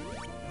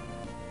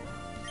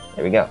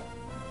 There we go.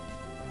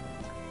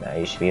 Now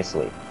you should be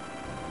asleep.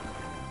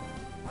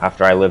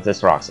 After I live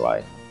this rock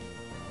slide.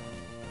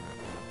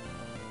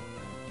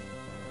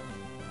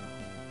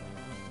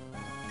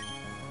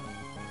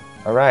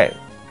 Alright.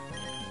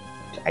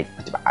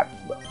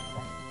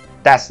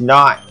 That's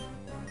not...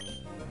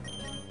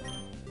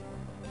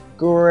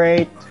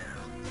 Great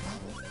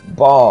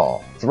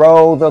ball.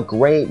 Throw the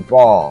great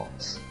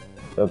balls.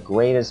 The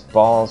greatest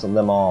balls of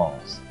them all.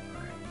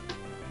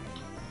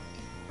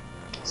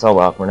 So,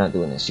 Rock, we're not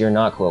doing this. You're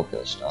not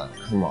Quillfish, dog.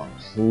 Come on.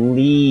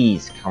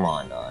 Please, come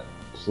on, dog.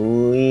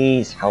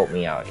 Please help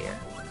me out here.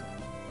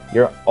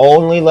 You're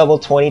only level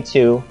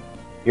 22.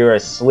 You're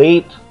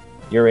asleep.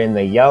 You're in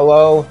the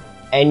yellow.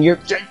 And you're...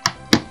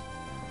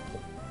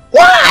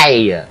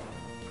 Why?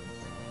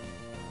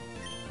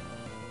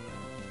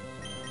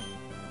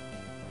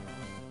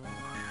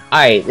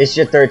 Alright, this is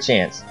your third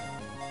chance.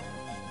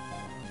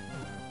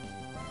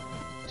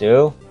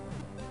 2,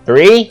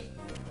 3.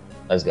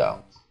 Let's go.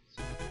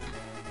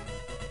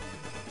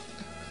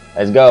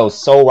 Let's go.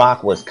 Soul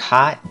Rock was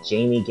caught.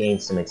 Jamie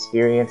gained some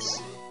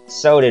experience.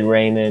 So did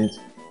Raymond.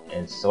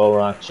 And Soul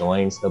Rock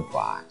joins the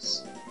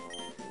box.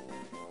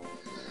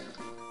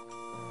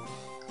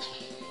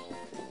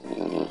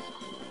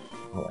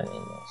 What do I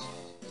name this?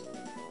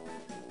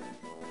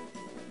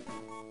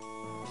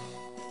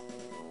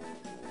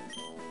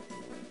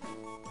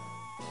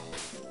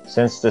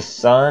 Since the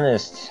sun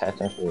is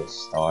technically a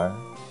star.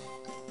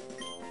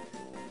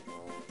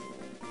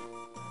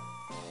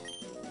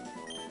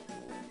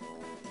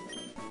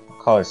 I'll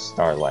call it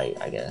starlight,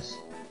 I guess.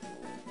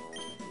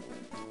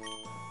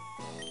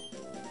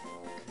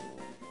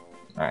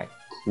 Alright,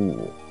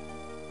 cool.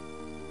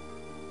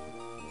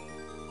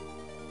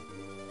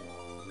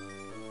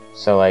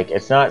 So, like,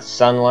 it's not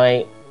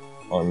sunlight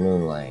or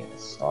moonlight,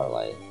 it's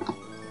starlight.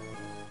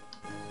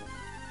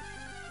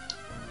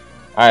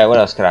 Alright, what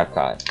else could I have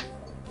caught?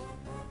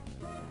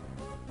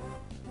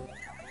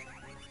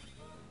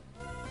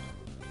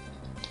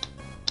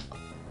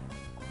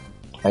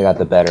 I got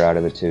the better out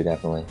of the two,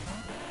 definitely.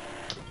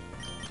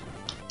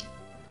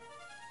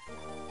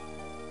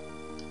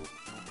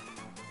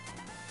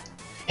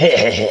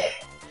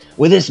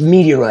 With this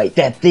meteorite,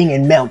 that thing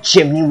in Mount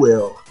Chimney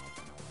will.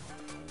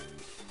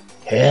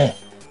 Huh?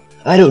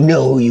 I don't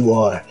know who you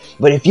are,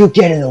 but if you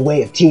get in the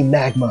way of Team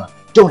Magma,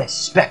 don't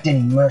expect any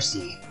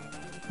mercy.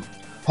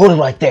 Hold it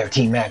right there,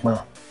 Team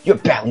Magma. You're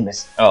badly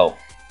Oh.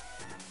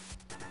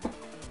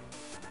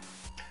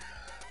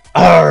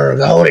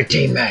 Arrgh, hold it,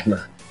 Team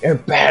Magma. You're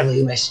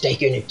badly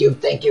mistaken if you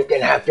think you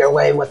can have your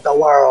way with the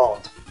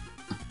world.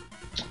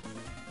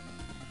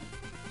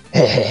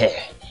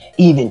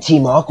 Even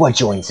Team Aqua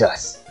joins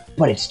us,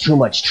 but it's too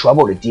much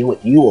trouble to deal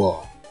with you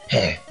all.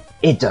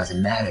 It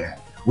doesn't matter.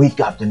 We've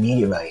got the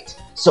meteorite,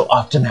 so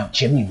off to Mount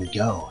Chimney we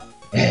go.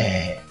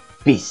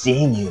 Be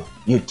seeing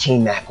you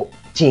Team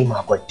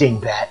Aqua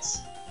dingbats.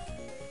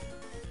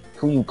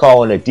 Who you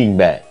calling a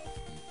dingbat?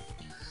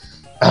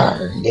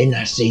 Didn't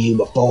I see you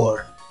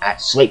before at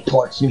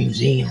Slateport's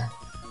museum?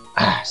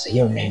 So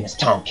your name is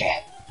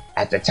Tomcat.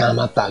 At the time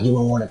I thought you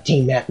were one of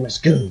Team Magma's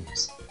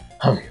goons.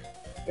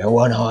 You're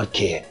one hard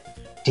kid.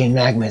 Team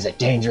Magma is a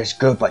dangerous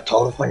group of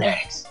total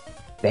fanatics.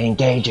 They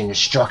engage in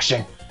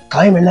destruction,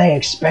 claiming they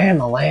expand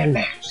the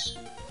landmass.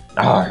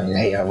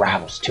 They are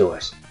rivals to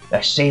us.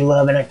 They're sea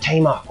loving a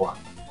Team Aqua.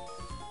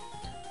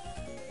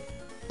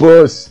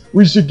 Boss,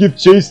 we should give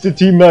chase to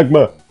Team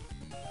Magma.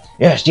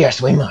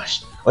 Yes, we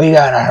must. We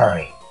gotta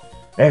hurry.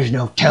 There's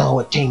no telling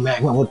what Team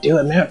Magma will do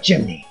at Mount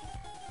Chimney.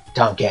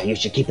 Tomcat, you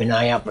should keep an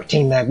eye out for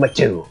Team Magma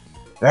too.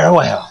 Very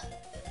well.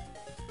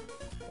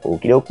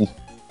 Okie dokie.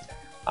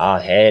 I'll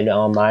head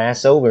on my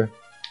ass over.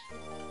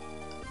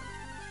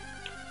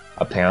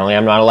 Apparently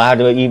I'm not allowed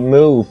to even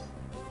move.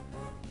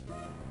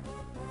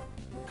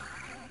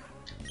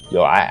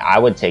 Yo, I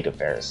would take a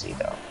Pharisee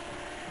though.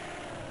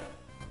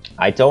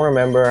 I don't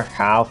remember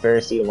how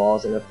Pharisee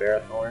evolves into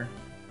Ferrothorn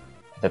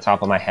at the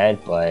top of my head,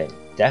 but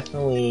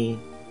definitely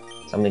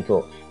something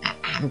cool.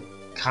 I'm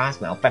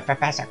Cosmo,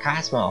 Professor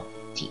Cosmo.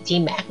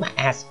 Team Magma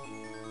asked.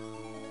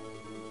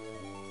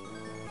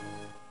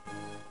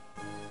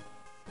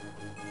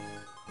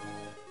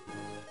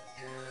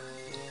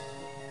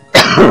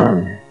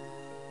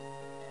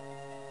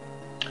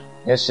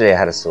 Yesterday I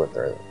had a sore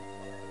throat.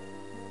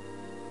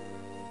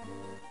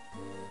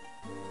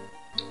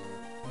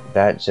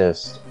 That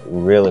just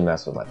really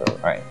messed with my throat.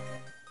 Alright.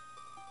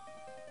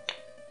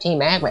 Team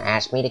Magma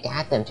asked me to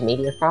guide them to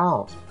Meteor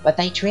Falls, but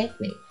they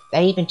tricked me.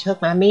 They even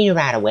took my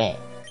meteorite away.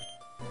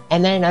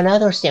 And then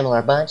another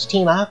similar bunch,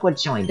 Team Aqua,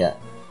 joined up.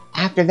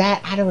 After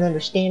that, I don't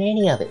understand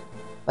any of it.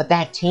 But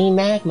that Team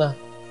Magma,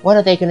 what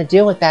are they going to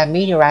do with that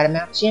meteorite at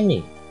Mount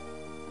Chimney?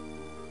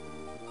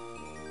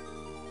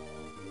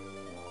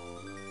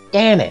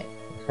 Damn it!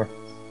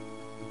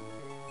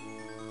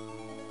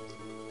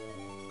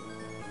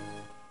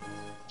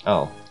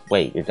 Oh,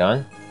 wait, you're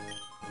done?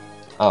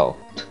 Oh.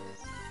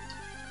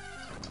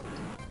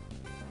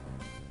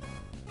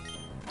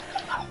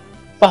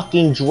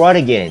 Fucking Drud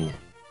again!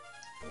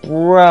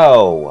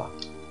 Bro!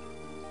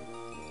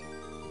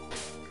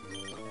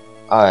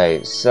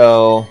 Alright,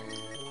 so...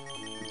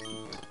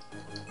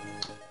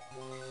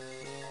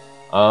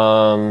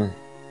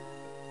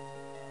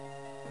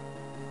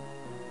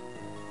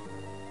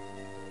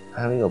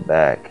 How do we go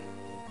back?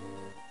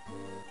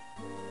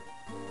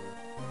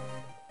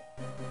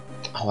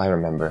 Oh, I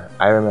remember.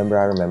 I remember.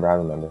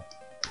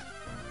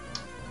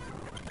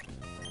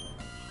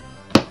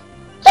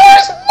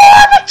 There's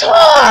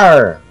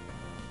Larvitar!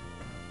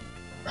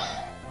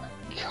 Oh my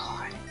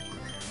god.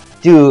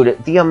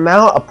 Dude, the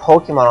amount of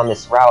Pokemon on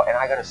this route, and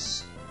I got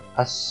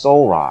a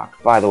Soul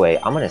Rock. By the way,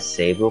 I'm gonna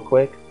save real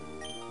quick.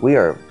 We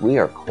are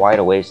quite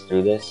a ways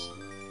through this.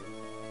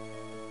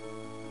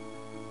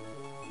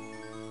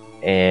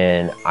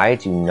 And I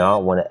do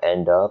not want to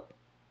end up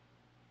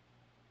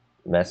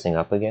messing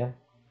up again.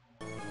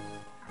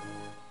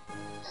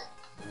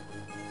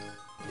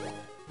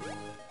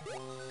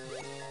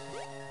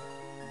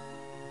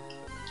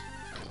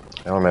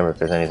 I don't remember if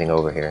there's anything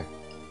over here.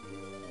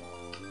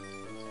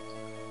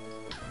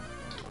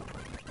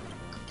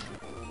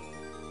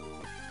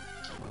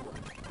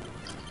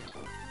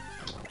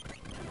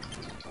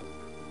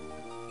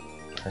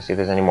 Let's see if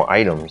there's any more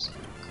items.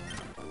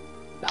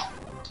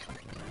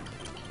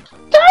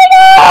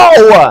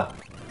 Dino!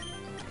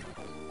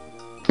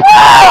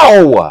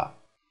 Bro!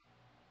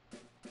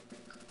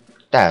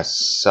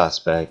 That's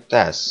suspect.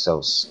 That's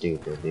so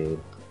stupid, dude.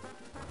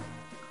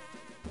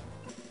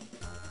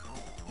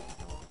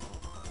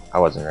 I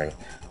wasn't ready.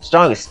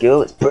 Strongest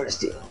skill is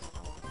bursting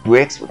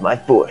bricks with my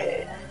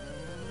forehead.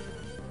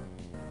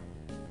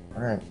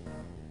 Alright.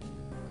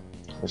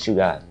 What you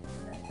got?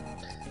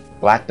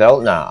 Black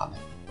belt knob.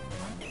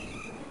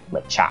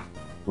 Machop.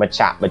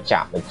 Machop,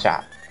 machop,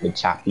 machop.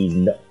 Machop these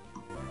nuts.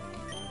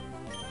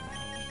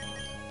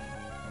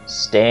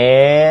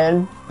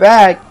 Stand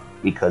back,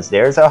 because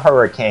there's a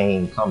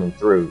hurricane coming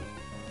through.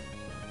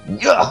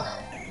 Yeah!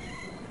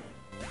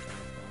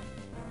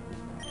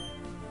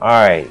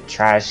 Alright,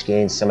 Trash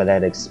gained some of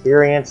that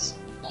experience.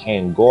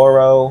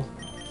 Pangoro.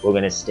 We're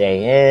gonna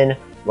stay in.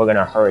 We're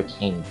gonna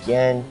hurricane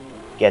again.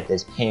 Get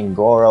this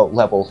Pangoro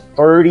level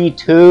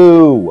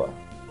 32.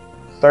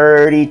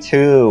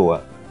 32.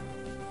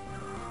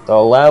 The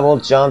level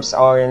jumps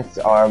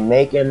are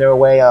making their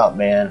way up,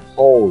 man.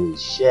 Holy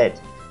shit.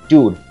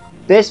 Dude,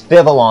 this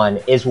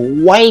Vivillon is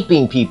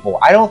wiping people.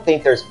 I don't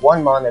think there's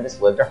one mon that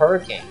has lived a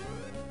hurricane.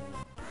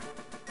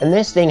 And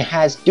this thing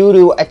has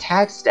doo-doo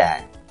attack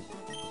stat.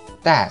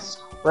 That's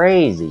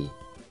crazy.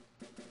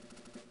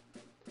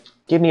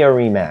 Give me a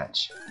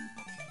rematch.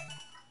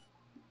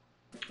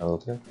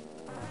 Okay.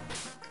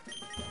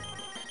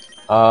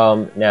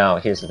 Now,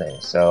 here's the thing.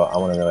 So, I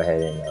want to go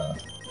ahead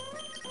and,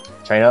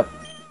 train up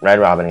Red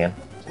Robin again.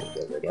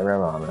 Get Red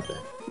Robin up there.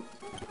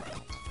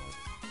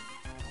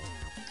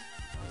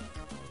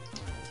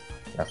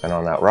 Nothing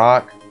on that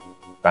rock.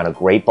 Found a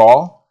great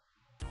ball.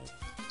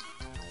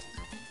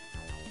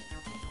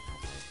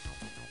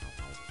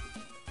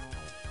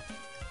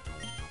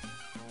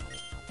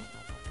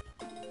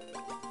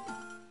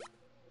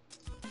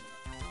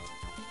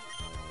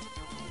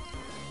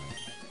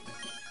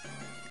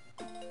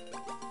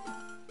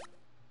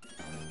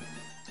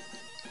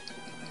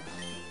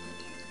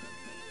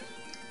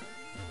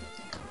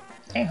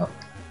 Damn.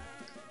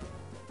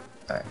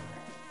 Alright.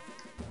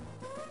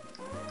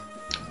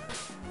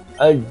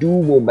 A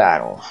duel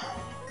battle.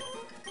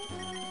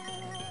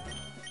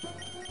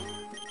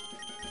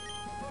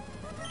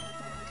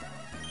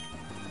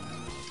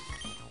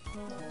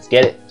 Let's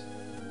get it.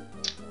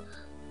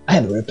 I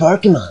have a rare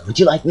Pokemon. Would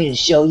you like me to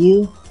show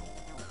you?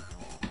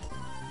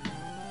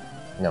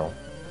 No.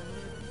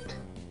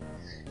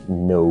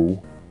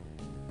 No.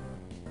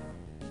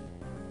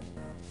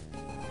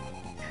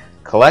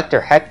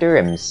 Collector Hector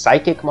and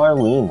Psychic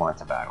Marlene want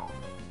to battle.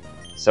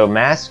 So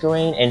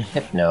Masquerain and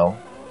Hypno.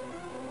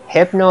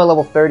 Hypno at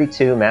level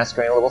 32,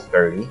 Masquerain at level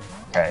 30.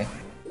 Okay.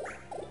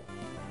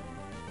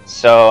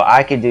 So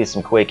I could do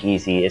some quick,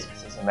 easy. Is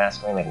a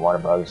Masquerain like Water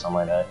Bug or something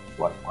like that?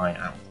 Water Flying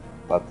out.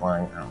 Bug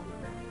Flying out.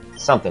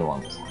 Something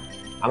along those lines.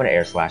 I'm going to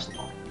Air Slash the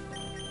ball.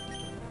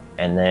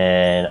 And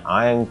then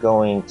I'm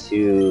going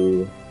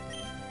to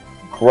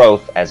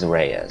Growth as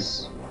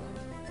Reyes.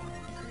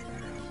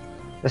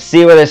 Let's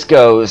see where this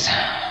goes.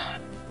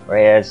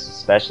 Reyes,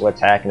 special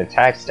attack and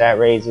attack stat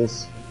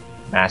raises.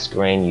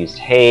 Masquerain used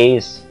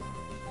Haze.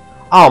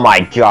 Oh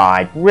my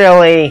god,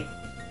 really?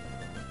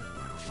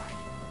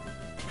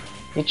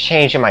 You're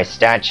changing my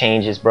stat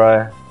changes,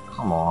 bruh?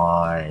 Come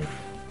on.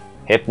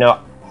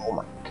 Hypno. Oh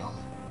my god.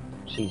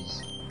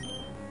 Jeez.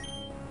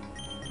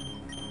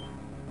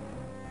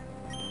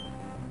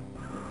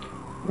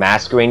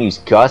 Masquerain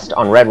used Gust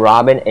on Red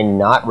Robin and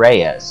not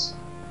Reyes.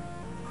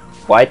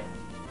 What?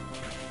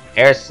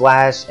 Air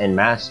Slash and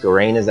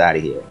Masquerain is out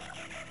of here.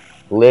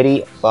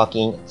 Liddy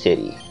fucking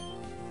titty.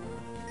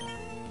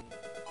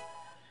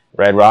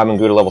 Red Robin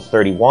grew to level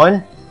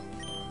 31.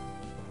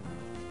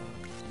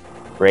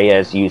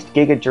 Reyes used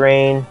Giga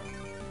Drain,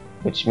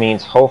 which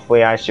means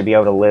hopefully I should be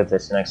able to live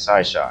this next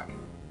Side Shock.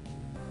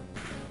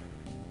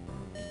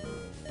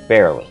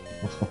 Barely.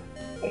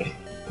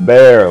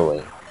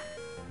 Barely.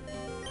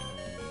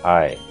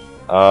 Alright.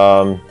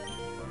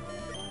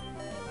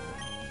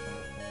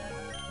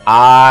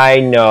 I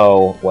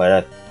know what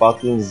a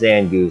fucking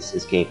Zangoose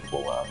is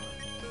capable of.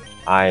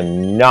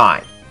 I'm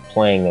not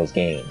playing those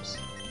games.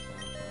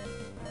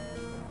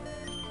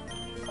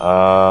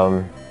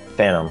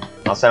 Phantom.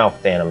 I'll send out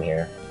Phantom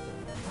here.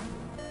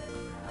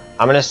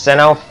 I'm gonna send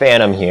out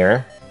Phantom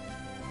here.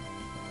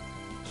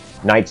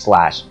 Night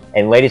Slash.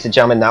 And ladies and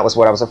gentlemen, that was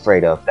what I was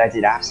afraid of. That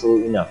did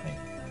absolutely nothing.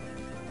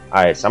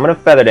 Alright, so I'm gonna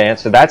Feather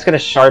Dance, so that's gonna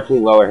sharply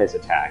lower his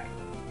attack.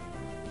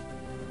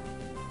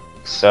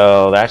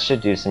 So that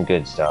should do some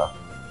good stuff.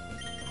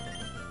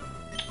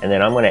 And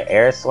then I'm gonna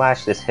Air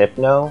Slash this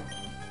Hypno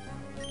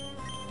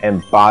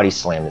and Body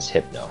Slam this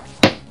Hypno.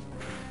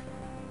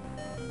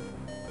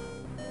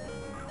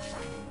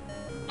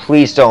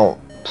 Please don't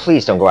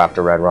go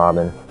after Red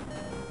Robin.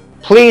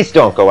 Please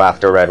don't go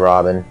after Red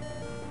Robin.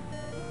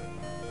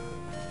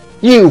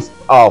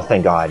 Oh,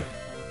 thank God.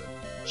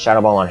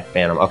 Shadow Ball on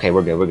Phantom. Okay,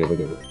 we're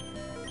good.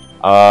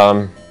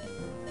 I'm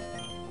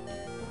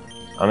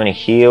gonna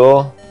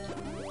heal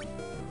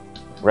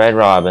Red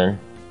Robin.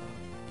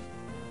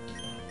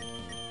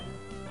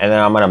 And then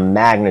I'm gonna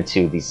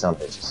Magnitude these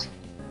somethings.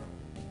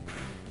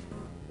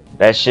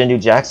 That shouldn't do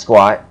jack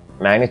squat.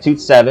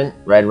 Magnitude 7.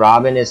 Red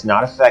Robin is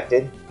not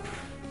affected.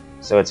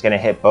 So it's gonna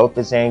hit both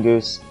the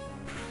Zangoose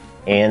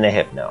and the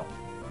Hypno.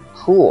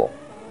 Cool.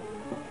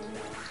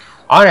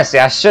 Honestly,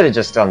 I should have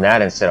just done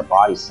that instead of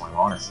body slam,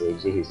 honestly.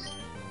 Jeez.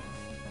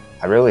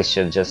 I really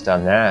should have just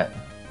done that.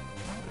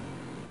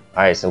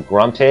 Alright, so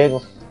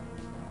Grumpig.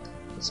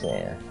 This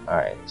man.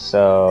 Alright,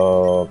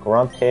 so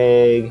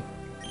Grumpig.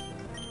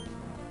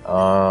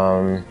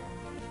 I'm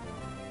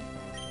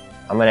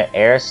gonna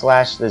air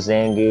slash the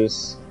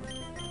Zangoose.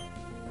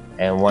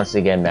 And once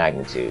again,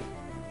 Magnitude.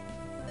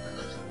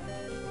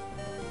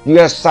 You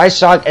got Side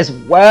Shock as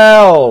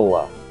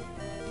well!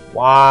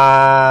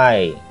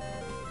 Why?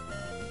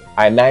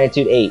 Alright,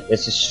 Magnitude 8.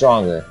 This is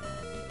stronger.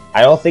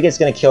 I don't think it's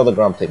gonna kill the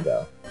Grumpig,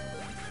 though.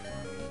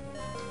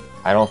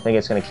 I don't think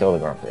it's gonna kill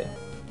the Grumpig.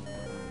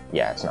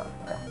 Yeah, it's not.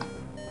 Okay.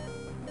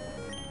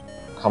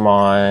 Come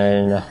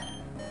on.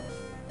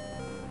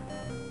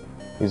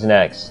 Who's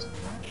next?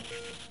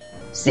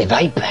 The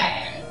Viper!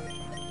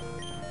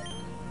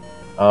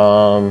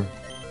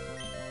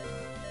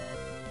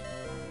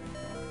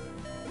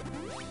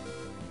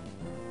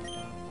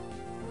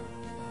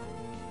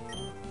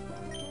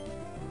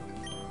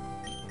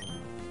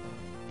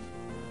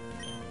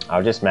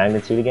 I'll just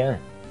Magnitude again.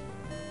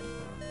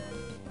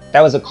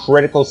 That was a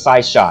critical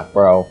Side Shock,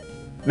 bro.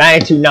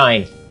 Magnitude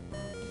 9.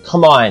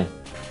 Come on.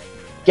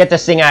 Get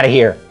this thing out of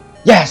here.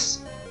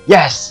 Yes!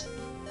 Yes!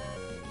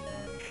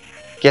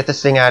 Get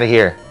this thing out of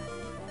here.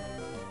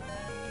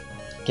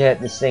 Get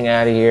this thing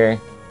out of here.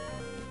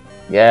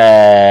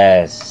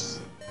 Yes!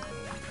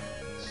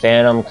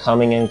 Phantom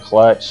coming in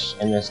clutch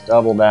in this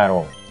double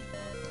battle.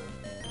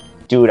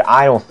 Dude,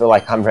 I don't feel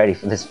like I'm ready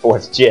for this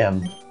 4th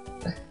gym.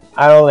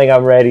 I don't think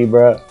I'm ready,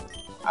 bro.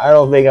 I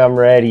don't think I'm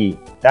ready.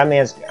 That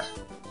man's...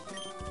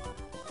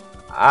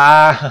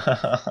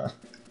 Ah!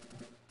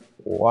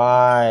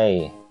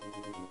 Why?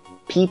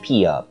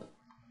 PP up.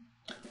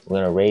 We're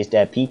gonna raise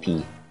that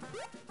PP.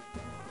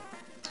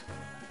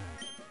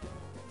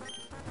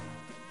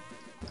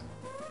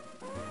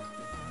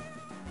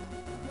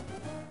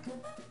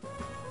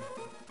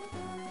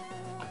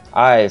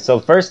 Alright, so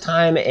first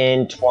time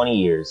in 20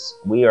 years.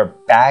 We are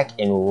back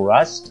in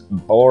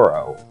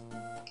Rustboro.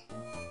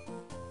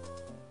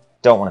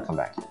 Don't want to come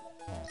back.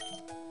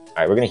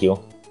 Alright, we're gonna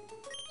heal.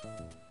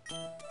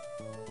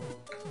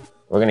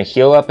 We're gonna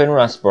heal up in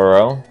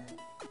Rustboro.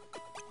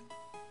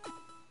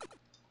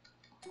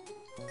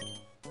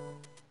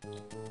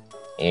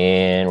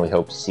 And we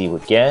hope to see you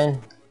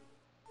again.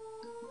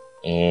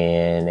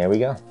 And there we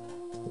go.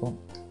 Cool.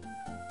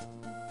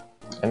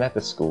 I'm at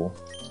the school.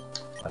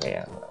 Okay,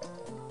 yeah.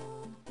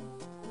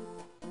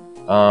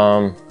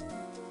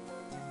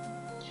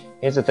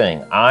 Here's the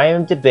thing. I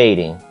am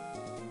debating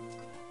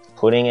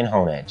putting in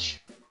Honedge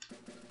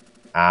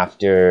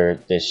after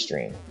this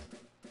stream.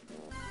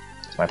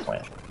 It's my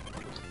plan.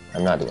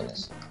 I'm not doing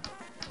this.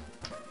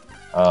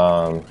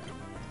 Oh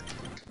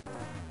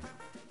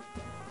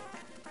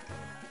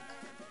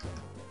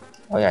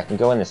yeah, I can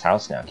go in this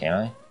house now, can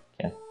I?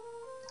 Can.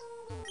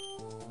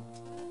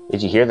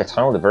 Did you hear the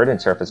tunnel the verdant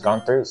turf has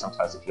gone through?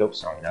 Sometimes if you hope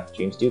strong enough,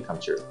 dreams do come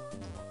true.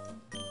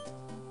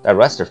 That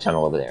Rusturf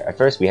tunnel over there. At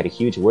first we had a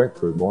huge work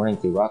crew boring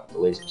through rock with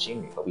the latest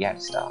machinery, but we had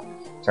to stop.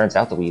 Turns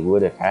out that we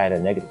would have had a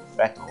negative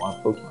effect on a lot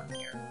of Pokemon in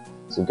here.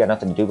 So we've got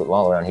nothing to do but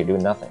loll around here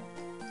doing nothing.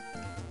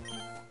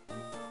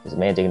 There's a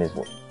man digging his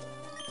wood.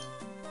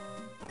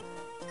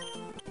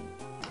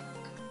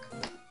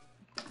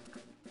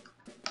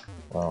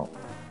 Well...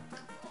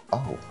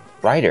 Oh,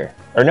 Ryder.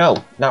 Or no,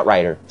 not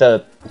Ryder.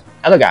 The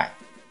other guy.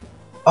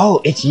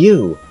 Oh, it's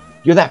you!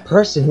 You're that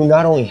person who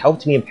not only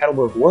helped me in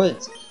Petalburg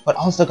Woods, but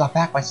also got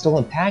back my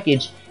stolen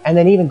package, and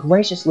then even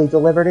graciously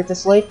delivered it to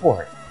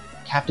Slaveport.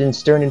 Captain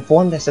Stern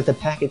informed us that the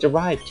package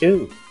arrived,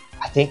 too.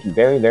 I thank you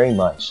very, very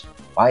much.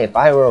 Why, if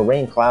I were a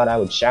rain cloud, I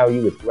would shower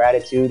you with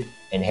gratitude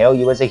and hail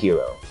you as a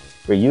hero.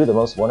 For you, the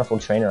most wonderful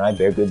trainer, I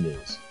bear good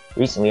news.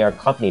 Recently, our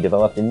company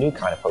developed a new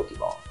kind of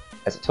Pokeball.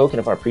 As a token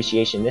of our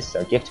appreciation, this is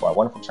our gift to our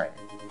wonderful trainer.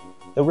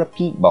 The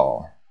Repeat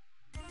Ball.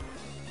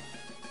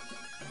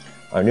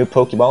 Our new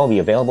Pokeball will be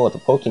available at the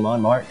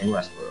Pokemon Mart in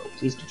Rustboro.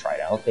 Please do try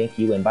it out. Thank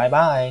you and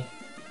bye-bye.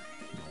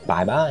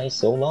 Bye-bye,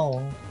 so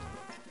long.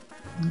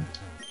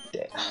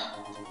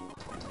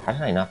 How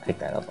did I not pick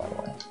that up, by the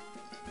way?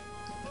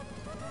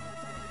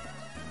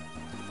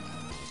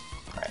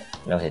 Alright,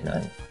 no hit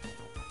none.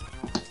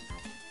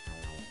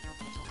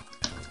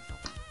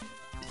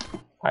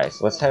 Alright,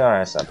 so let's head our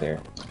ass up here.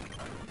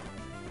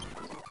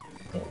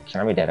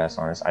 Can I be deadass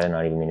honest? I did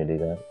not even mean to do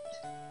that.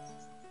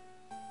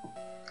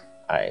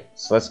 Alright,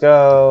 so let's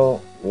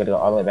go. We're gonna go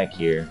all the way back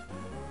here.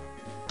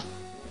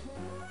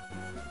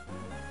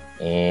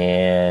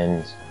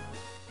 And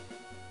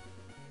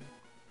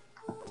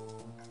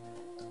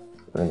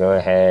we're gonna go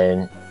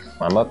ahead,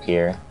 climb up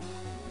here.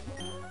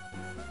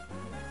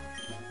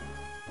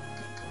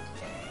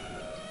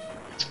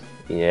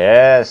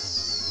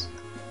 Yes.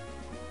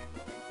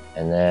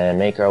 And then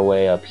make our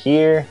way up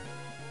here.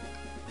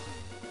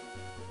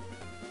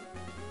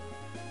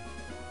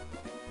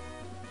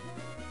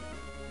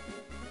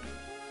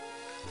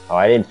 Oh,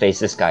 I didn't face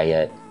this guy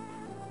yet.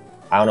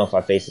 I don't know if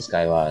I faced this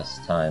guy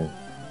last time.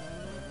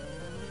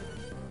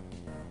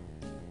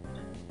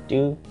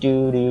 Do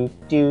do do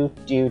do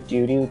do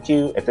do do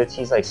do. If it's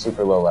he's like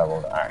super low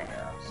leveled, alright now.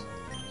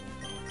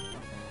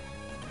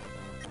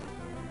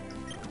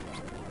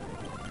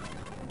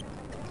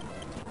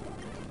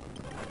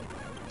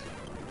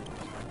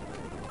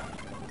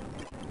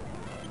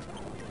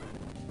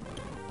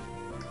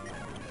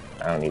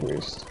 I don't need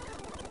roost.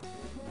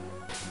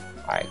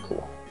 Alright,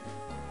 cool.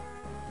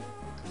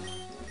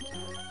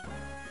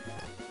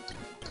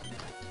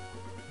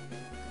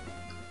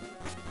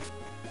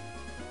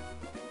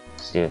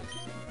 See if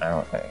I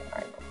don't think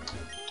I know.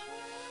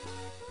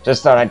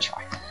 Just thought I'd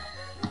try.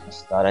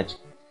 Just thought I'd try.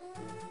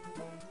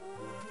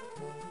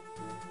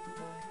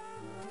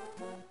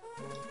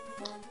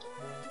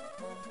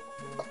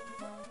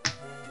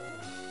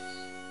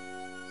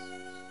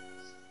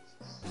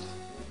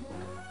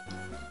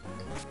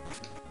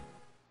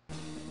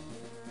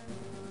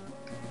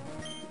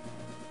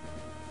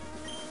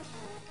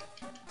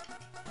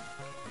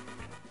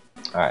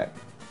 Alright.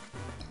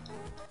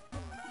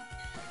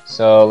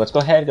 So let's go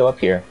ahead and go up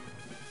here.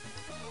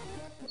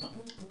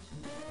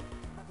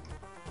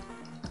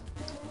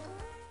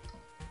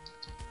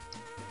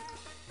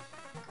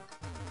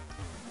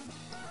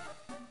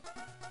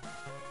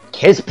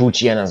 Kiss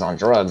Puchiena's on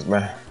drugs,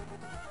 bruh.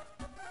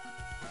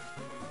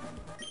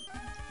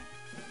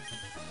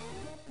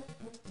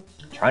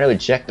 Trying to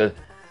eject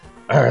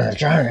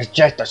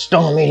the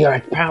storm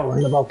meteorite power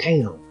in the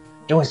volcano.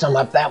 Doing something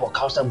like that will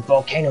cause the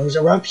volcano's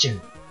eruption.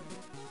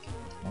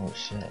 Oh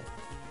shit.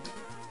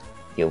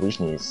 Yo, we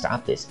need to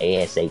stop this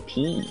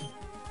ASAP.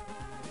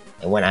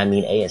 And when I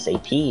mean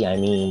ASAP, I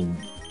mean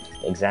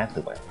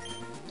exactly what.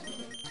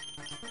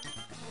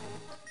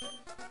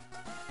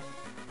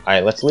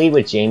 Alright, let's lead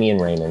with Jamie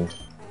and Raymond.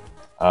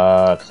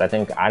 Cause I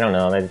think, I don't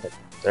know,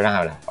 they're not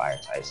having fire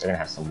types. They're gonna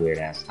have some weird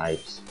ass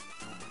types.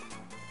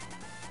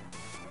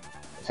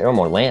 If there were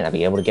more land, I'd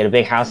be able to get a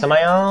big house of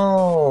my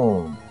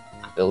own.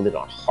 I build it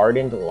on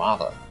hardened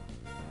lava.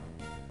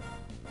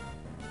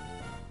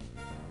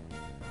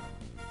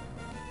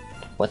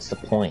 What's the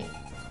point?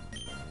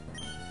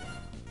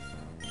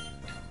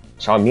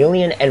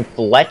 Charmeleon and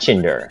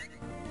Fletchender.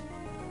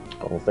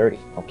 Level 30.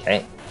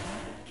 Okay.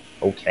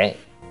 Okay.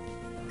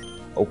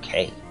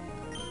 Okay.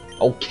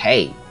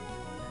 Okay.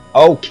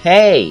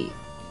 Okay.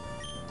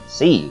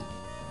 See.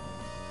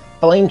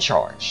 Flame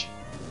Charge.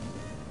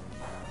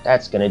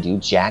 That's gonna do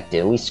jack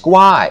diddly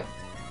squat.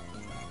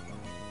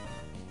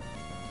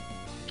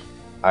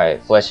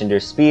 Alright,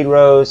 Fletchender Speed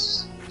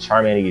Rose.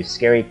 Charmander use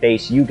Scary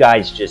Face. You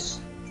guys just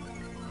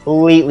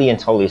completely and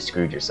totally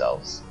screwed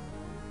yourselves.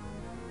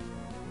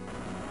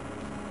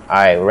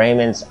 Alright,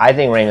 I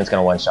think Raymond's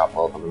gonna one-shot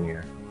both of them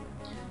here.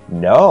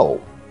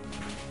 No.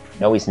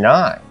 No, he's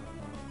not.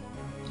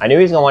 I knew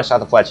he was gonna one-shot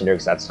the Fletchender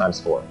because that's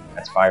 ×4.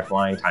 That's Fire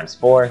Flying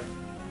 ×4.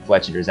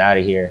 Fletchender's out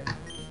of here.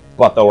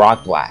 But the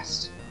Rock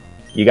Blast.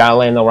 You gotta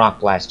land the Rock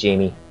Blast,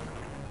 Jamie.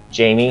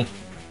 Jamie.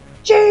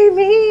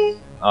 Jamie!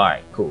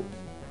 Alright, cool.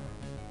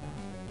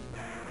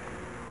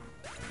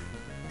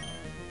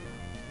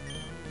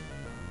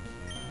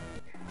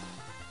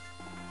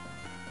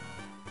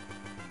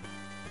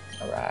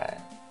 Alright.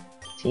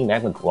 Team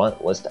Magma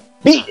Grunt was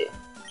defeated!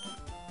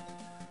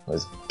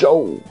 Let's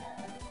go!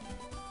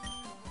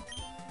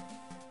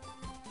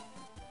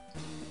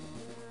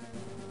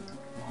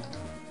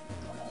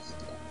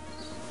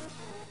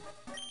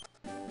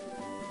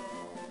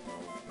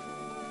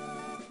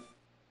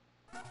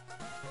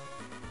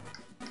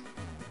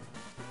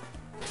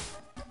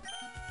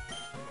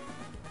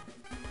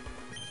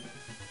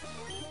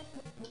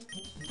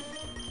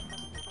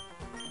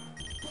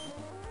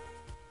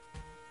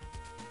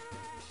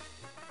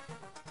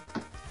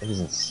 It was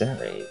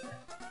Incinerate.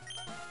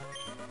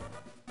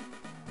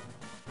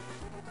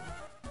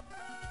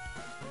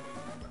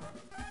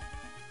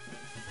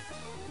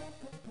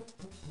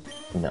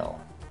 No.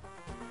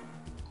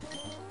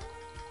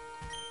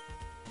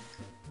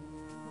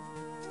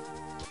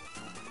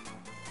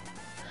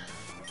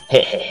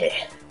 Hehehe.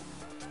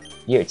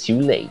 You're too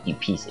late, you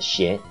piece of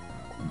shit.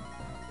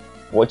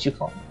 What you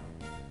call me?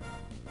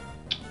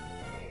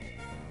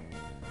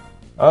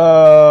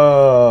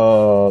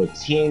 Oh,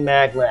 Team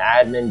Magma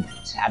admin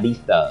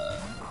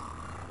Tabitha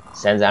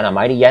sends out a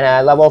Mighty Yena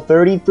at level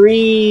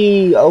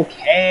 33.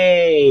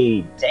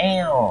 Okay,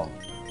 damn.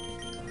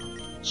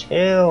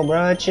 Chill,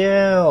 bro,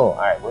 chill.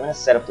 Alright, we're gonna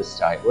set up this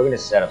type. We're gonna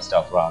set up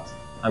Stealth Rocks.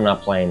 I'm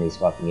not playing these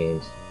fucking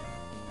games.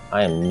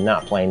 I am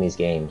not playing these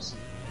games.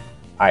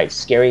 Alright,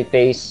 Scary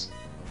Face.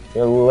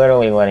 You're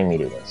literally letting me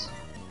do this.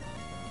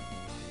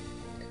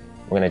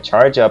 We're gonna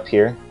charge up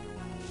here.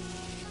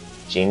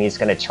 Jamie's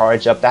gonna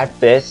charge up that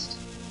fist.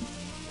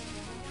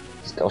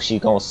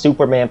 She's gonna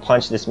Superman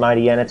punch this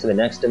Mighty Yena to the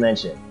next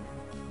dimension.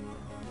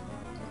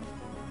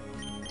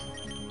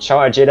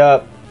 Charge it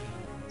up.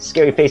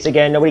 Scary Face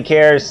again, nobody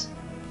cares.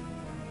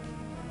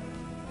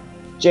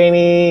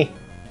 Jamie!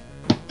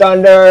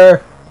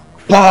 Thunder!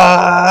 Punch!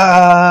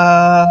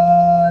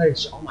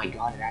 Oh my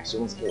god, it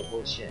actually wants to kill.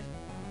 Holy shit.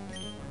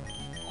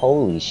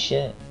 Holy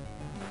shit.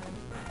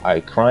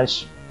 Alright,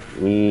 Crunch.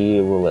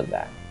 We will live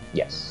that.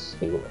 Yes,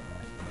 we will live that.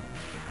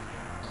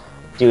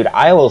 Dude,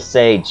 I will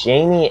say,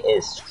 Jamie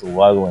is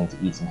struggling to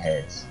eat some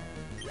heads.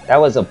 That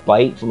was a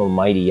bite from a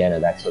mighty Yenna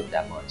that took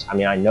that much. I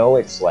mean, I know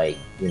it's like,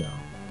 you know,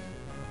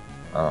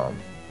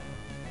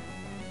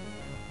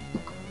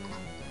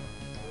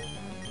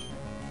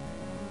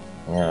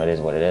 you know, it is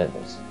what it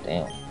is.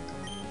 Damn.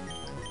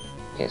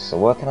 Okay, so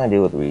what can I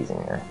do with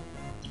Reason here?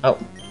 Oh.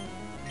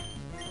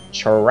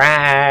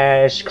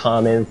 Trash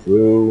coming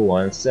through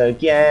once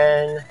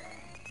again.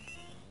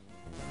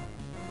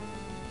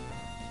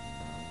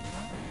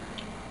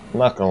 I'm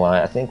not gonna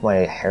lie, I think my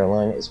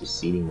hairline is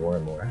receding more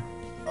and more.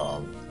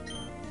 I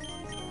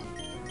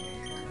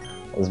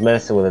was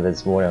messing with it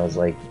this morning. I was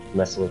like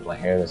messing with my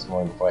hair this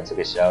morning before I took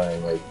a shower,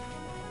 and like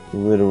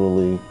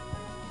literally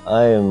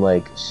I am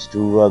like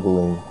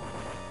struggling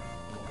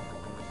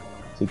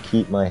to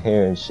keep my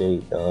hair in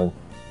shape, dog.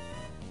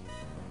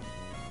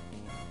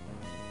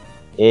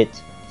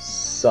 It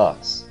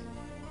sucks.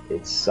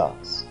 It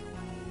sucks.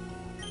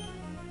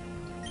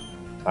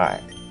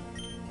 Alright.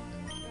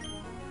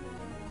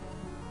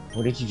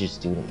 What did you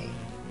just do to me?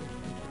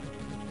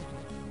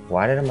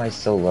 Why am I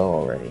so low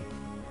already?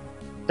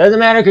 Doesn't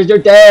matter because you're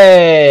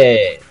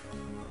dead!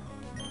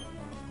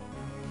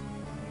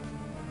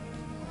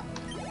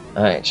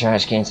 Alright,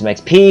 trash can some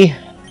XP.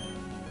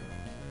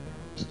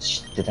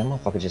 Did that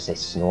motherfucker just say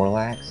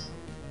Snorlax?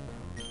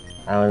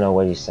 I don't know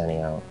what he's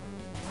sending out.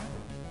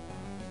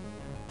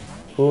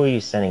 Who are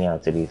you sending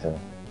out to be fair?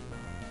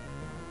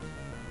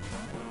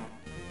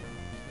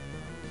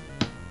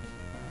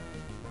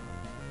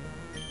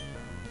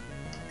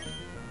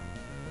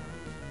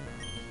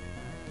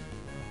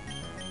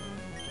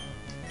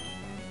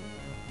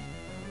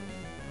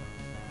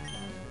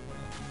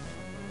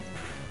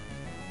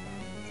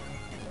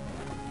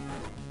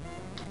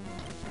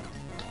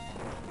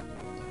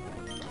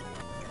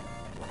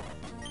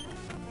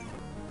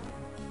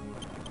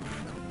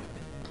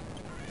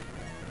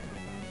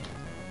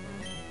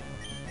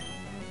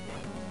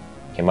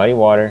 Okay, Muddy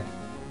Water.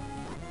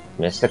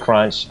 Missed the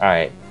crunch.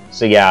 Alright.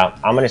 So yeah,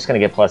 I'm just gonna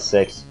get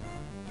 +6.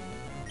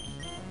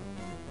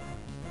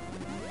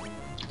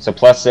 So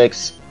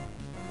 +6.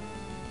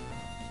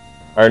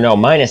 Or no,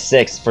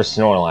 -6 for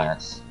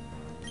Snorlax.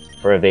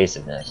 For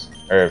evasiveness.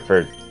 Or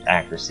for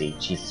accuracy.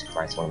 Jesus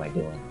Christ, what am I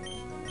doing?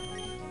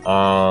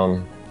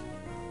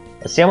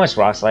 Let's see how much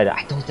Rock Slide.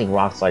 I don't think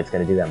Rock Slide's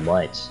gonna do that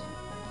much.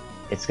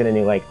 It's gonna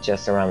do like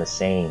just around the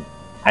same.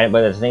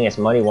 But the thing is,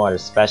 Muddy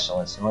Water's special,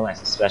 and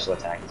Snorlax's special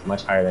attack is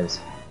much higher than his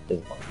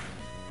physical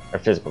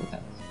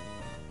attack.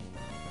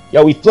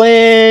 Yo, we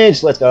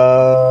flinched! Let's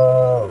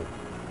go!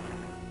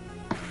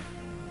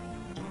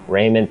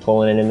 Raymond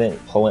pulling in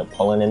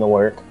the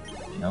work,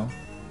 you know?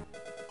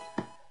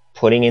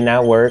 Putting in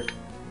that work.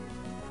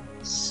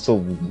 So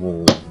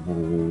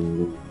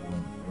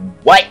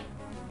what?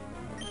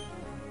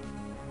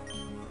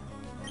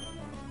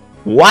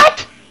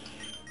 What?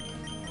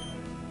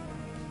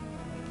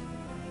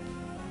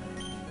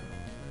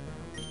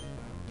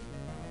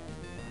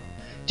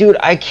 Dude,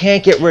 I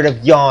can't get rid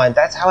of Yawn.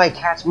 That's how I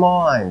catch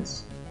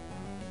Mons.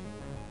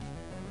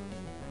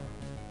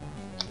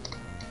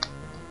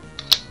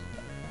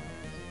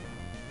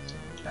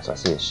 That's why I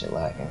see this shit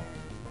lagging.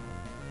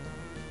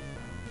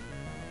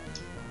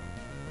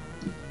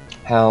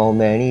 How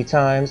many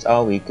times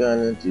are we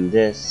gonna do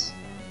this?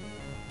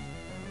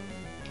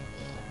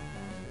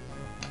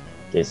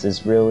 This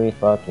is really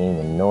fucking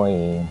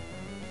annoying.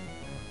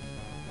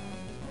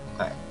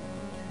 Alright.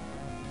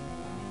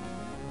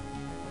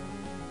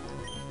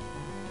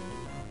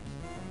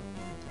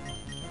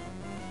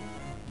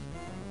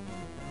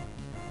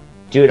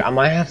 Dude, I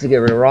might have to get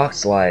rid of Rock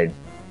Slide.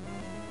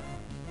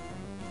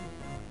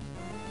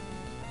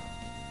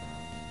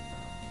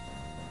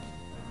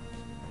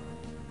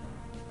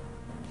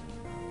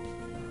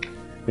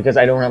 Because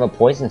I don't have a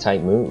poison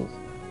type move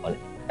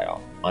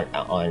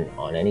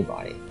on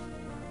anybody.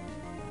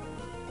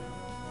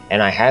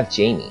 And I have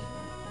Jamie.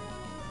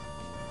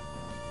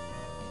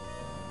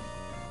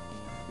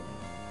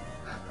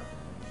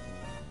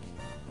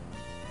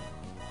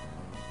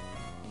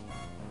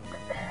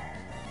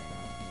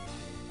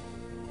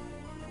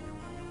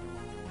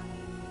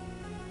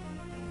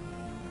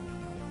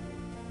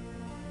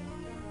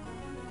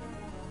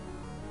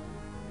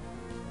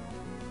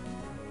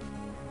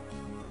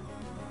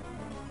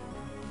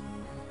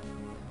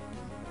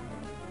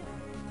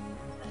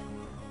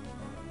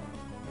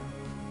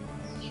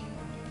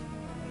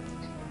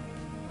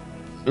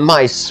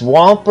 My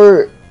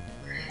Swampert,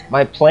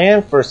 my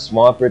plan for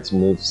Swampert's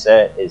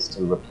moveset is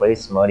to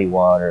replace Muddy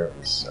Water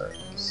with Surf.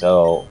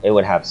 So it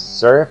would have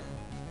Surf,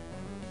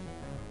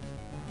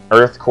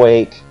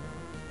 Earthquake,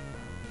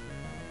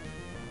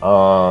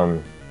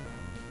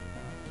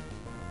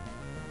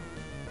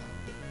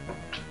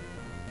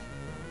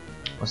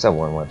 what's that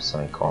one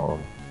website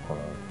called? Hold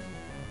on.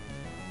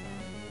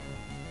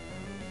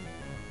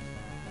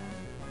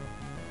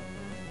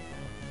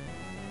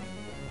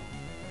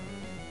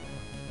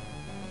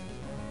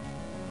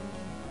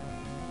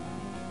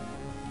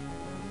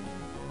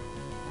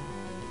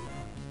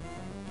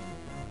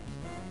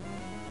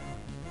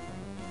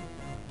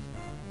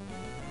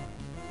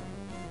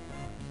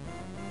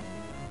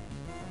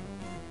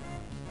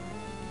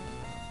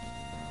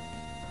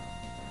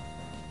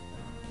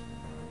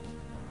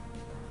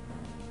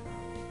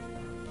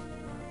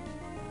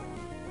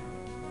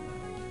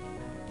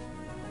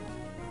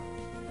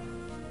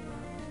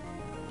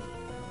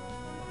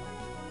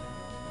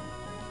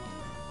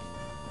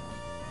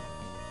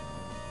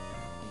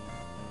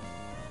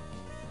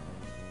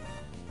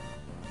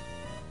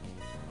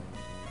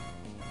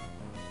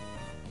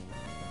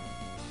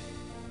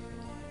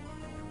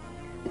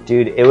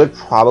 Dude, it would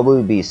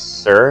probably be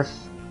Surf,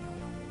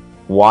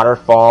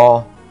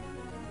 Waterfall,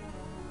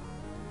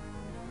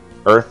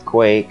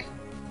 Earthquake.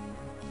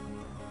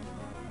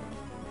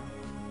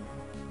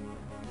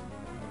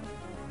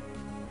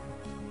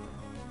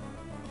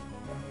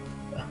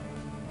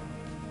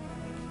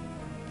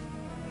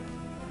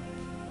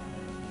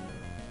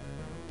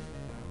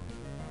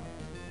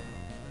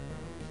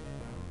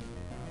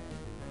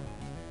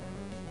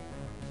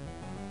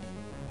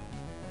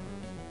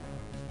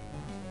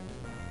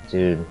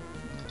 Dude.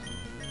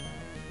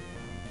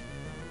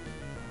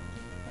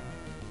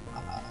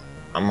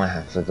 I might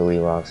have to delete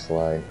Rock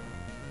Slide.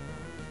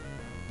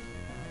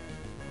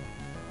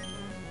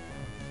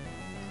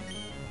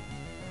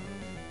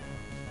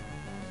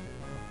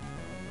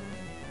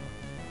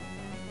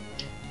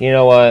 You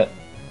know what?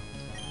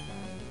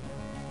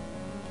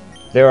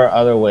 There are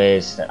other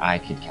ways that I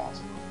could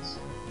cast this.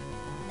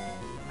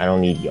 I don't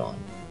need Yawn.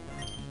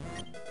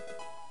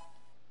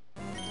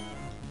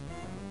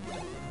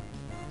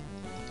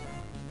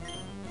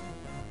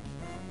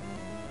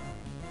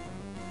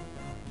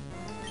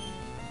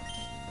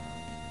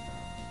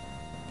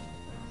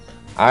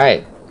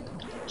 Alright,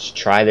 let's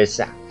try this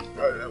out.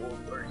 Level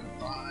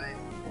 35.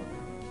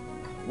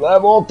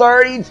 Level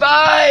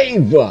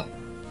 35!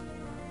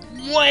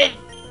 What?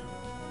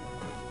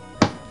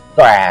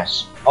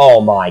 Thrash.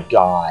 Oh my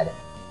god.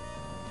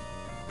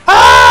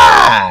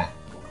 Ah!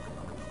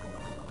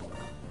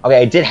 Okay,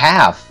 I did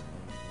half.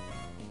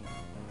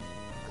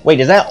 Wait,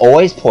 does that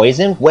always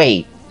poison?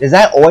 Wait, does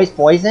that always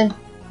poison?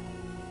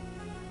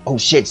 Oh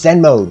shit, Zen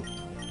mode.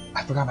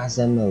 I forgot about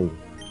Zen mode.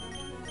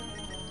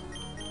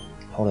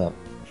 Hold up.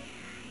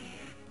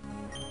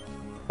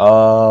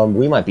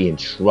 We might be in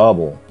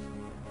trouble.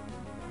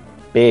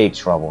 Big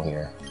trouble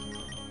here.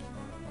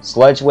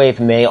 Sludge Wave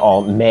may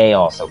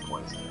also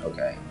poison.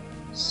 Okay.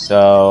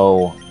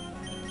 So...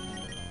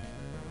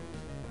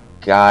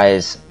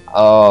 Guys...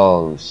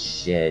 Oh,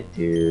 shit,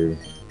 dude.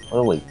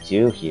 What do we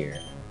do here?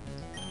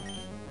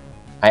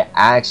 I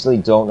actually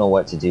don't know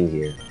what to do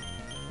here.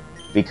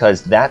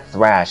 Because that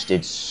Thrash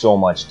did so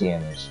much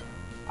damage.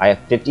 I have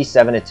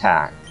 57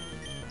 attack.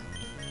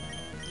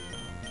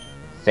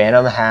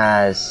 Phantom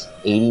has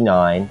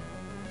 89.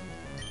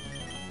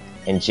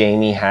 And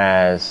Jamie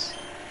has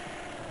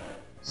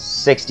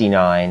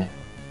 69.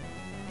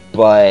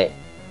 But...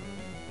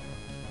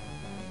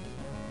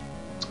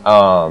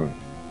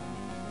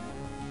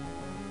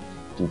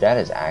 Dude, that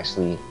is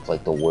actually,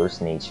 like, the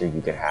worst nature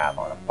you could have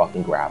on a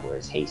fucking Grappler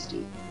is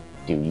Hasty.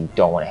 Dude, you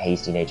don't want a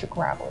Hasty nature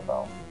Grappler,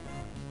 bro.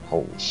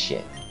 Holy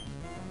shit.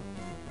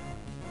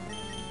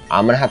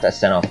 I'm gonna have to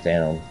send off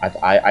Phantom.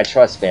 I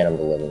trust Phantom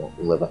to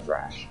live a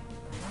Thrash.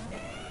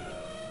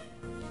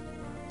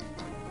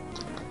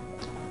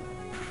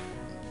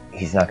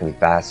 He's not gonna be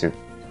faster.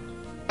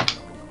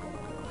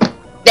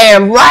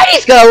 Damn right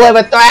he's gonna live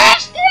a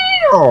Thrash!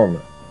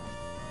 Damn!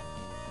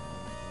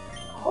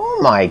 Oh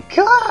my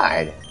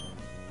god!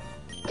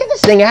 Get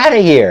this thing out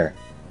of here!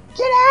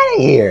 Get out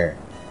of here!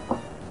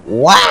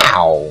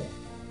 Wow!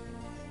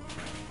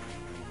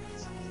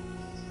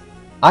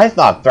 I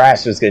thought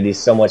Thrash was gonna do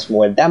so much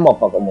more. That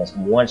motherfucker almost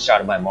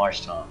one-shotted by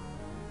Marsh Tom.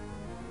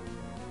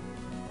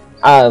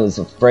 I was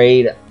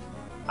afraid.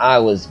 I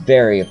was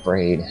very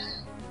afraid.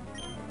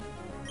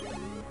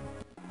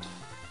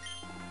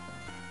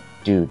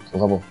 Dude,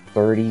 level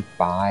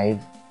 35?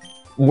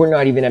 We're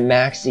not even at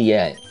Maxie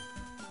yet.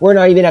 We're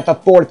not even at the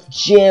 4th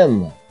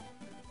gym.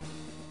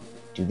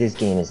 Dude, this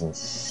game is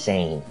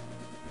insane.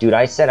 Dude,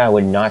 I said I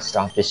would not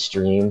stop this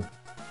stream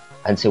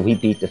until we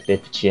beat the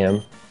 5th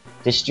gym.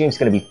 This stream's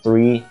gonna be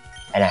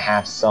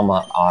 3.5 some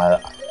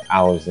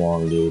hours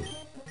long, dude.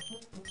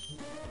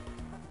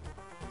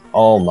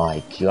 Oh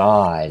my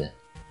god.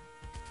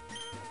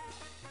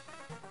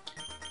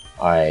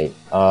 Alright,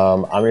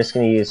 I'm just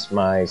gonna use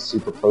my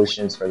super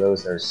potions for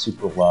those that are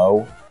super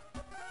low.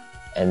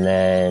 And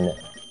then,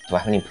 do I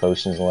have any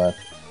potions left?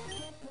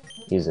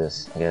 Use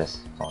this, I guess.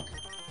 Fuck.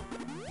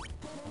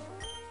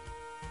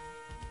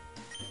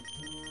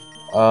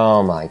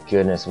 Oh my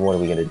goodness, what are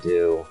we gonna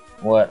do?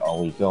 What are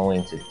we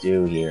going to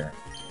do here?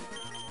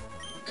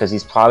 Because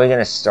he's probably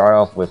gonna start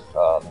off with,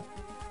 what?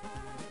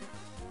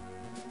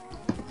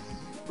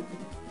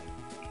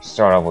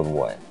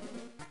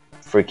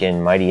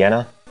 Freaking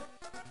Mightyena?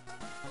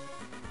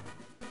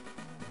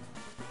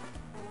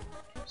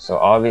 So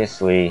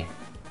obviously...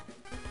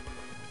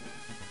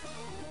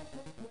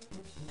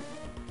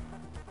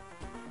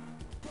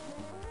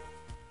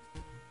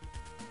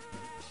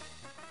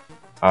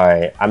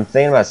 Alright, I'm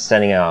thinking about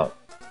sending out...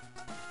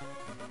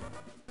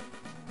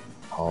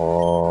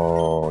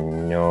 Oh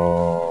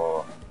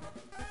no...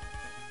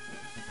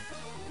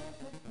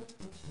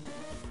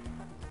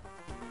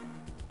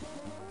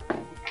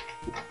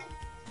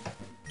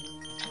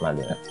 I'm not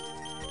doing it.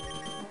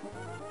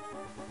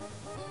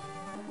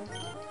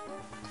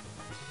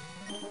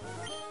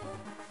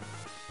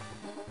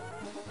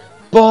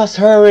 Boss,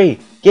 hurry!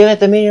 Give it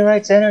the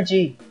meteorite's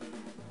energy!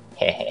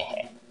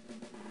 Hehehe.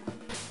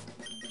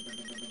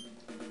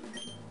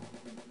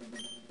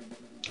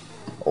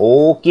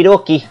 Okie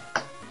dokie.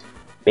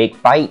 Big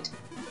fight.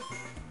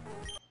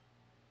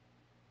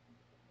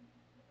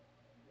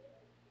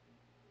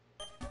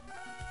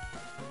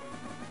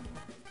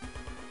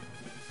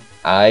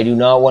 I do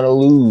not want to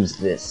lose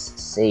this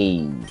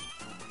save.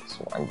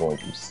 So I'm going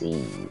to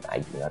save. I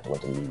do not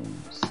want to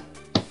lose.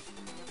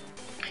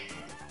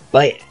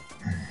 By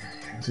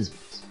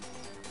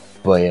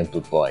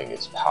amplifying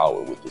its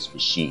power with this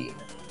machine,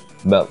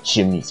 Mount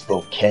Chimney's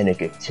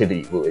volcanic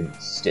activity will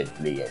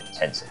instantly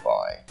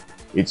intensify.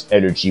 Its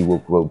energy will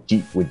grow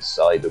deep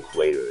inside the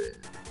crater.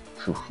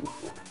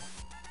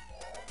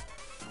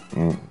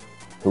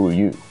 Who are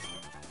you?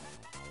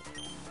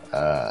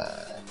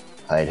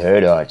 I'd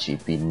heard Archie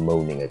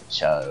bemoaning a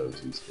child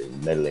who's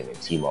been meddling in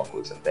Team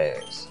Aqua's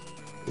affairs.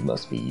 It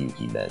must be you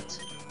he meant.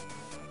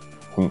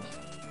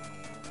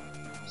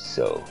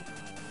 So,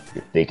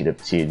 you're thinking of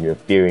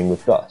interfering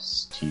with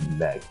us, Team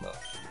Magma.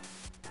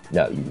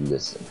 Now you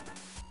listen.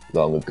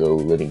 Long ago,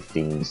 living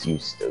things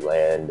used to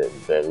land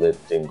and then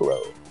lived and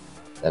grow.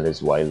 That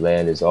is why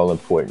land is all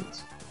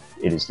important.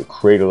 It is the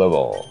cradle of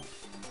all.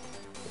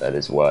 That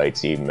is why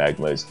Team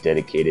Magma is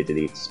dedicated to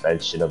the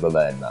expansion of the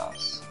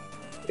landmass.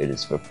 It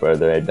is for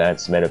further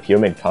advancement of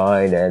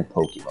humankind and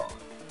Pokemon.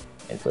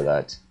 And for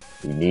that,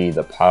 we need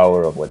the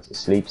power of what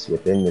sleeps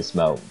within this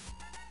mountain.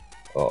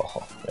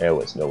 Oh, there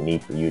was no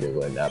need for you to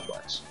learn that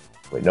much.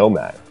 But no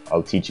matter,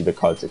 I'll teach you the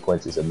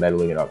consequences of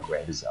meddling in our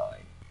grand design.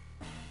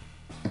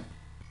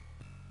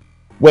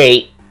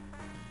 Wait!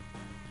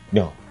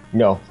 No,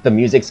 the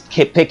music's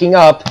picking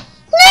up!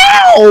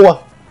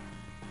 No!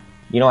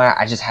 You know,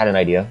 I just had an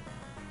idea.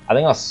 I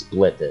think I'll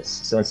split this.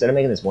 So instead of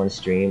making this one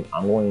stream,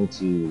 I'm going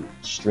to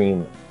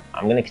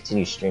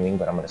continue streaming,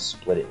 but I'm going to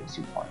split it in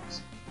 2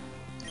 parts.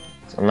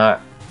 So I'm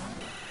not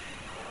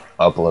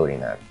uploading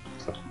that.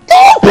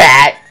 Stop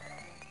that!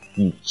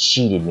 You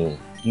cheated me.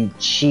 You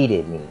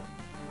cheated me.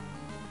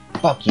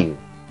 Fuck you.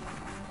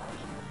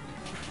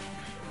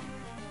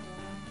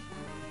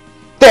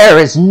 There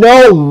is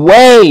no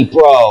way,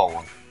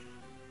 bro!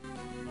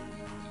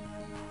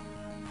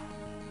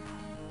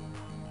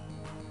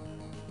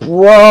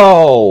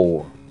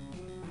 Bro!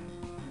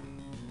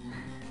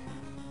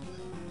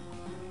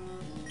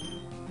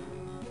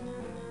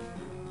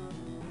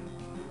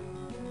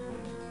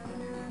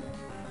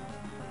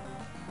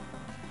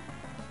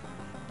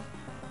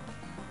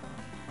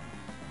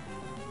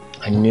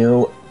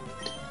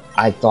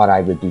 I thought I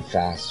would be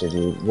faster,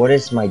 dude. What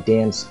is my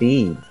damn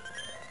speed?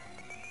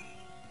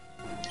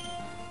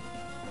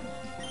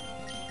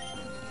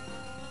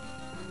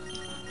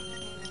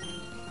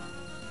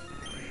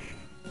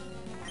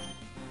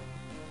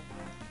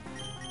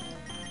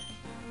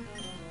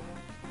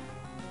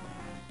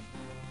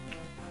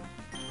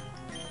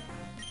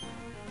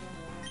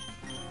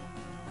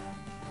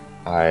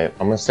 Alright,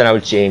 I'm gonna set out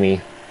with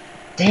Jamie.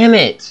 Damn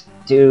it!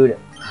 Dude.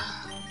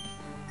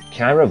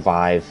 Can I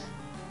revive?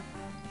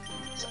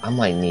 I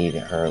might need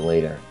her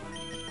later.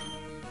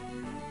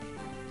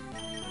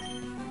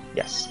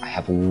 Yes, I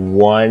have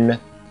 1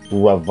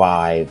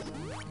 revive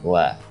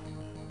left.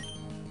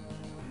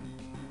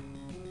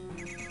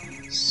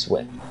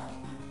 Swift.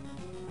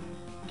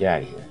 Get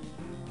out of here.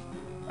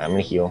 I'm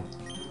gonna heal.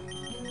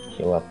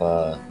 Heal up,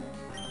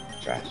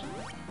 trash.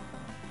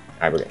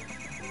 Alright, we're good.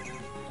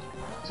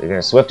 So you're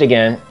gonna Swift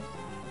again.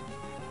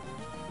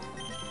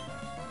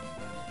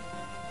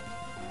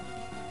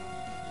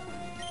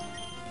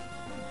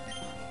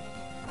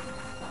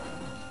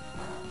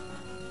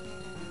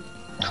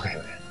 Okay.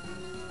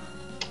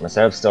 I'm gonna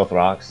set up Stealth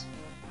Rocks.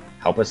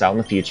 Help us out in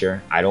the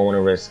future. I don't want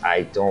to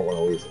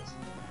lose this.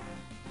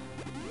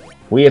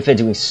 We have been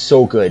doing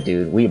so good,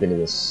 dude. We have been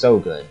doing so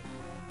good.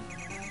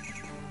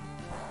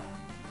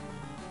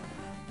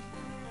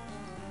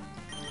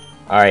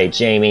 Alright,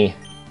 Jamie.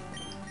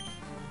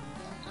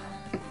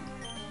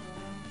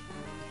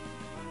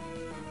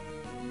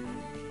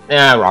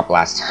 Nah, Rock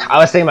Blast. I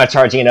was thinking about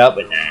charging it up,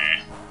 but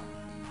nah.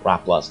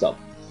 Rock Blast up.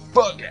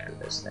 Fuck out of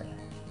this thing.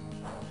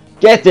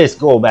 Get this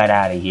Golbat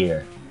out of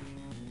here.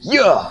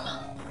 Yeah!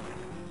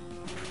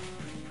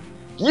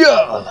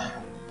 Yeah!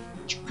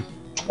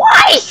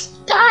 Twice!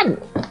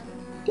 God!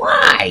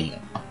 Why?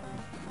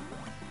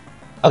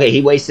 Okay,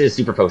 he wasted a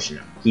Super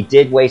Potion. He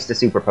did waste a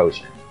Super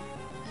Potion.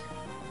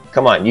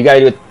 Come on, you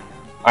gotta do it.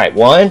 Alright,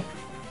 1,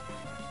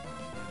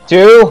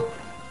 2,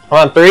 come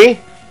on, 3.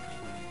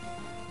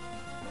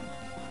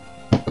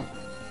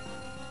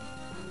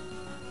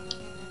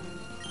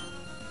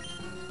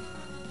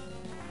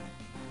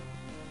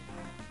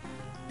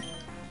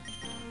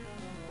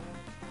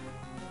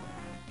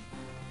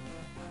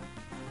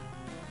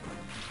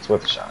 It's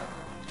worth a shot.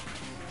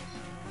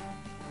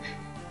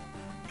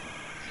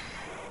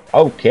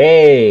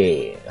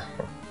 Okay.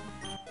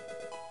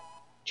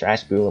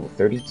 Trash grew level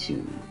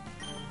 32.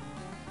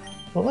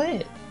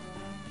 What?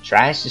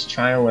 Trash is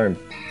trying to learn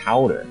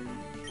Powder.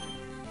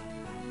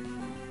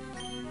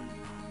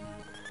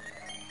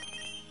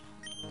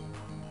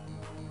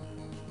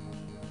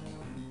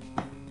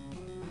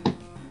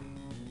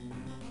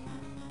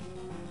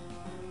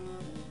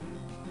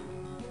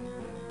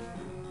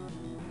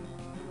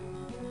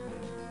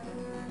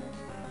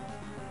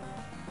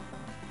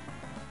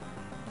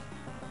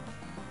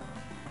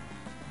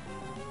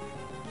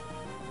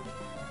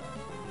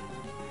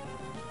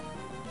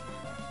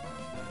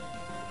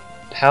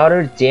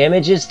 Powder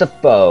damages the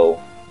foe.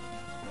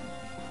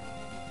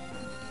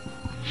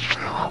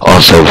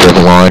 Also,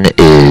 Vivillon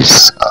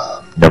is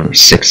number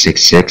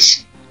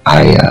 666.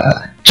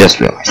 I just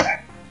realized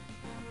that.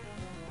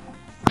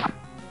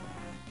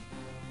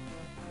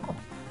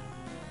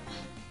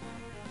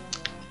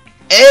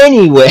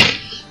 Anyway.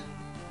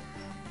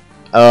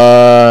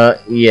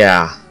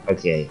 Yeah.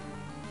 Okay.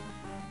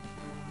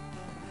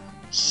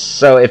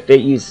 So if it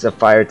uses a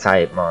fire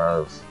type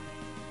move,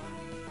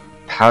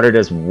 powder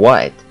does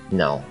what?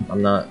 No,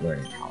 I'm not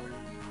learning powder.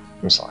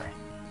 I'm sorry.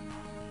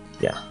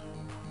 Yeah.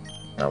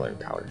 Not learning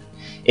powder.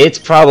 It's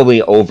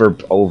probably over,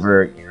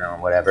 you know,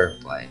 whatever,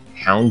 but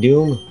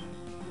Houndoom?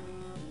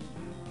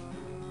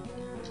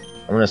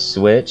 I'm gonna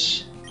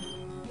switch.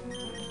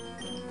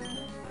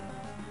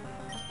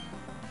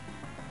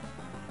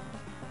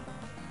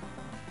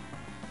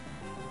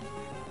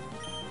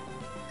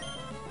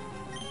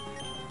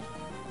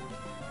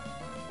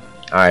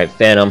 Alright,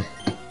 Phantom.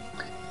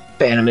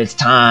 Phantom, it's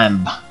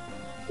time.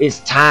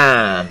 It's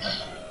time.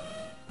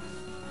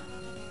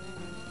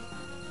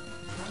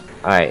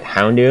 Alright,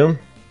 Houndoom.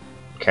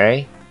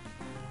 Okay.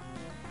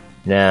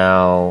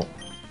 Now,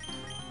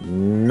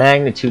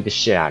 magnitude the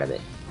shit out of it.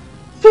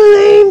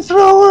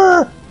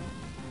 Flamethrower!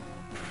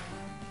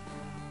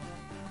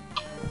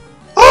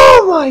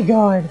 Oh my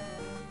god!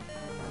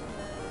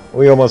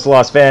 We almost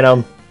lost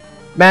Phantom.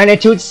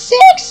 Magnitude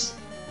 6?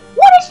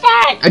 What is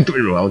that?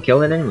 I'll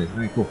kill it anyway.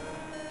 Alright, cool.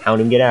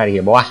 Houndoom, get out of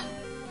here, boy.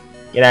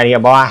 Get out of here,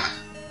 boy.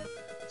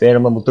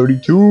 Phantom level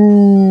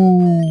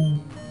 32.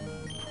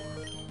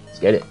 Let's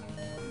get it.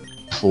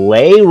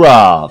 Play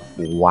rough.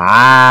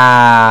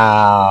 Wow.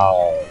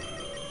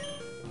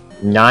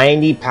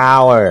 90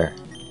 power.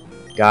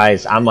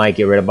 Guys, I might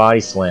get rid of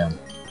Body Slam.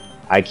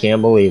 I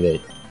can't believe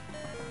it.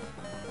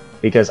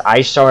 Because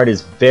Ice Shard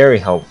is very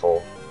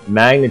helpful.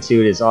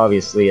 Magnitude is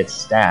obviously its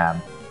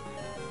stab.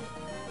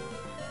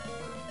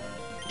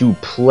 Dude,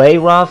 Play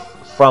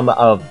Rough from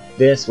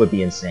this would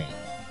be insane.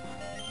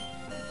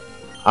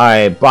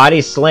 Alright,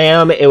 Body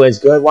Slam, it was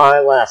good while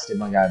it lasted,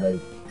 my guy, but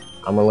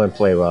I'm gonna learn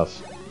Play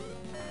Rough.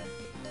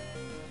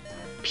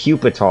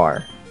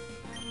 Pupitar.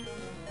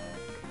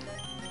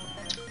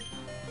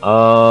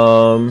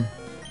 What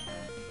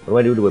do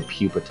I do to a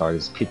Pupitar?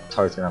 This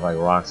Pupitar's gonna have like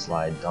Rock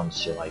Slide, dumb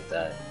shit like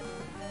that.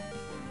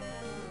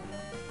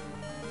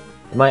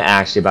 Am I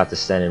actually about to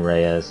send in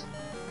Reyes?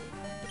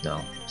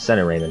 No. Send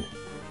in Raymond.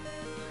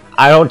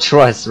 I don't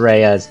trust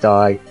Reyes,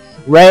 dog.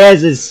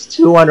 Reyes is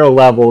 200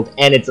 leveled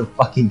and it's a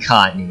fucking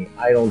Cottony.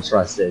 I don't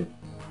trust it.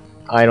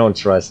 I don't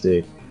trust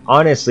it.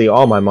 Honestly,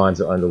 all my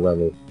mons are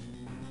underleveled.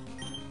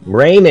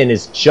 Raymond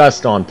is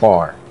just on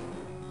par.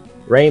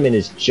 Raymond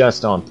is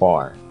just on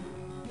par.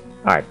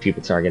 Alright,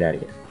 Pupitar, get out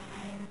of here.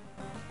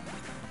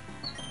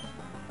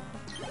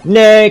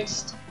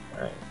 Next!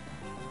 Alright.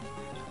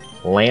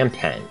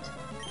 Lampent.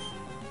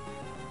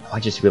 Oh, I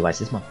just realized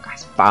this motherfucker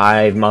has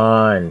 5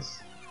 mons.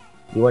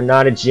 You are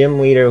not a gym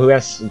leader who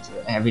has...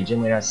 Every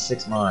gym leader has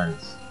 6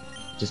 mons.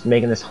 Just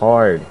making this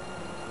hard.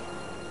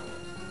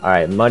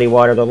 Alright, Muddy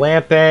Water the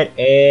Lampent,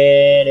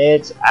 and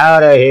it's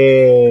out of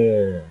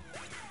here!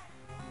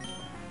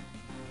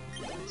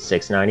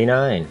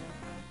 $6.99.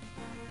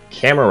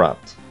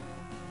 Camerupt.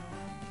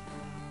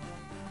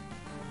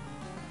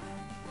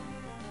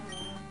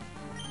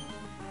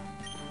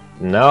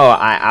 No,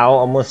 I'll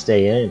almost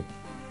stay in.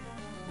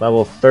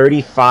 Level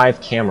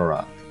 35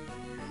 Camerupt.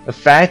 The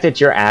fact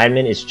that your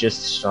admin is just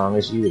as strong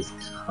as you is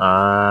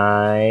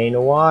kinda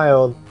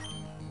wild.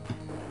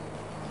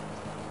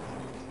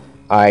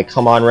 Alright,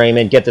 come on,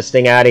 Raymond, get this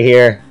thing out of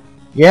here.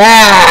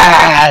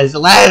 Yes!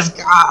 Let's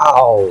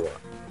go!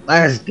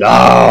 Let's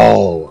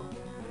go!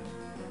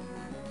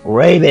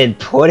 Raymond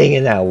putting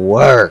in that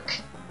work.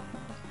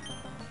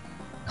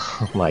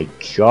 Oh my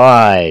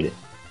god.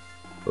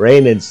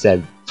 Raymond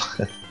said...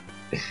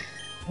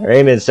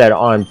 Raymond said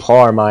on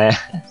par my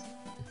ass.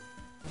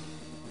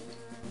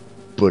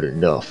 But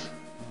enough.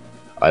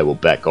 I will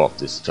back off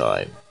this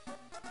time.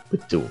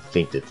 But don't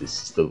think that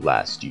this is the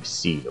last you've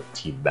seen of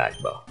Team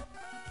Magma.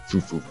 Foo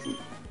foo foo.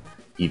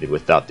 Even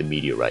without the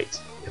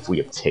meteorite, if we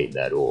obtain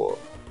that orb.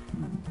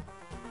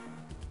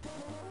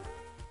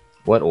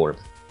 What orb?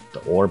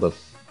 The orb of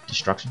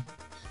destruction?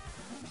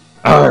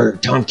 Arr,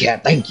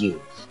 Tomcat, thank you.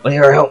 With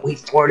your help, we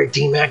thwarted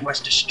Team Magma's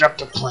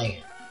destructive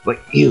plan. But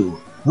you,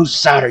 whose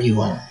side are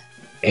you on?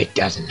 It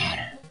doesn't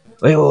matter.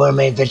 We will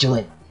remain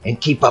vigilant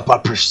and keep up our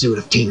pursuit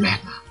of Team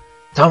Magma.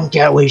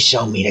 Tomcat, we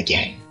shall meet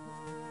again.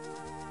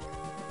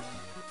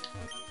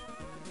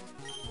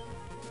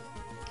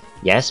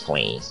 Yes,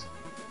 please.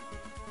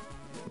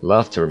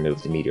 Love to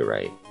remove the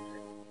meteorite.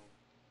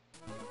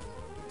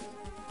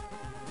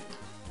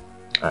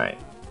 Alright.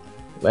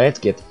 Let's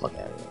get the fuck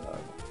out of here, dog.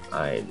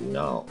 I do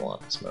not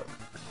want the smoke.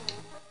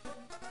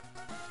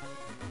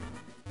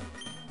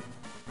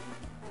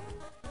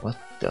 What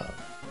the?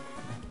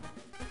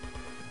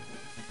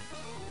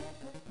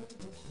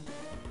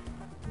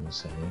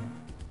 What's that here?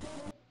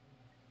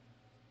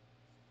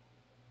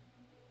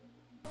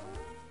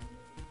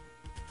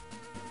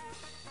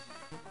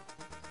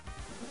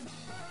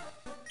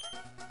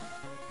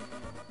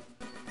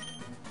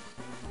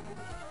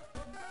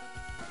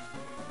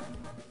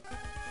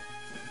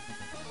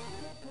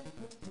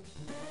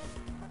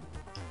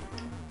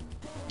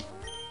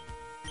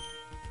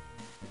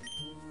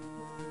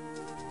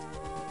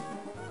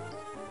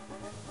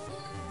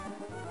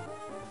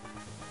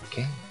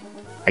 Okay.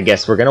 I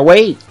guess we're gonna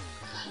wait.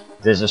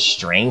 There's a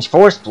strange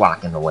force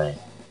block in the way.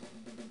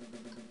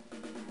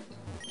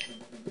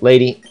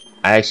 Lady,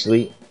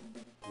 actually,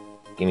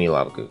 give me a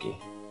lava cookie.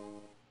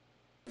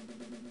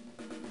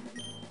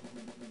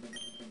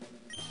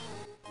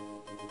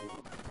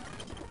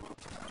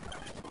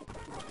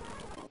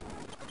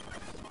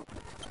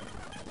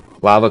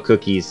 Lava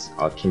cookies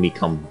can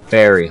become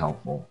very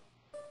helpful.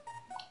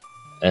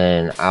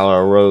 And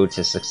our road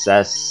to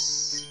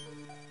success.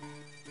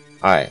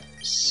 Alright,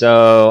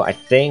 so I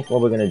think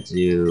what we're gonna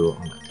do.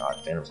 Oh my god,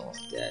 Phantom's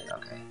almost dead.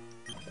 Okay.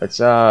 Let's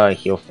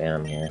heal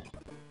Phantom here.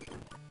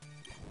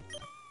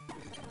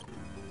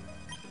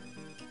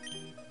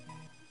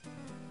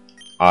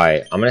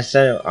 Alright, I'm gonna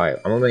send it. Alright,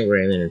 I'm gonna make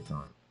Raymond in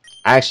front.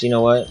 Actually, you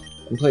know what?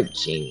 I'm gonna put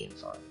Jamie in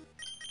front.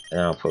 And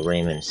then I'll put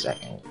Raymond in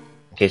second.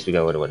 In case we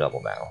go into a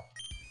double battle.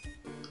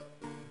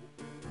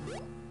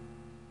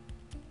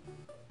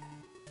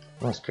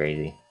 That's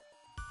crazy.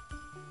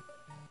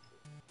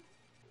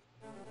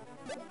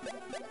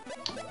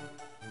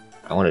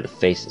 I wanted to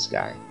face this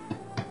guy.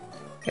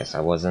 Guess I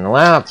wasn't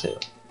allowed to.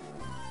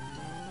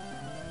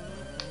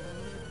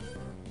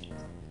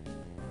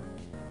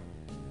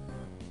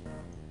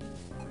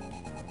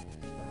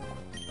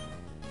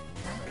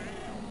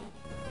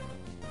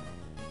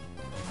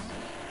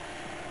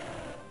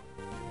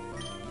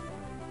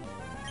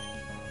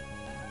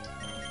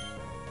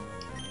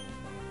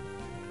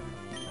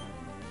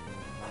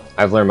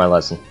 I've learned my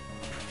lesson.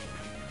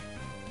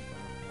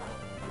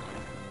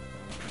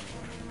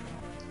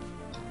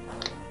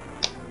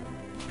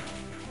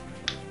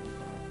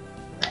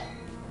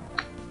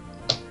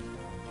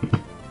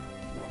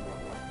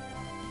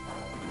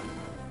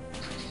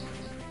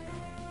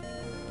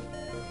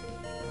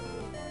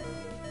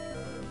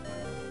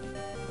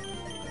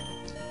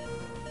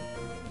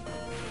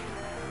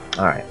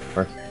 Alright,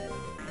 perfect.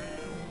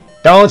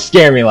 Don't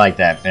scare me like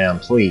that, fam.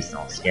 Please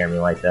don't scare me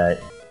like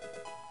that.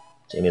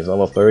 Jamie is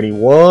level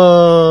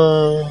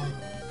 31.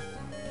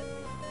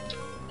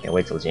 Can't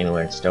wait till Jamie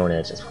learns Stone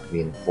Edge. That's going to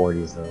be in the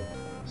 40s though.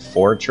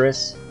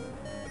 Fortress?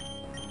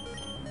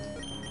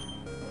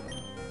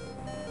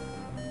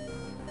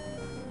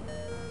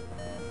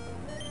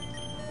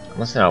 I'm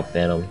gonna send out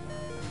Phantom.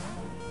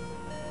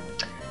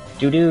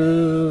 Doo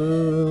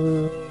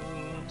doo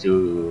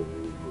doo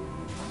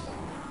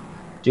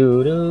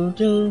doo doo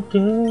doo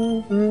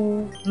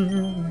doo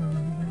doo.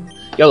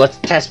 Yo, let's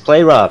test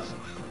Play Rough.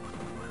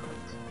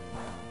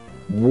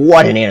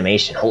 What an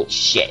animation! Holy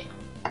shit!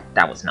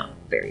 That was not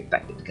very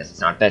effective because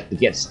it's not effective to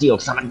get steel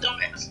because I'm a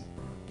dumbass.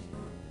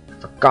 I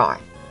forgot.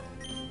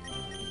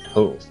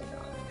 Totally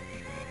forgot.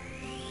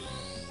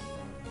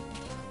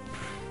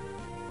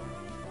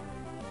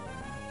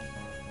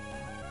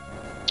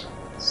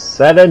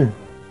 Seven.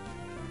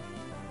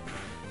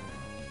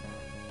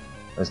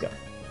 Let's go.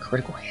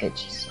 Critical hit,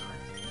 Jesus.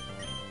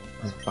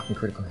 That's a fucking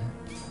critical hit.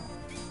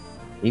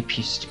 Are you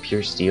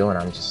pure steel and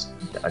I'm just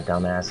a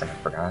dumbass and I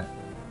forgot?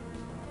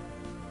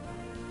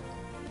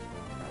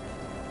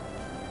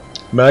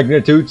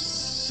 Magnitude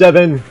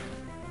 7.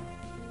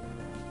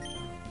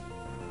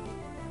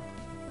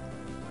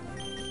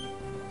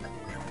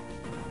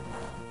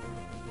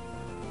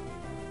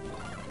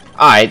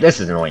 Alright, this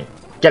is annoying.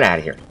 Get out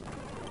of here.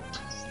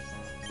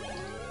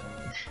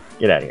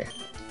 Get out of here.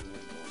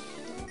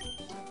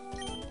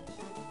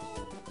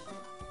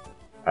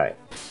 Alright.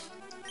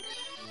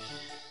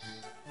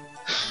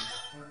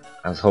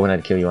 I was hoping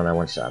I'd kill you on that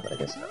one shot, but I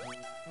guess not.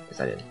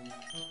 Guess I didn't.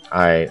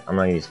 Alright, I'm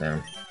not gonna use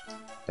Phantom.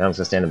 I'm just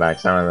gonna stand in the back,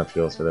 because I don't have enough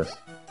heals for this.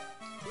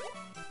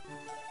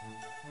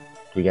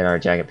 Do we get our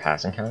Jagged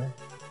Pass encounter?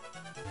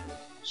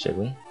 Should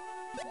we?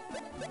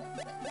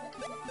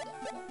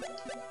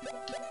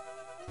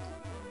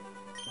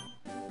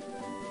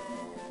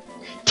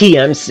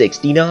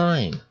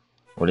 TM69!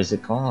 What is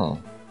it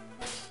called?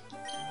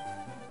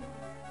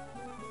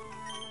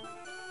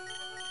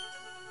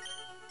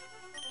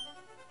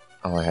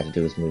 All I had to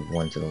do was move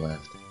one to the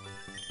left.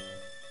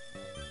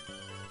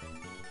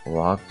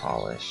 Rock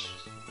Polish.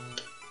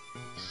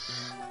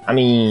 I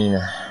mean...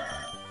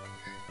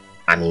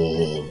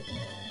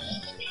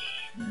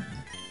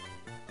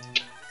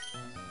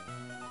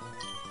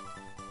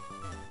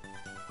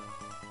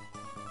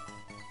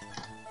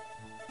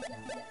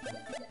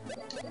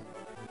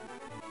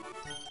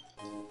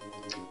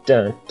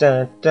 Dun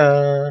dun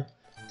dun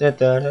dun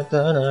dun dun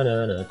dun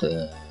dun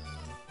dun.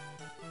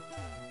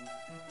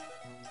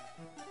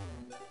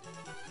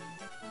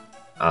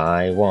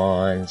 I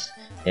want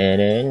an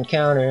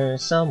encounter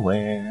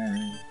somewhere.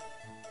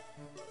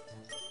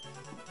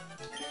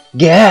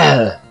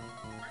 Yeah!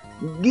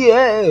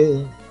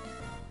 Yeah!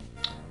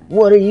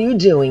 What are you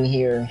doing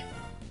here?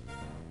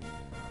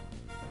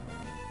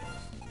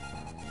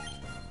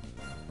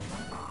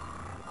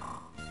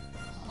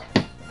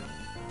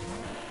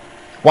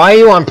 Why are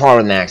you on par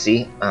with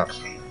Maxie?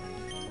 Okay.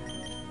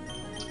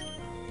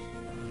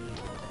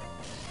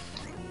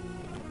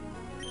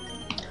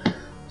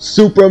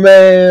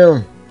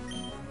 Superman!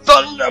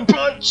 Thunder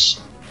Punch!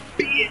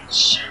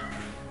 Bitch!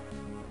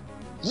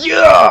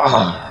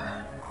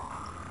 Yeah!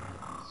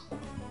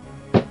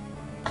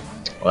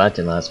 Well, that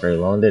didn't last very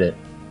long, did it?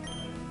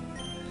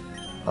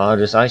 Oh,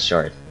 just Ice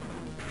Shard.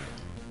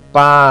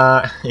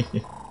 Bye!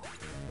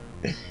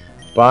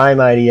 Bye,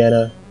 Mighty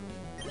Anna.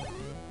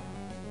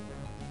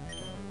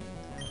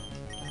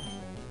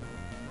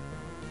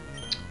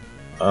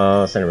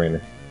 Send a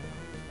Raymond.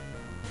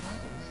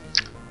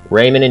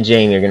 Raymond and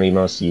Jamie are going to be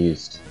most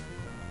used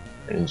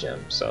in the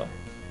gym, so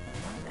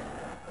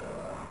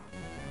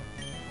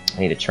I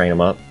need to train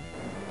them up.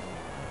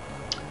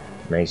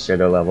 Make sure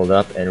they're leveled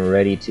up and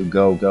ready to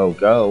go, go,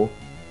 go.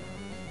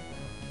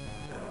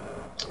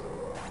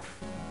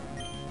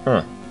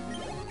 Huh.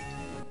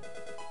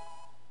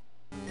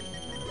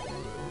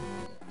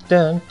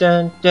 Dun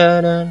dun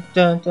dun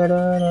dun dun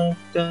dun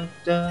dun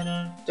dun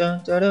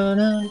dun dun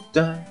dun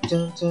dun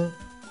dun dun.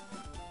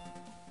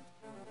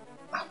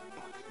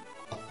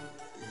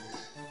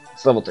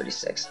 It's level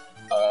 36.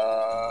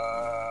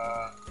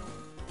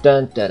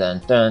 Dun dun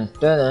dun dun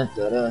dun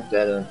dun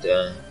dun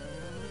dun.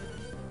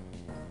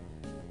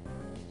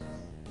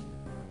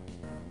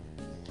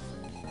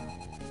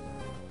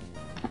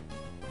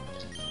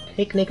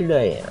 Picnic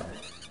Diana.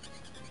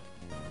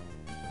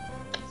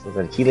 So it's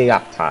a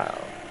Helioptile.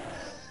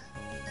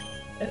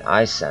 And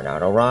I sent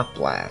out a Rock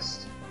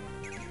Blast.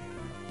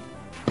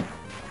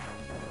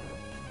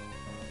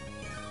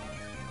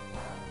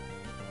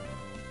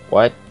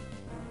 What?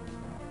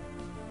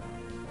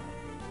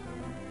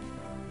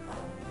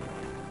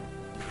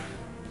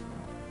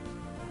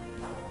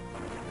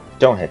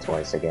 Don't hit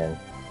twice again.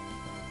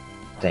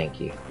 Thank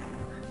you.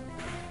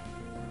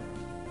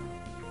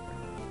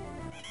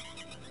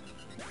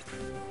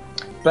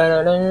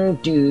 Ba-da-da,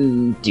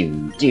 do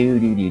do do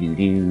do do do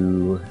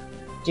do.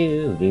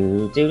 Do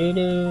do do do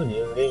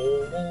do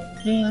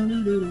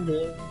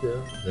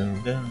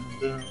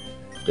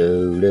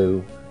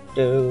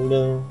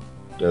do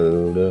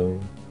do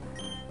do.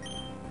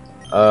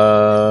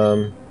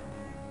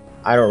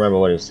 I don't remember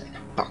what he was saying.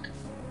 Fuck.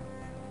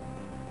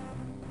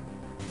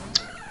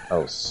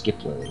 Oh,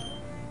 Skiploon.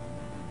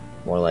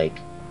 More like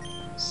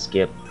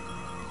Skip.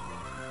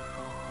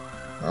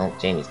 Oh,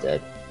 Jamie's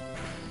dead.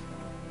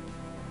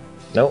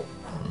 Nope.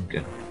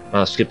 Okay.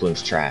 Oh,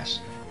 Skiploon's trash.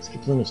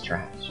 Skiploon is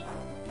trash.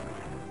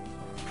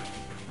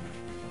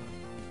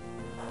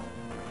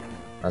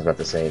 I was about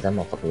to say, that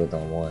motherfucker lived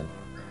on one.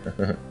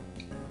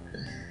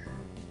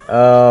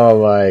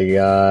 Oh my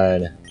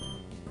god.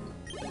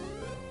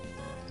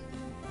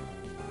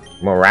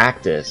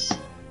 Maractus.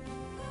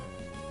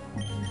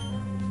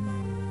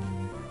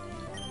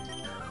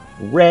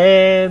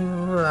 Red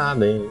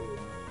Robin.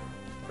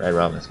 Red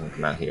Robin's gonna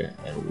come out here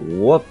and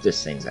whoop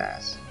this thing's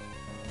ass.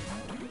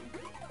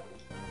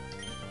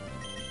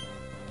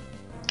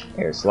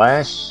 Air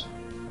Slash.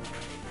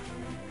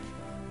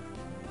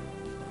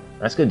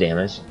 That's good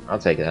damage. I'll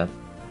take that.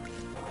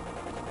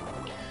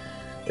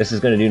 This is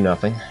gonna do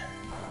nothing.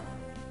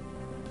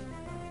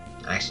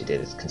 I actually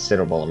did a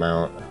considerable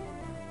amount,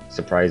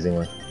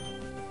 surprisingly.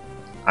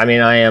 I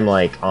mean, I am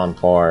like on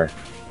par,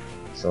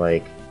 so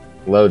like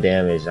low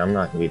damage. I'm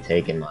not gonna be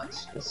taking much.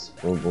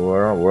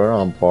 We're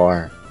on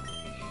par.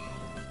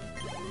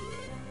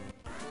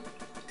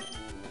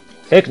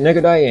 Pick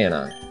Nigga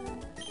Diana.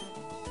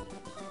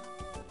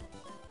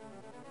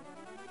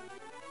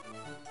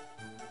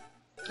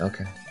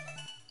 Okay.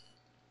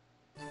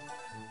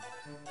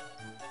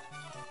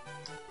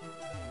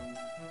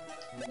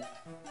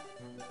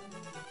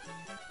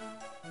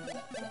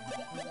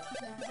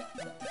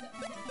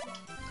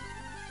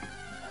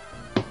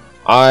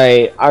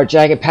 Alright, our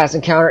jagged pass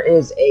encounter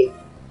is a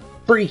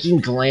freaking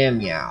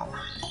Glammeow.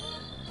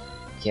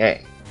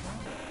 Okay.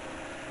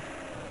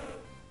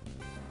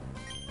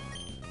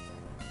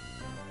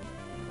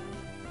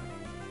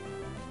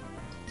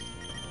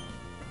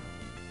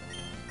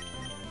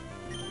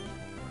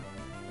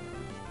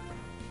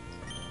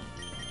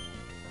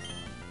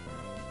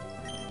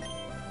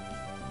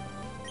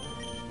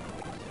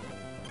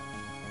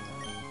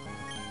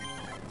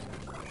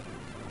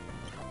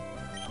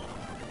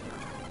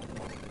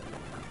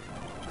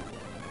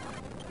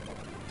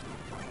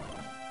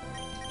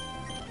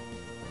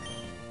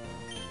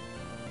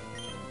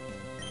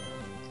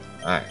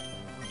 Alright.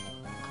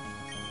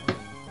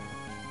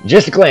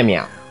 Just a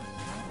Glammeow.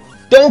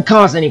 Don't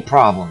cause any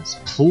problems,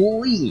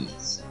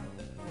 please.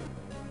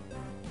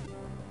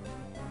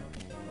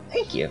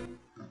 Thank you.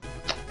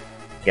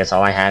 Guess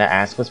all I had to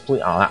ask was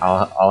please.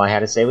 All I had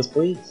to say was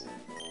please.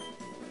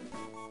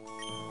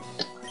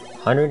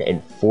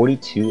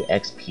 142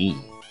 XP.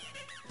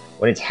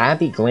 When it's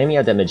happy,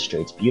 Glammeow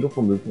demonstrates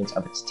beautiful movements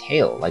of its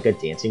tail like a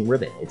dancing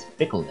ribbon. Its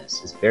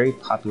fickleness is very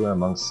popular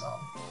among some.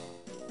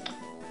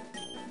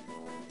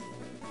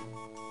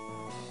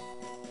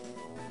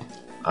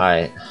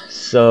 Alright,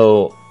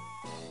 so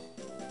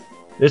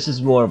this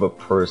is more of a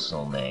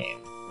personal name.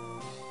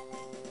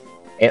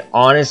 It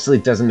honestly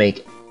doesn't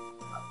make...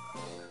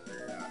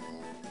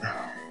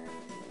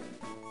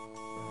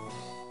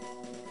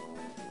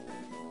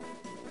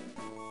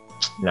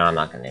 No, I'm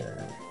not gonna name it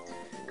that.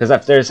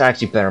 Because there's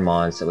actually better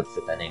mons that would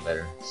fit that name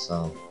better,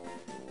 so...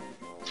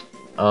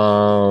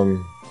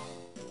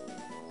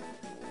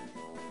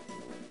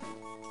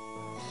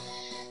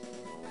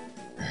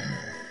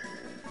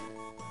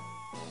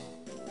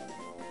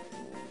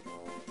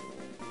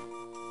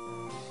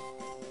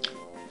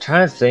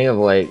 trying to think of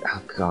like,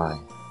 oh god.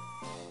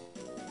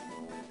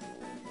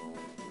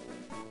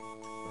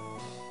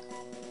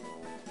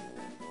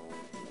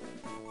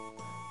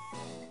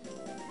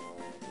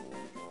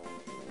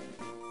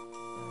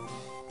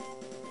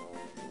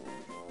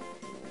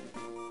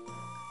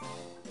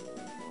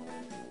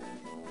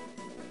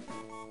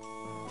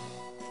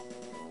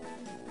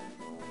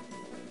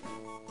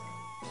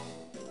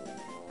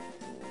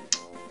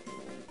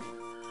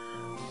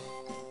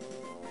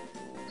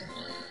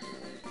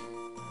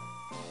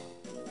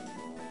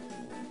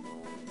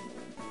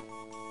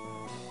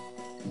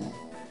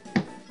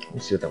 Let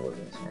me see what that was.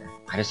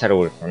 I just had it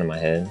in front of my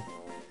head.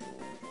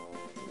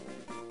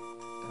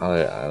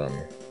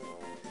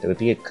 It would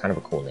be kind of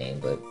a cool name,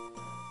 but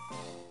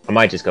I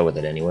might just go with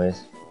it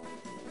anyways,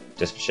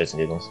 just for shits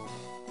and giggles.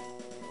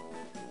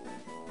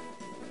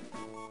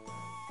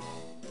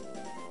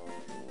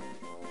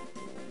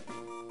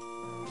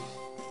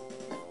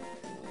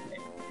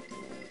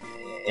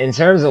 In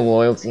terms of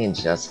loyalty and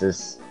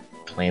justice,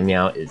 Clam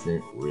Meow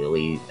isn't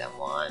really that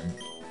one,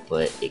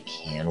 but it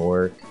can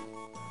work.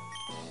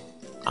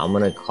 I'm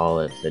gonna call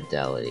it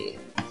Fidelity.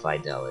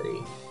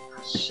 Fidelity.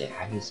 Oh, shit,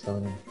 how do you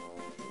spell it?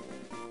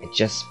 I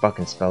just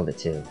fucking spelled it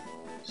too.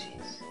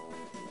 Jeez.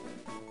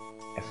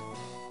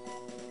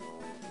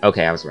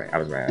 Okay, I was right. I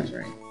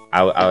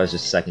was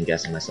just second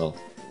guessing myself.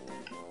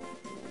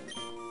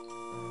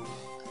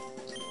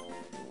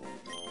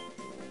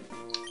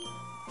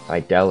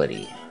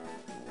 Fidelity.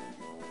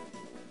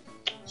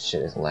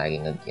 Shit is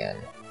lagging again,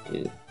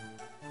 dude.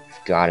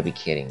 You've gotta be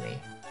kidding me.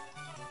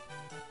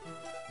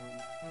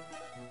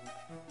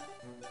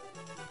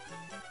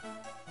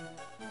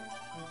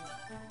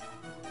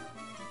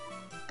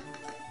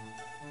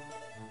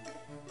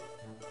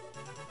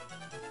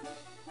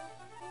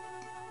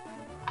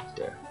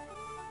 There.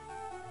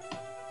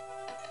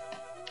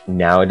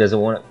 Now it doesn't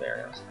want it. There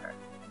it goes. Right.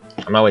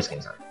 I'm not wasting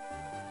time.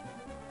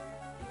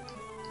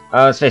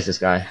 Let's face this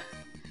guy.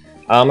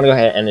 I'm gonna go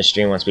ahead and end the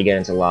stream once we get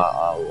into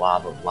lava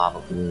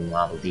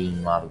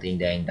ding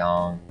dang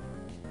dong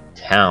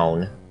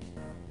town.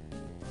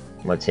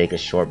 I'm gonna take a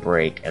short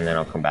break and then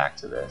I'll come back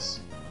to this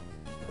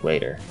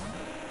later.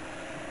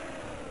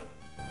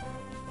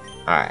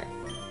 Alright.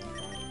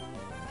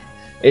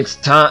 It's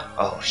time.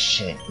 Oh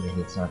shit, man,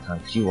 it's not time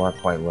because you are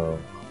quite low.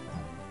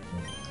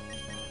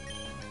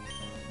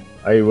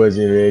 I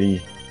wasn't ready.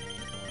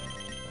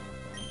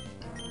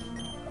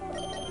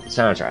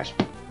 Send out trash.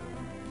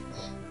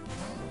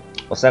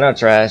 We'll send out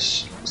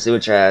trash. See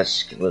what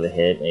trash give it a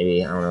hit.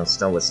 Maybe, I don't know.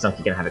 What skunk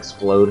you gonna have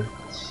explode?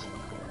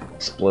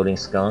 Exploding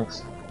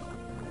skunks.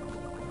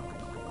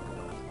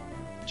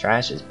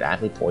 Trash is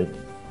badly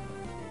poisoned.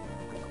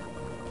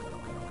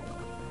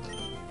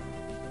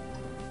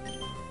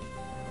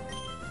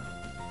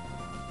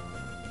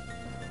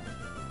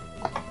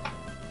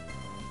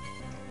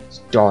 It's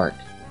dark.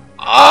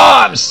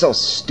 Oh, I'm so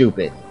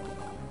stupid.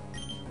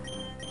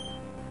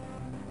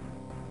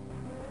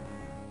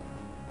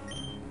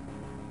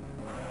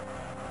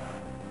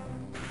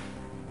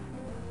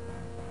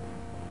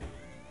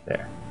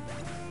 There.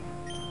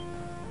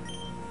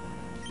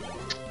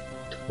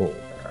 Cool.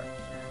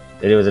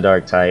 It was a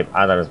dark type.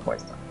 I thought it was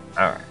poison type.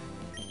 Alright.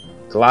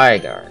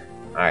 Gligar.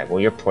 Alright,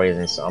 well you're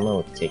poison, so I'm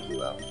gonna take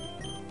you out.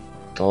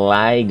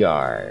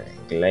 Gligar.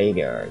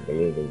 Gligar.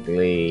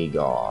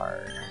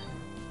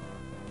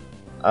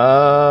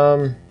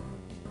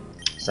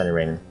 Sunny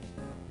Raymond.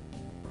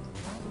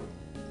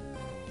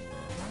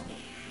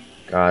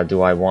 God,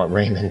 do I want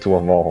Raymond to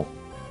evolve.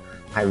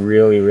 I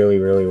really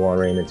want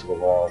Raymond to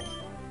evolve.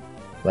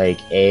 Like,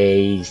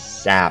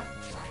 ASAP.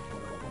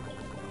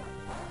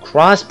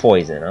 Cross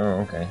poison.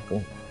 Oh, okay,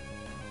 cool.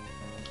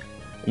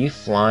 Are you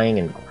flying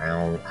and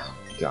ground? Oh,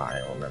 God, I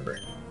don't remember.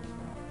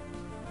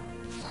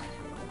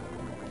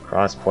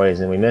 Cross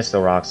poison. We missed the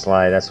rock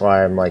slide. That's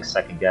why I'm, like,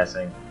 second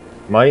guessing.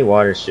 Muddy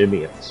water should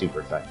be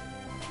super effective.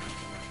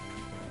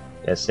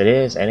 Yes, it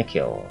is, and it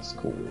kills.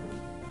 Cool.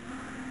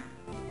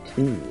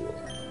 Cool.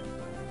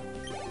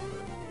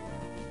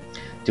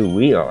 Dude,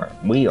 we are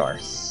moving.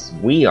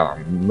 We are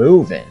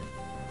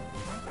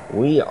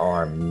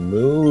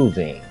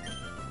moving.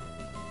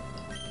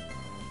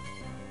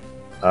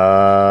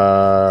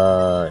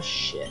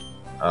 Shit.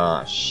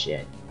 Oh,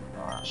 shit.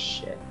 Oh,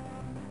 shit.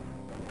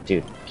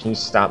 Dude, can you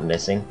stop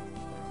missing?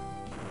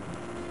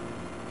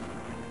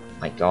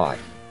 My God.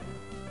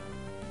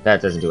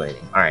 That doesn't do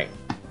anything. Alright.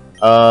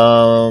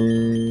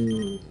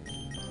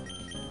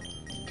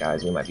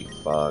 Guys, we might be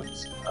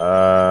fucked.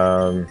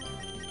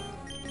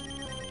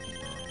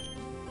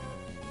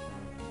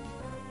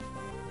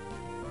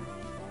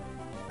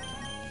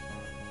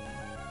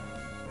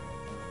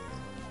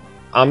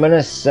 I'm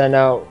gonna send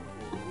out...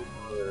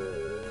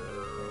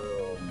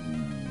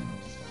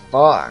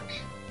 Fuck.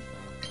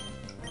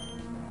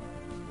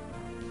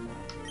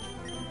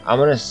 I'm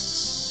gonna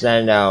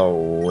send out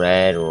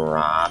Red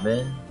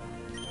Robin.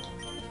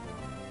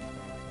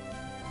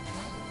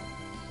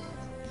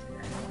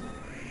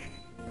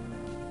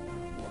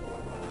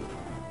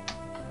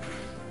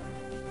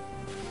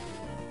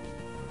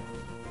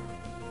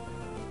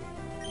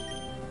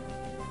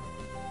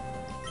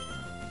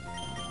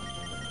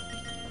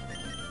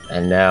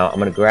 And now I'm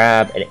gonna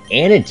grab an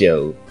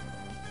antidote.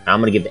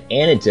 I'm gonna give the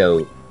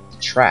antidote to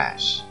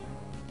Trash.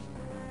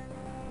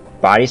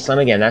 Body slam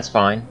again, that's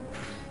fine.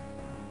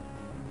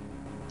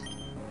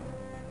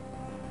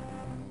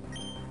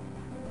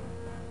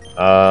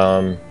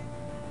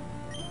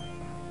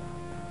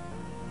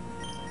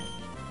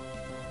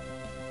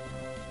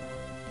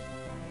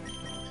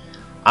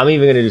 I'm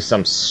even gonna do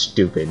something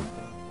stupid.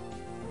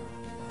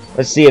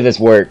 Let's see if this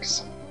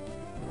works.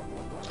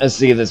 Let's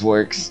see if this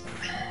works.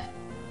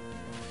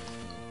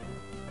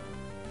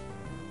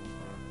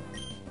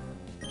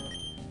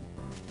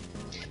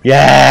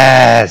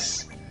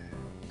 Yes!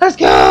 Let's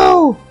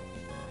go!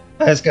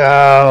 Let's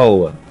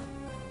go!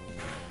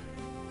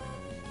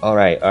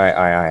 Alright.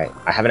 I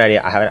have an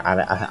idea. I have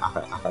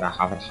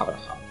an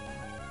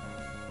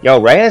Yo,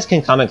 Reyes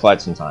can come in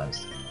clutch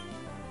sometimes.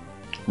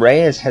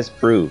 Reyes has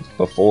proved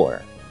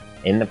before,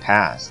 in the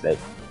past, that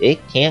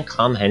it can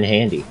come in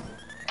handy.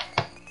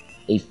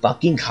 A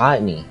fucking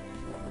Cottony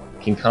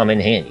can come in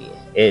handy.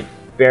 It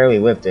barely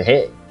lived a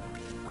hit,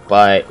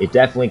 but it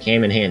definitely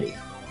came in handy.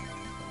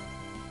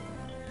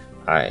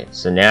 Alright,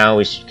 so now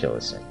we should kill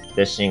this thing.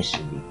 This thing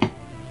should be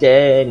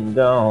dead and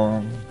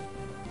gone.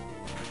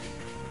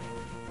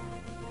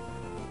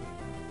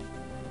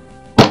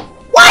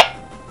 What?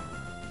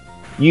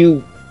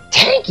 You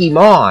tanky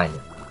mon!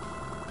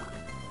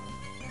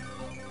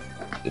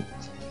 You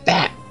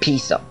fat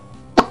piece of...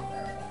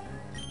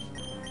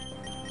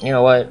 You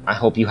know what? I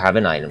hope you have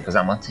an item, because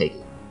I'm gonna take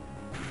it.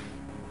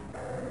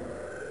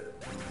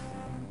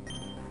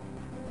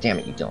 Damn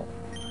it, you don't.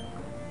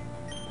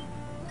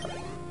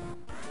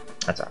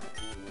 That's alright.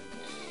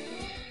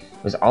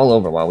 It was all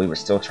over while we were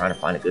still trying to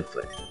find a good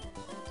foot.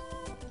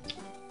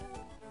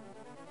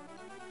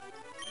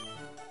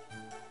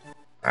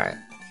 Alright.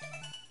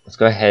 Let's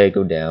go ahead and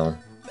go down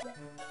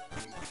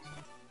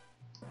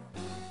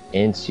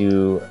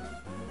into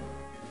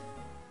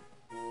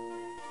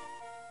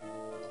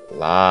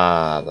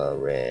Lava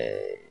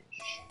Ridge.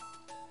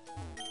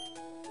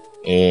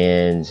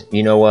 And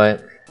you know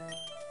what?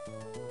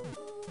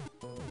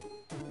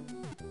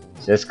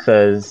 Just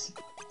cause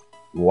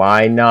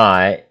why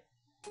not?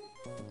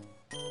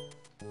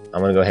 I'm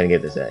gonna go ahead and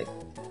get this egg.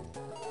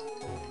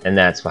 And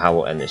that's how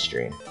we'll end this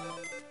stream.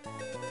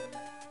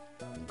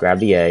 Grab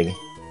the egg.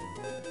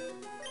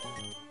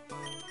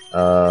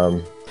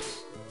 I'll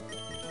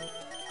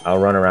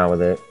run around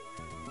with it.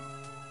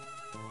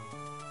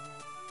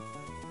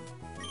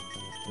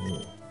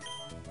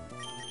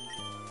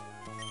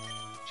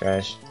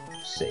 Trash.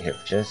 Sit here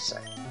for just a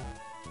second.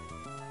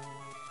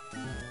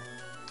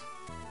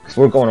 Because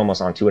we're going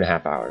almost on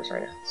 2.5 hours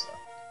right now, so.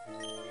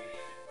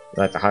 You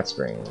like the hot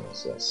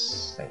springs?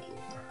 Yes, thank you.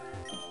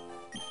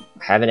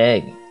 I have an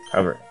egg.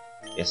 Cover it.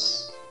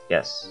 Yes.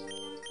 Yes.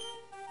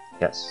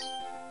 Yes.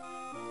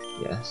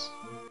 Yes.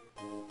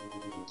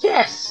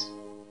 Yes!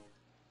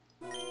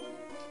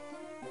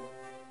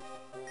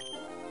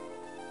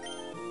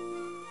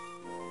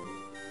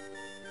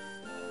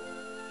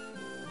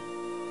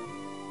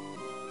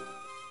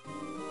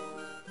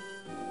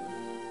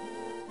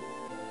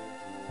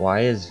 Why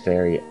is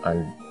very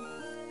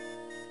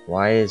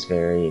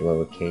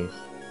lowercase?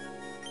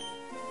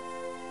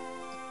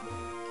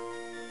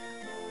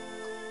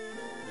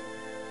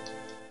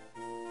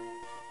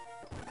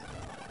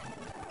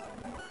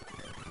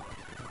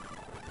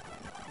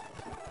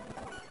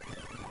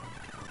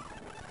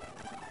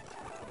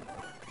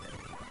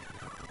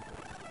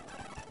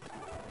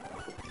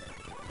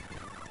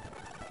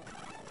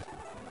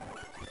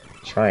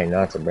 Trying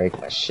not to break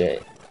my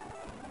shit.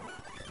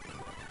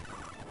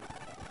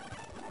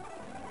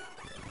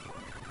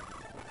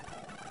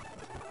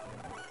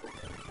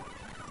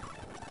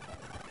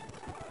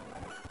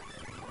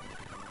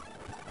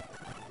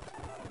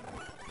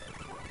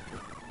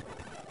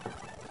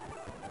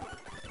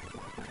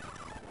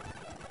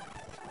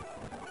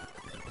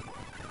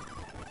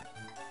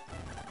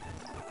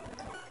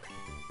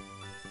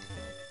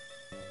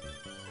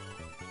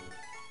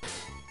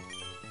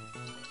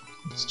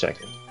 Let's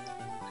check it.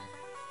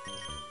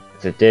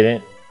 If it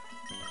didn't,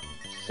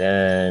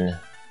 then...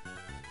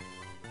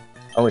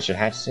 Oh, it should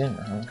hatch soon.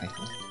 Oh, okay,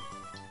 cool.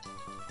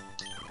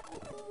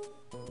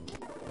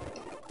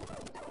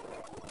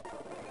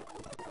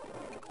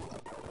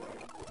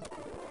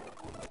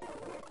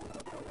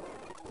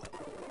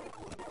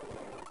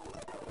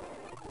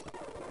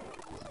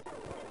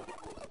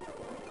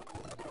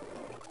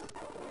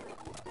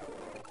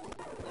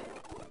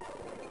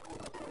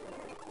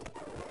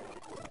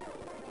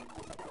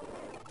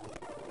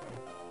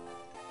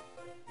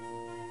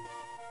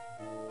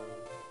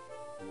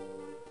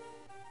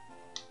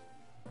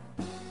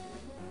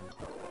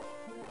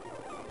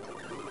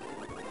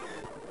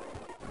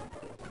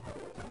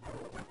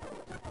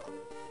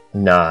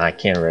 Nah, I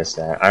can't risk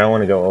that. I don't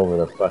want to go over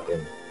the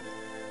fucking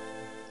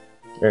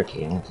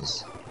barricade,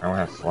 because I don't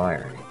have fly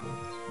or anything.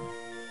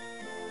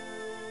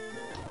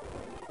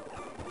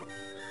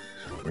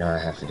 No, I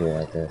have to do it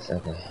like this.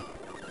 Okay.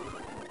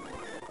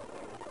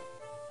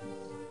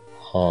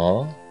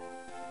 Huh?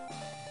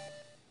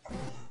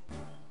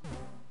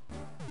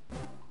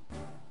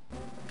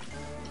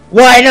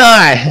 Why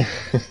not?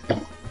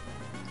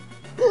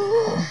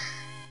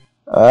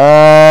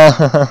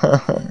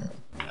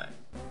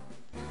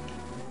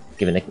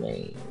 Give a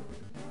nickname.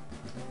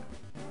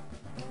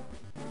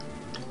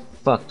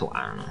 Fuck to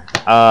I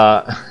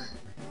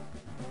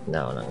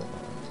don't know.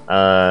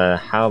 No.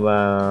 How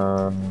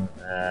about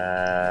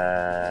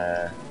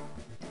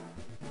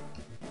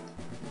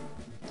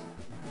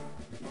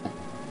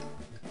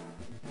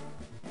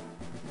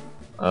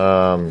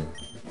I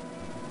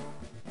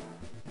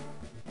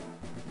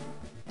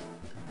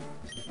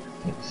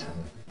think so.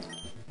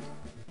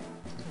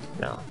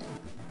 No.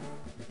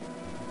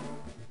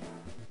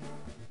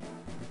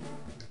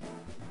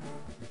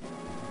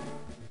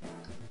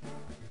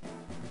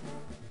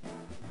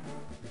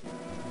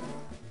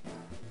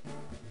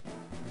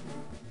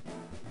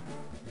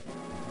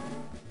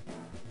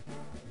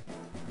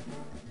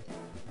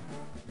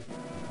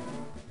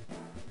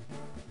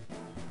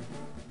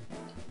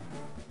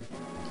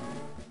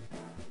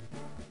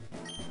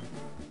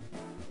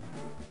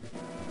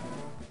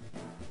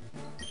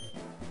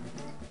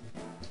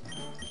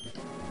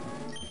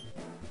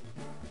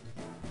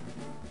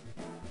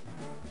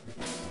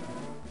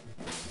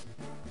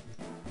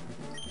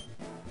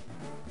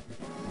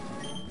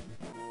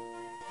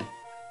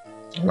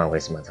 I'm not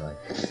wasting my time.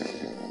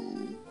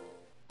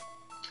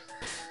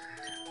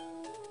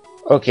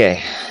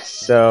 Okay,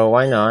 so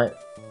why not?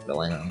 But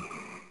why not?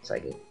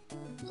 Psychic.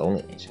 It's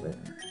only nature, right?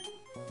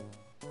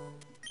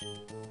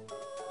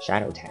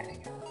 Shadow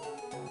tag.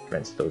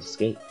 Prevents those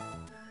escape.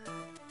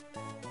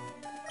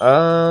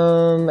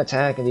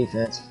 Attack and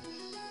defense.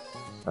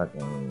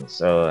 Fucking.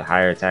 So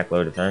higher attack,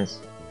 lower defense.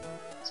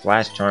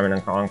 Splash, charm, and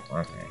uncon.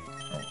 Okay.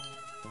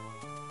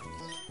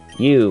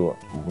 You,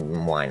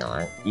 why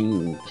not?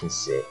 You can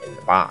sit in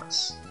the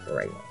box for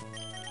right now.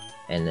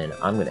 And then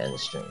I'm gonna end the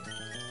stream.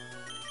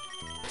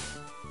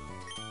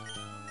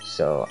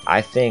 So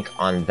I think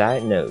on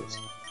that note,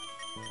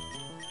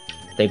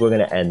 I think we're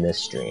gonna end this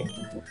stream.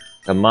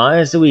 The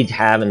mods that we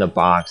have in the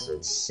box are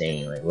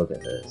insane. Like, look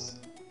at this.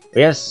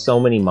 We have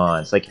so many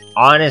mods. Like,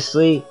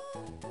 honestly,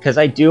 because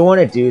I do want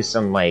to do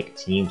some like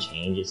team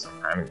changes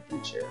sometime in the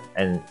future.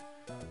 And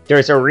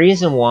there's a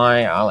reason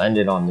why I'll end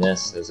it on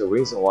this. There's a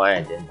reason why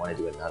I didn't want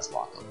to do a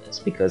Nuzlocke on this.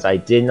 Because I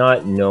did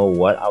not know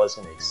what I was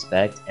going to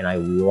expect. And I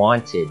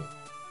wanted,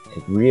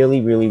 I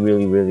really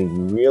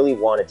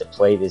wanted to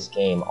play this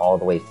game all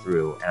the way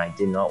through. And I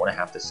did not want to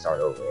have to start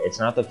over. It's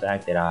not the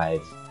fact that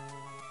I've,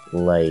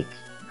 like,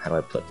 how do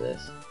I put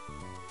this?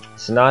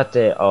 It's not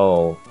that,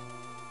 oh,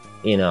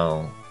 you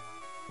know,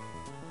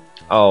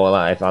 oh,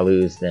 well, if I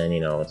lose, then,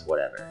 you know, it's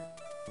whatever.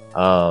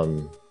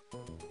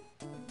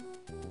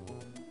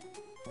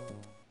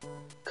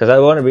 Because I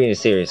want to bring it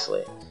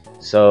seriously.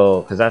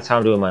 So, because that's how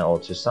I'm doing my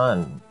Ultra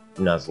Sun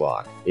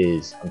Nuzlocke,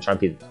 is I'm trying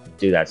to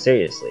do that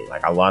seriously.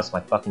 Like, I lost my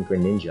fucking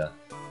Greninja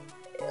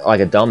like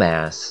a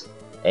dumbass,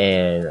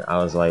 and I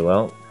was like,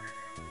 well,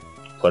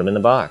 put him in the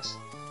box.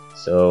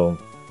 So,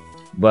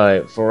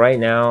 but for right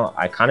now,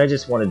 I kind of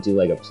just want to do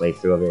like a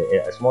playthrough of it.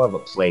 It's more of a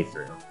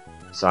playthrough.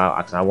 So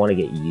I want to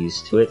get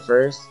used to it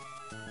first.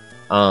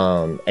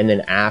 And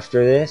then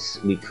after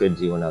this, we could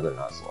do another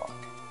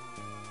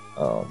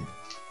Nuzlocke.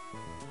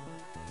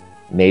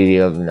 Maybe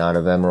not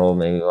of Emerald,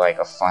 maybe like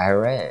a Fire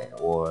Red,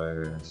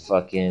 or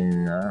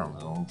fucking, I don't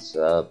know,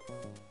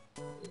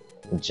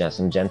 just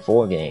some Gen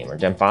 4 game, or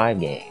Gen 5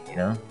 game, you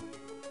know?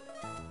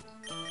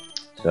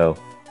 So,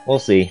 we'll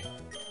see.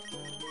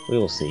 We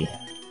will see.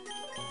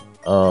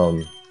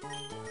 But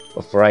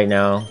for right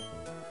now,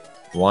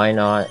 why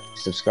not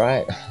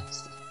subscribe?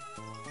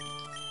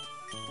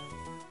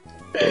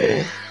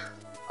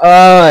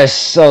 I'm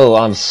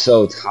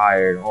so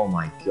tired. Oh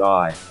my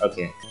god.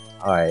 Okay.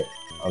 Alright.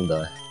 I'm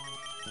done.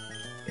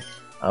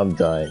 I'm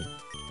done.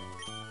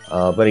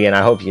 But again,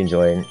 I hope you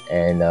enjoyed,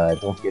 and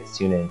don't forget to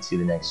tune in to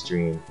the next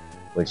stream,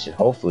 which should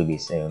hopefully be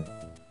soon.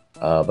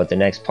 But the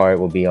next part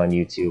will be on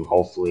YouTube,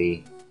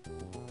 hopefully,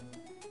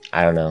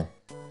 I don't know,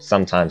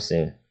 sometime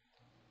soon.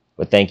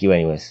 But thank you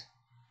anyways.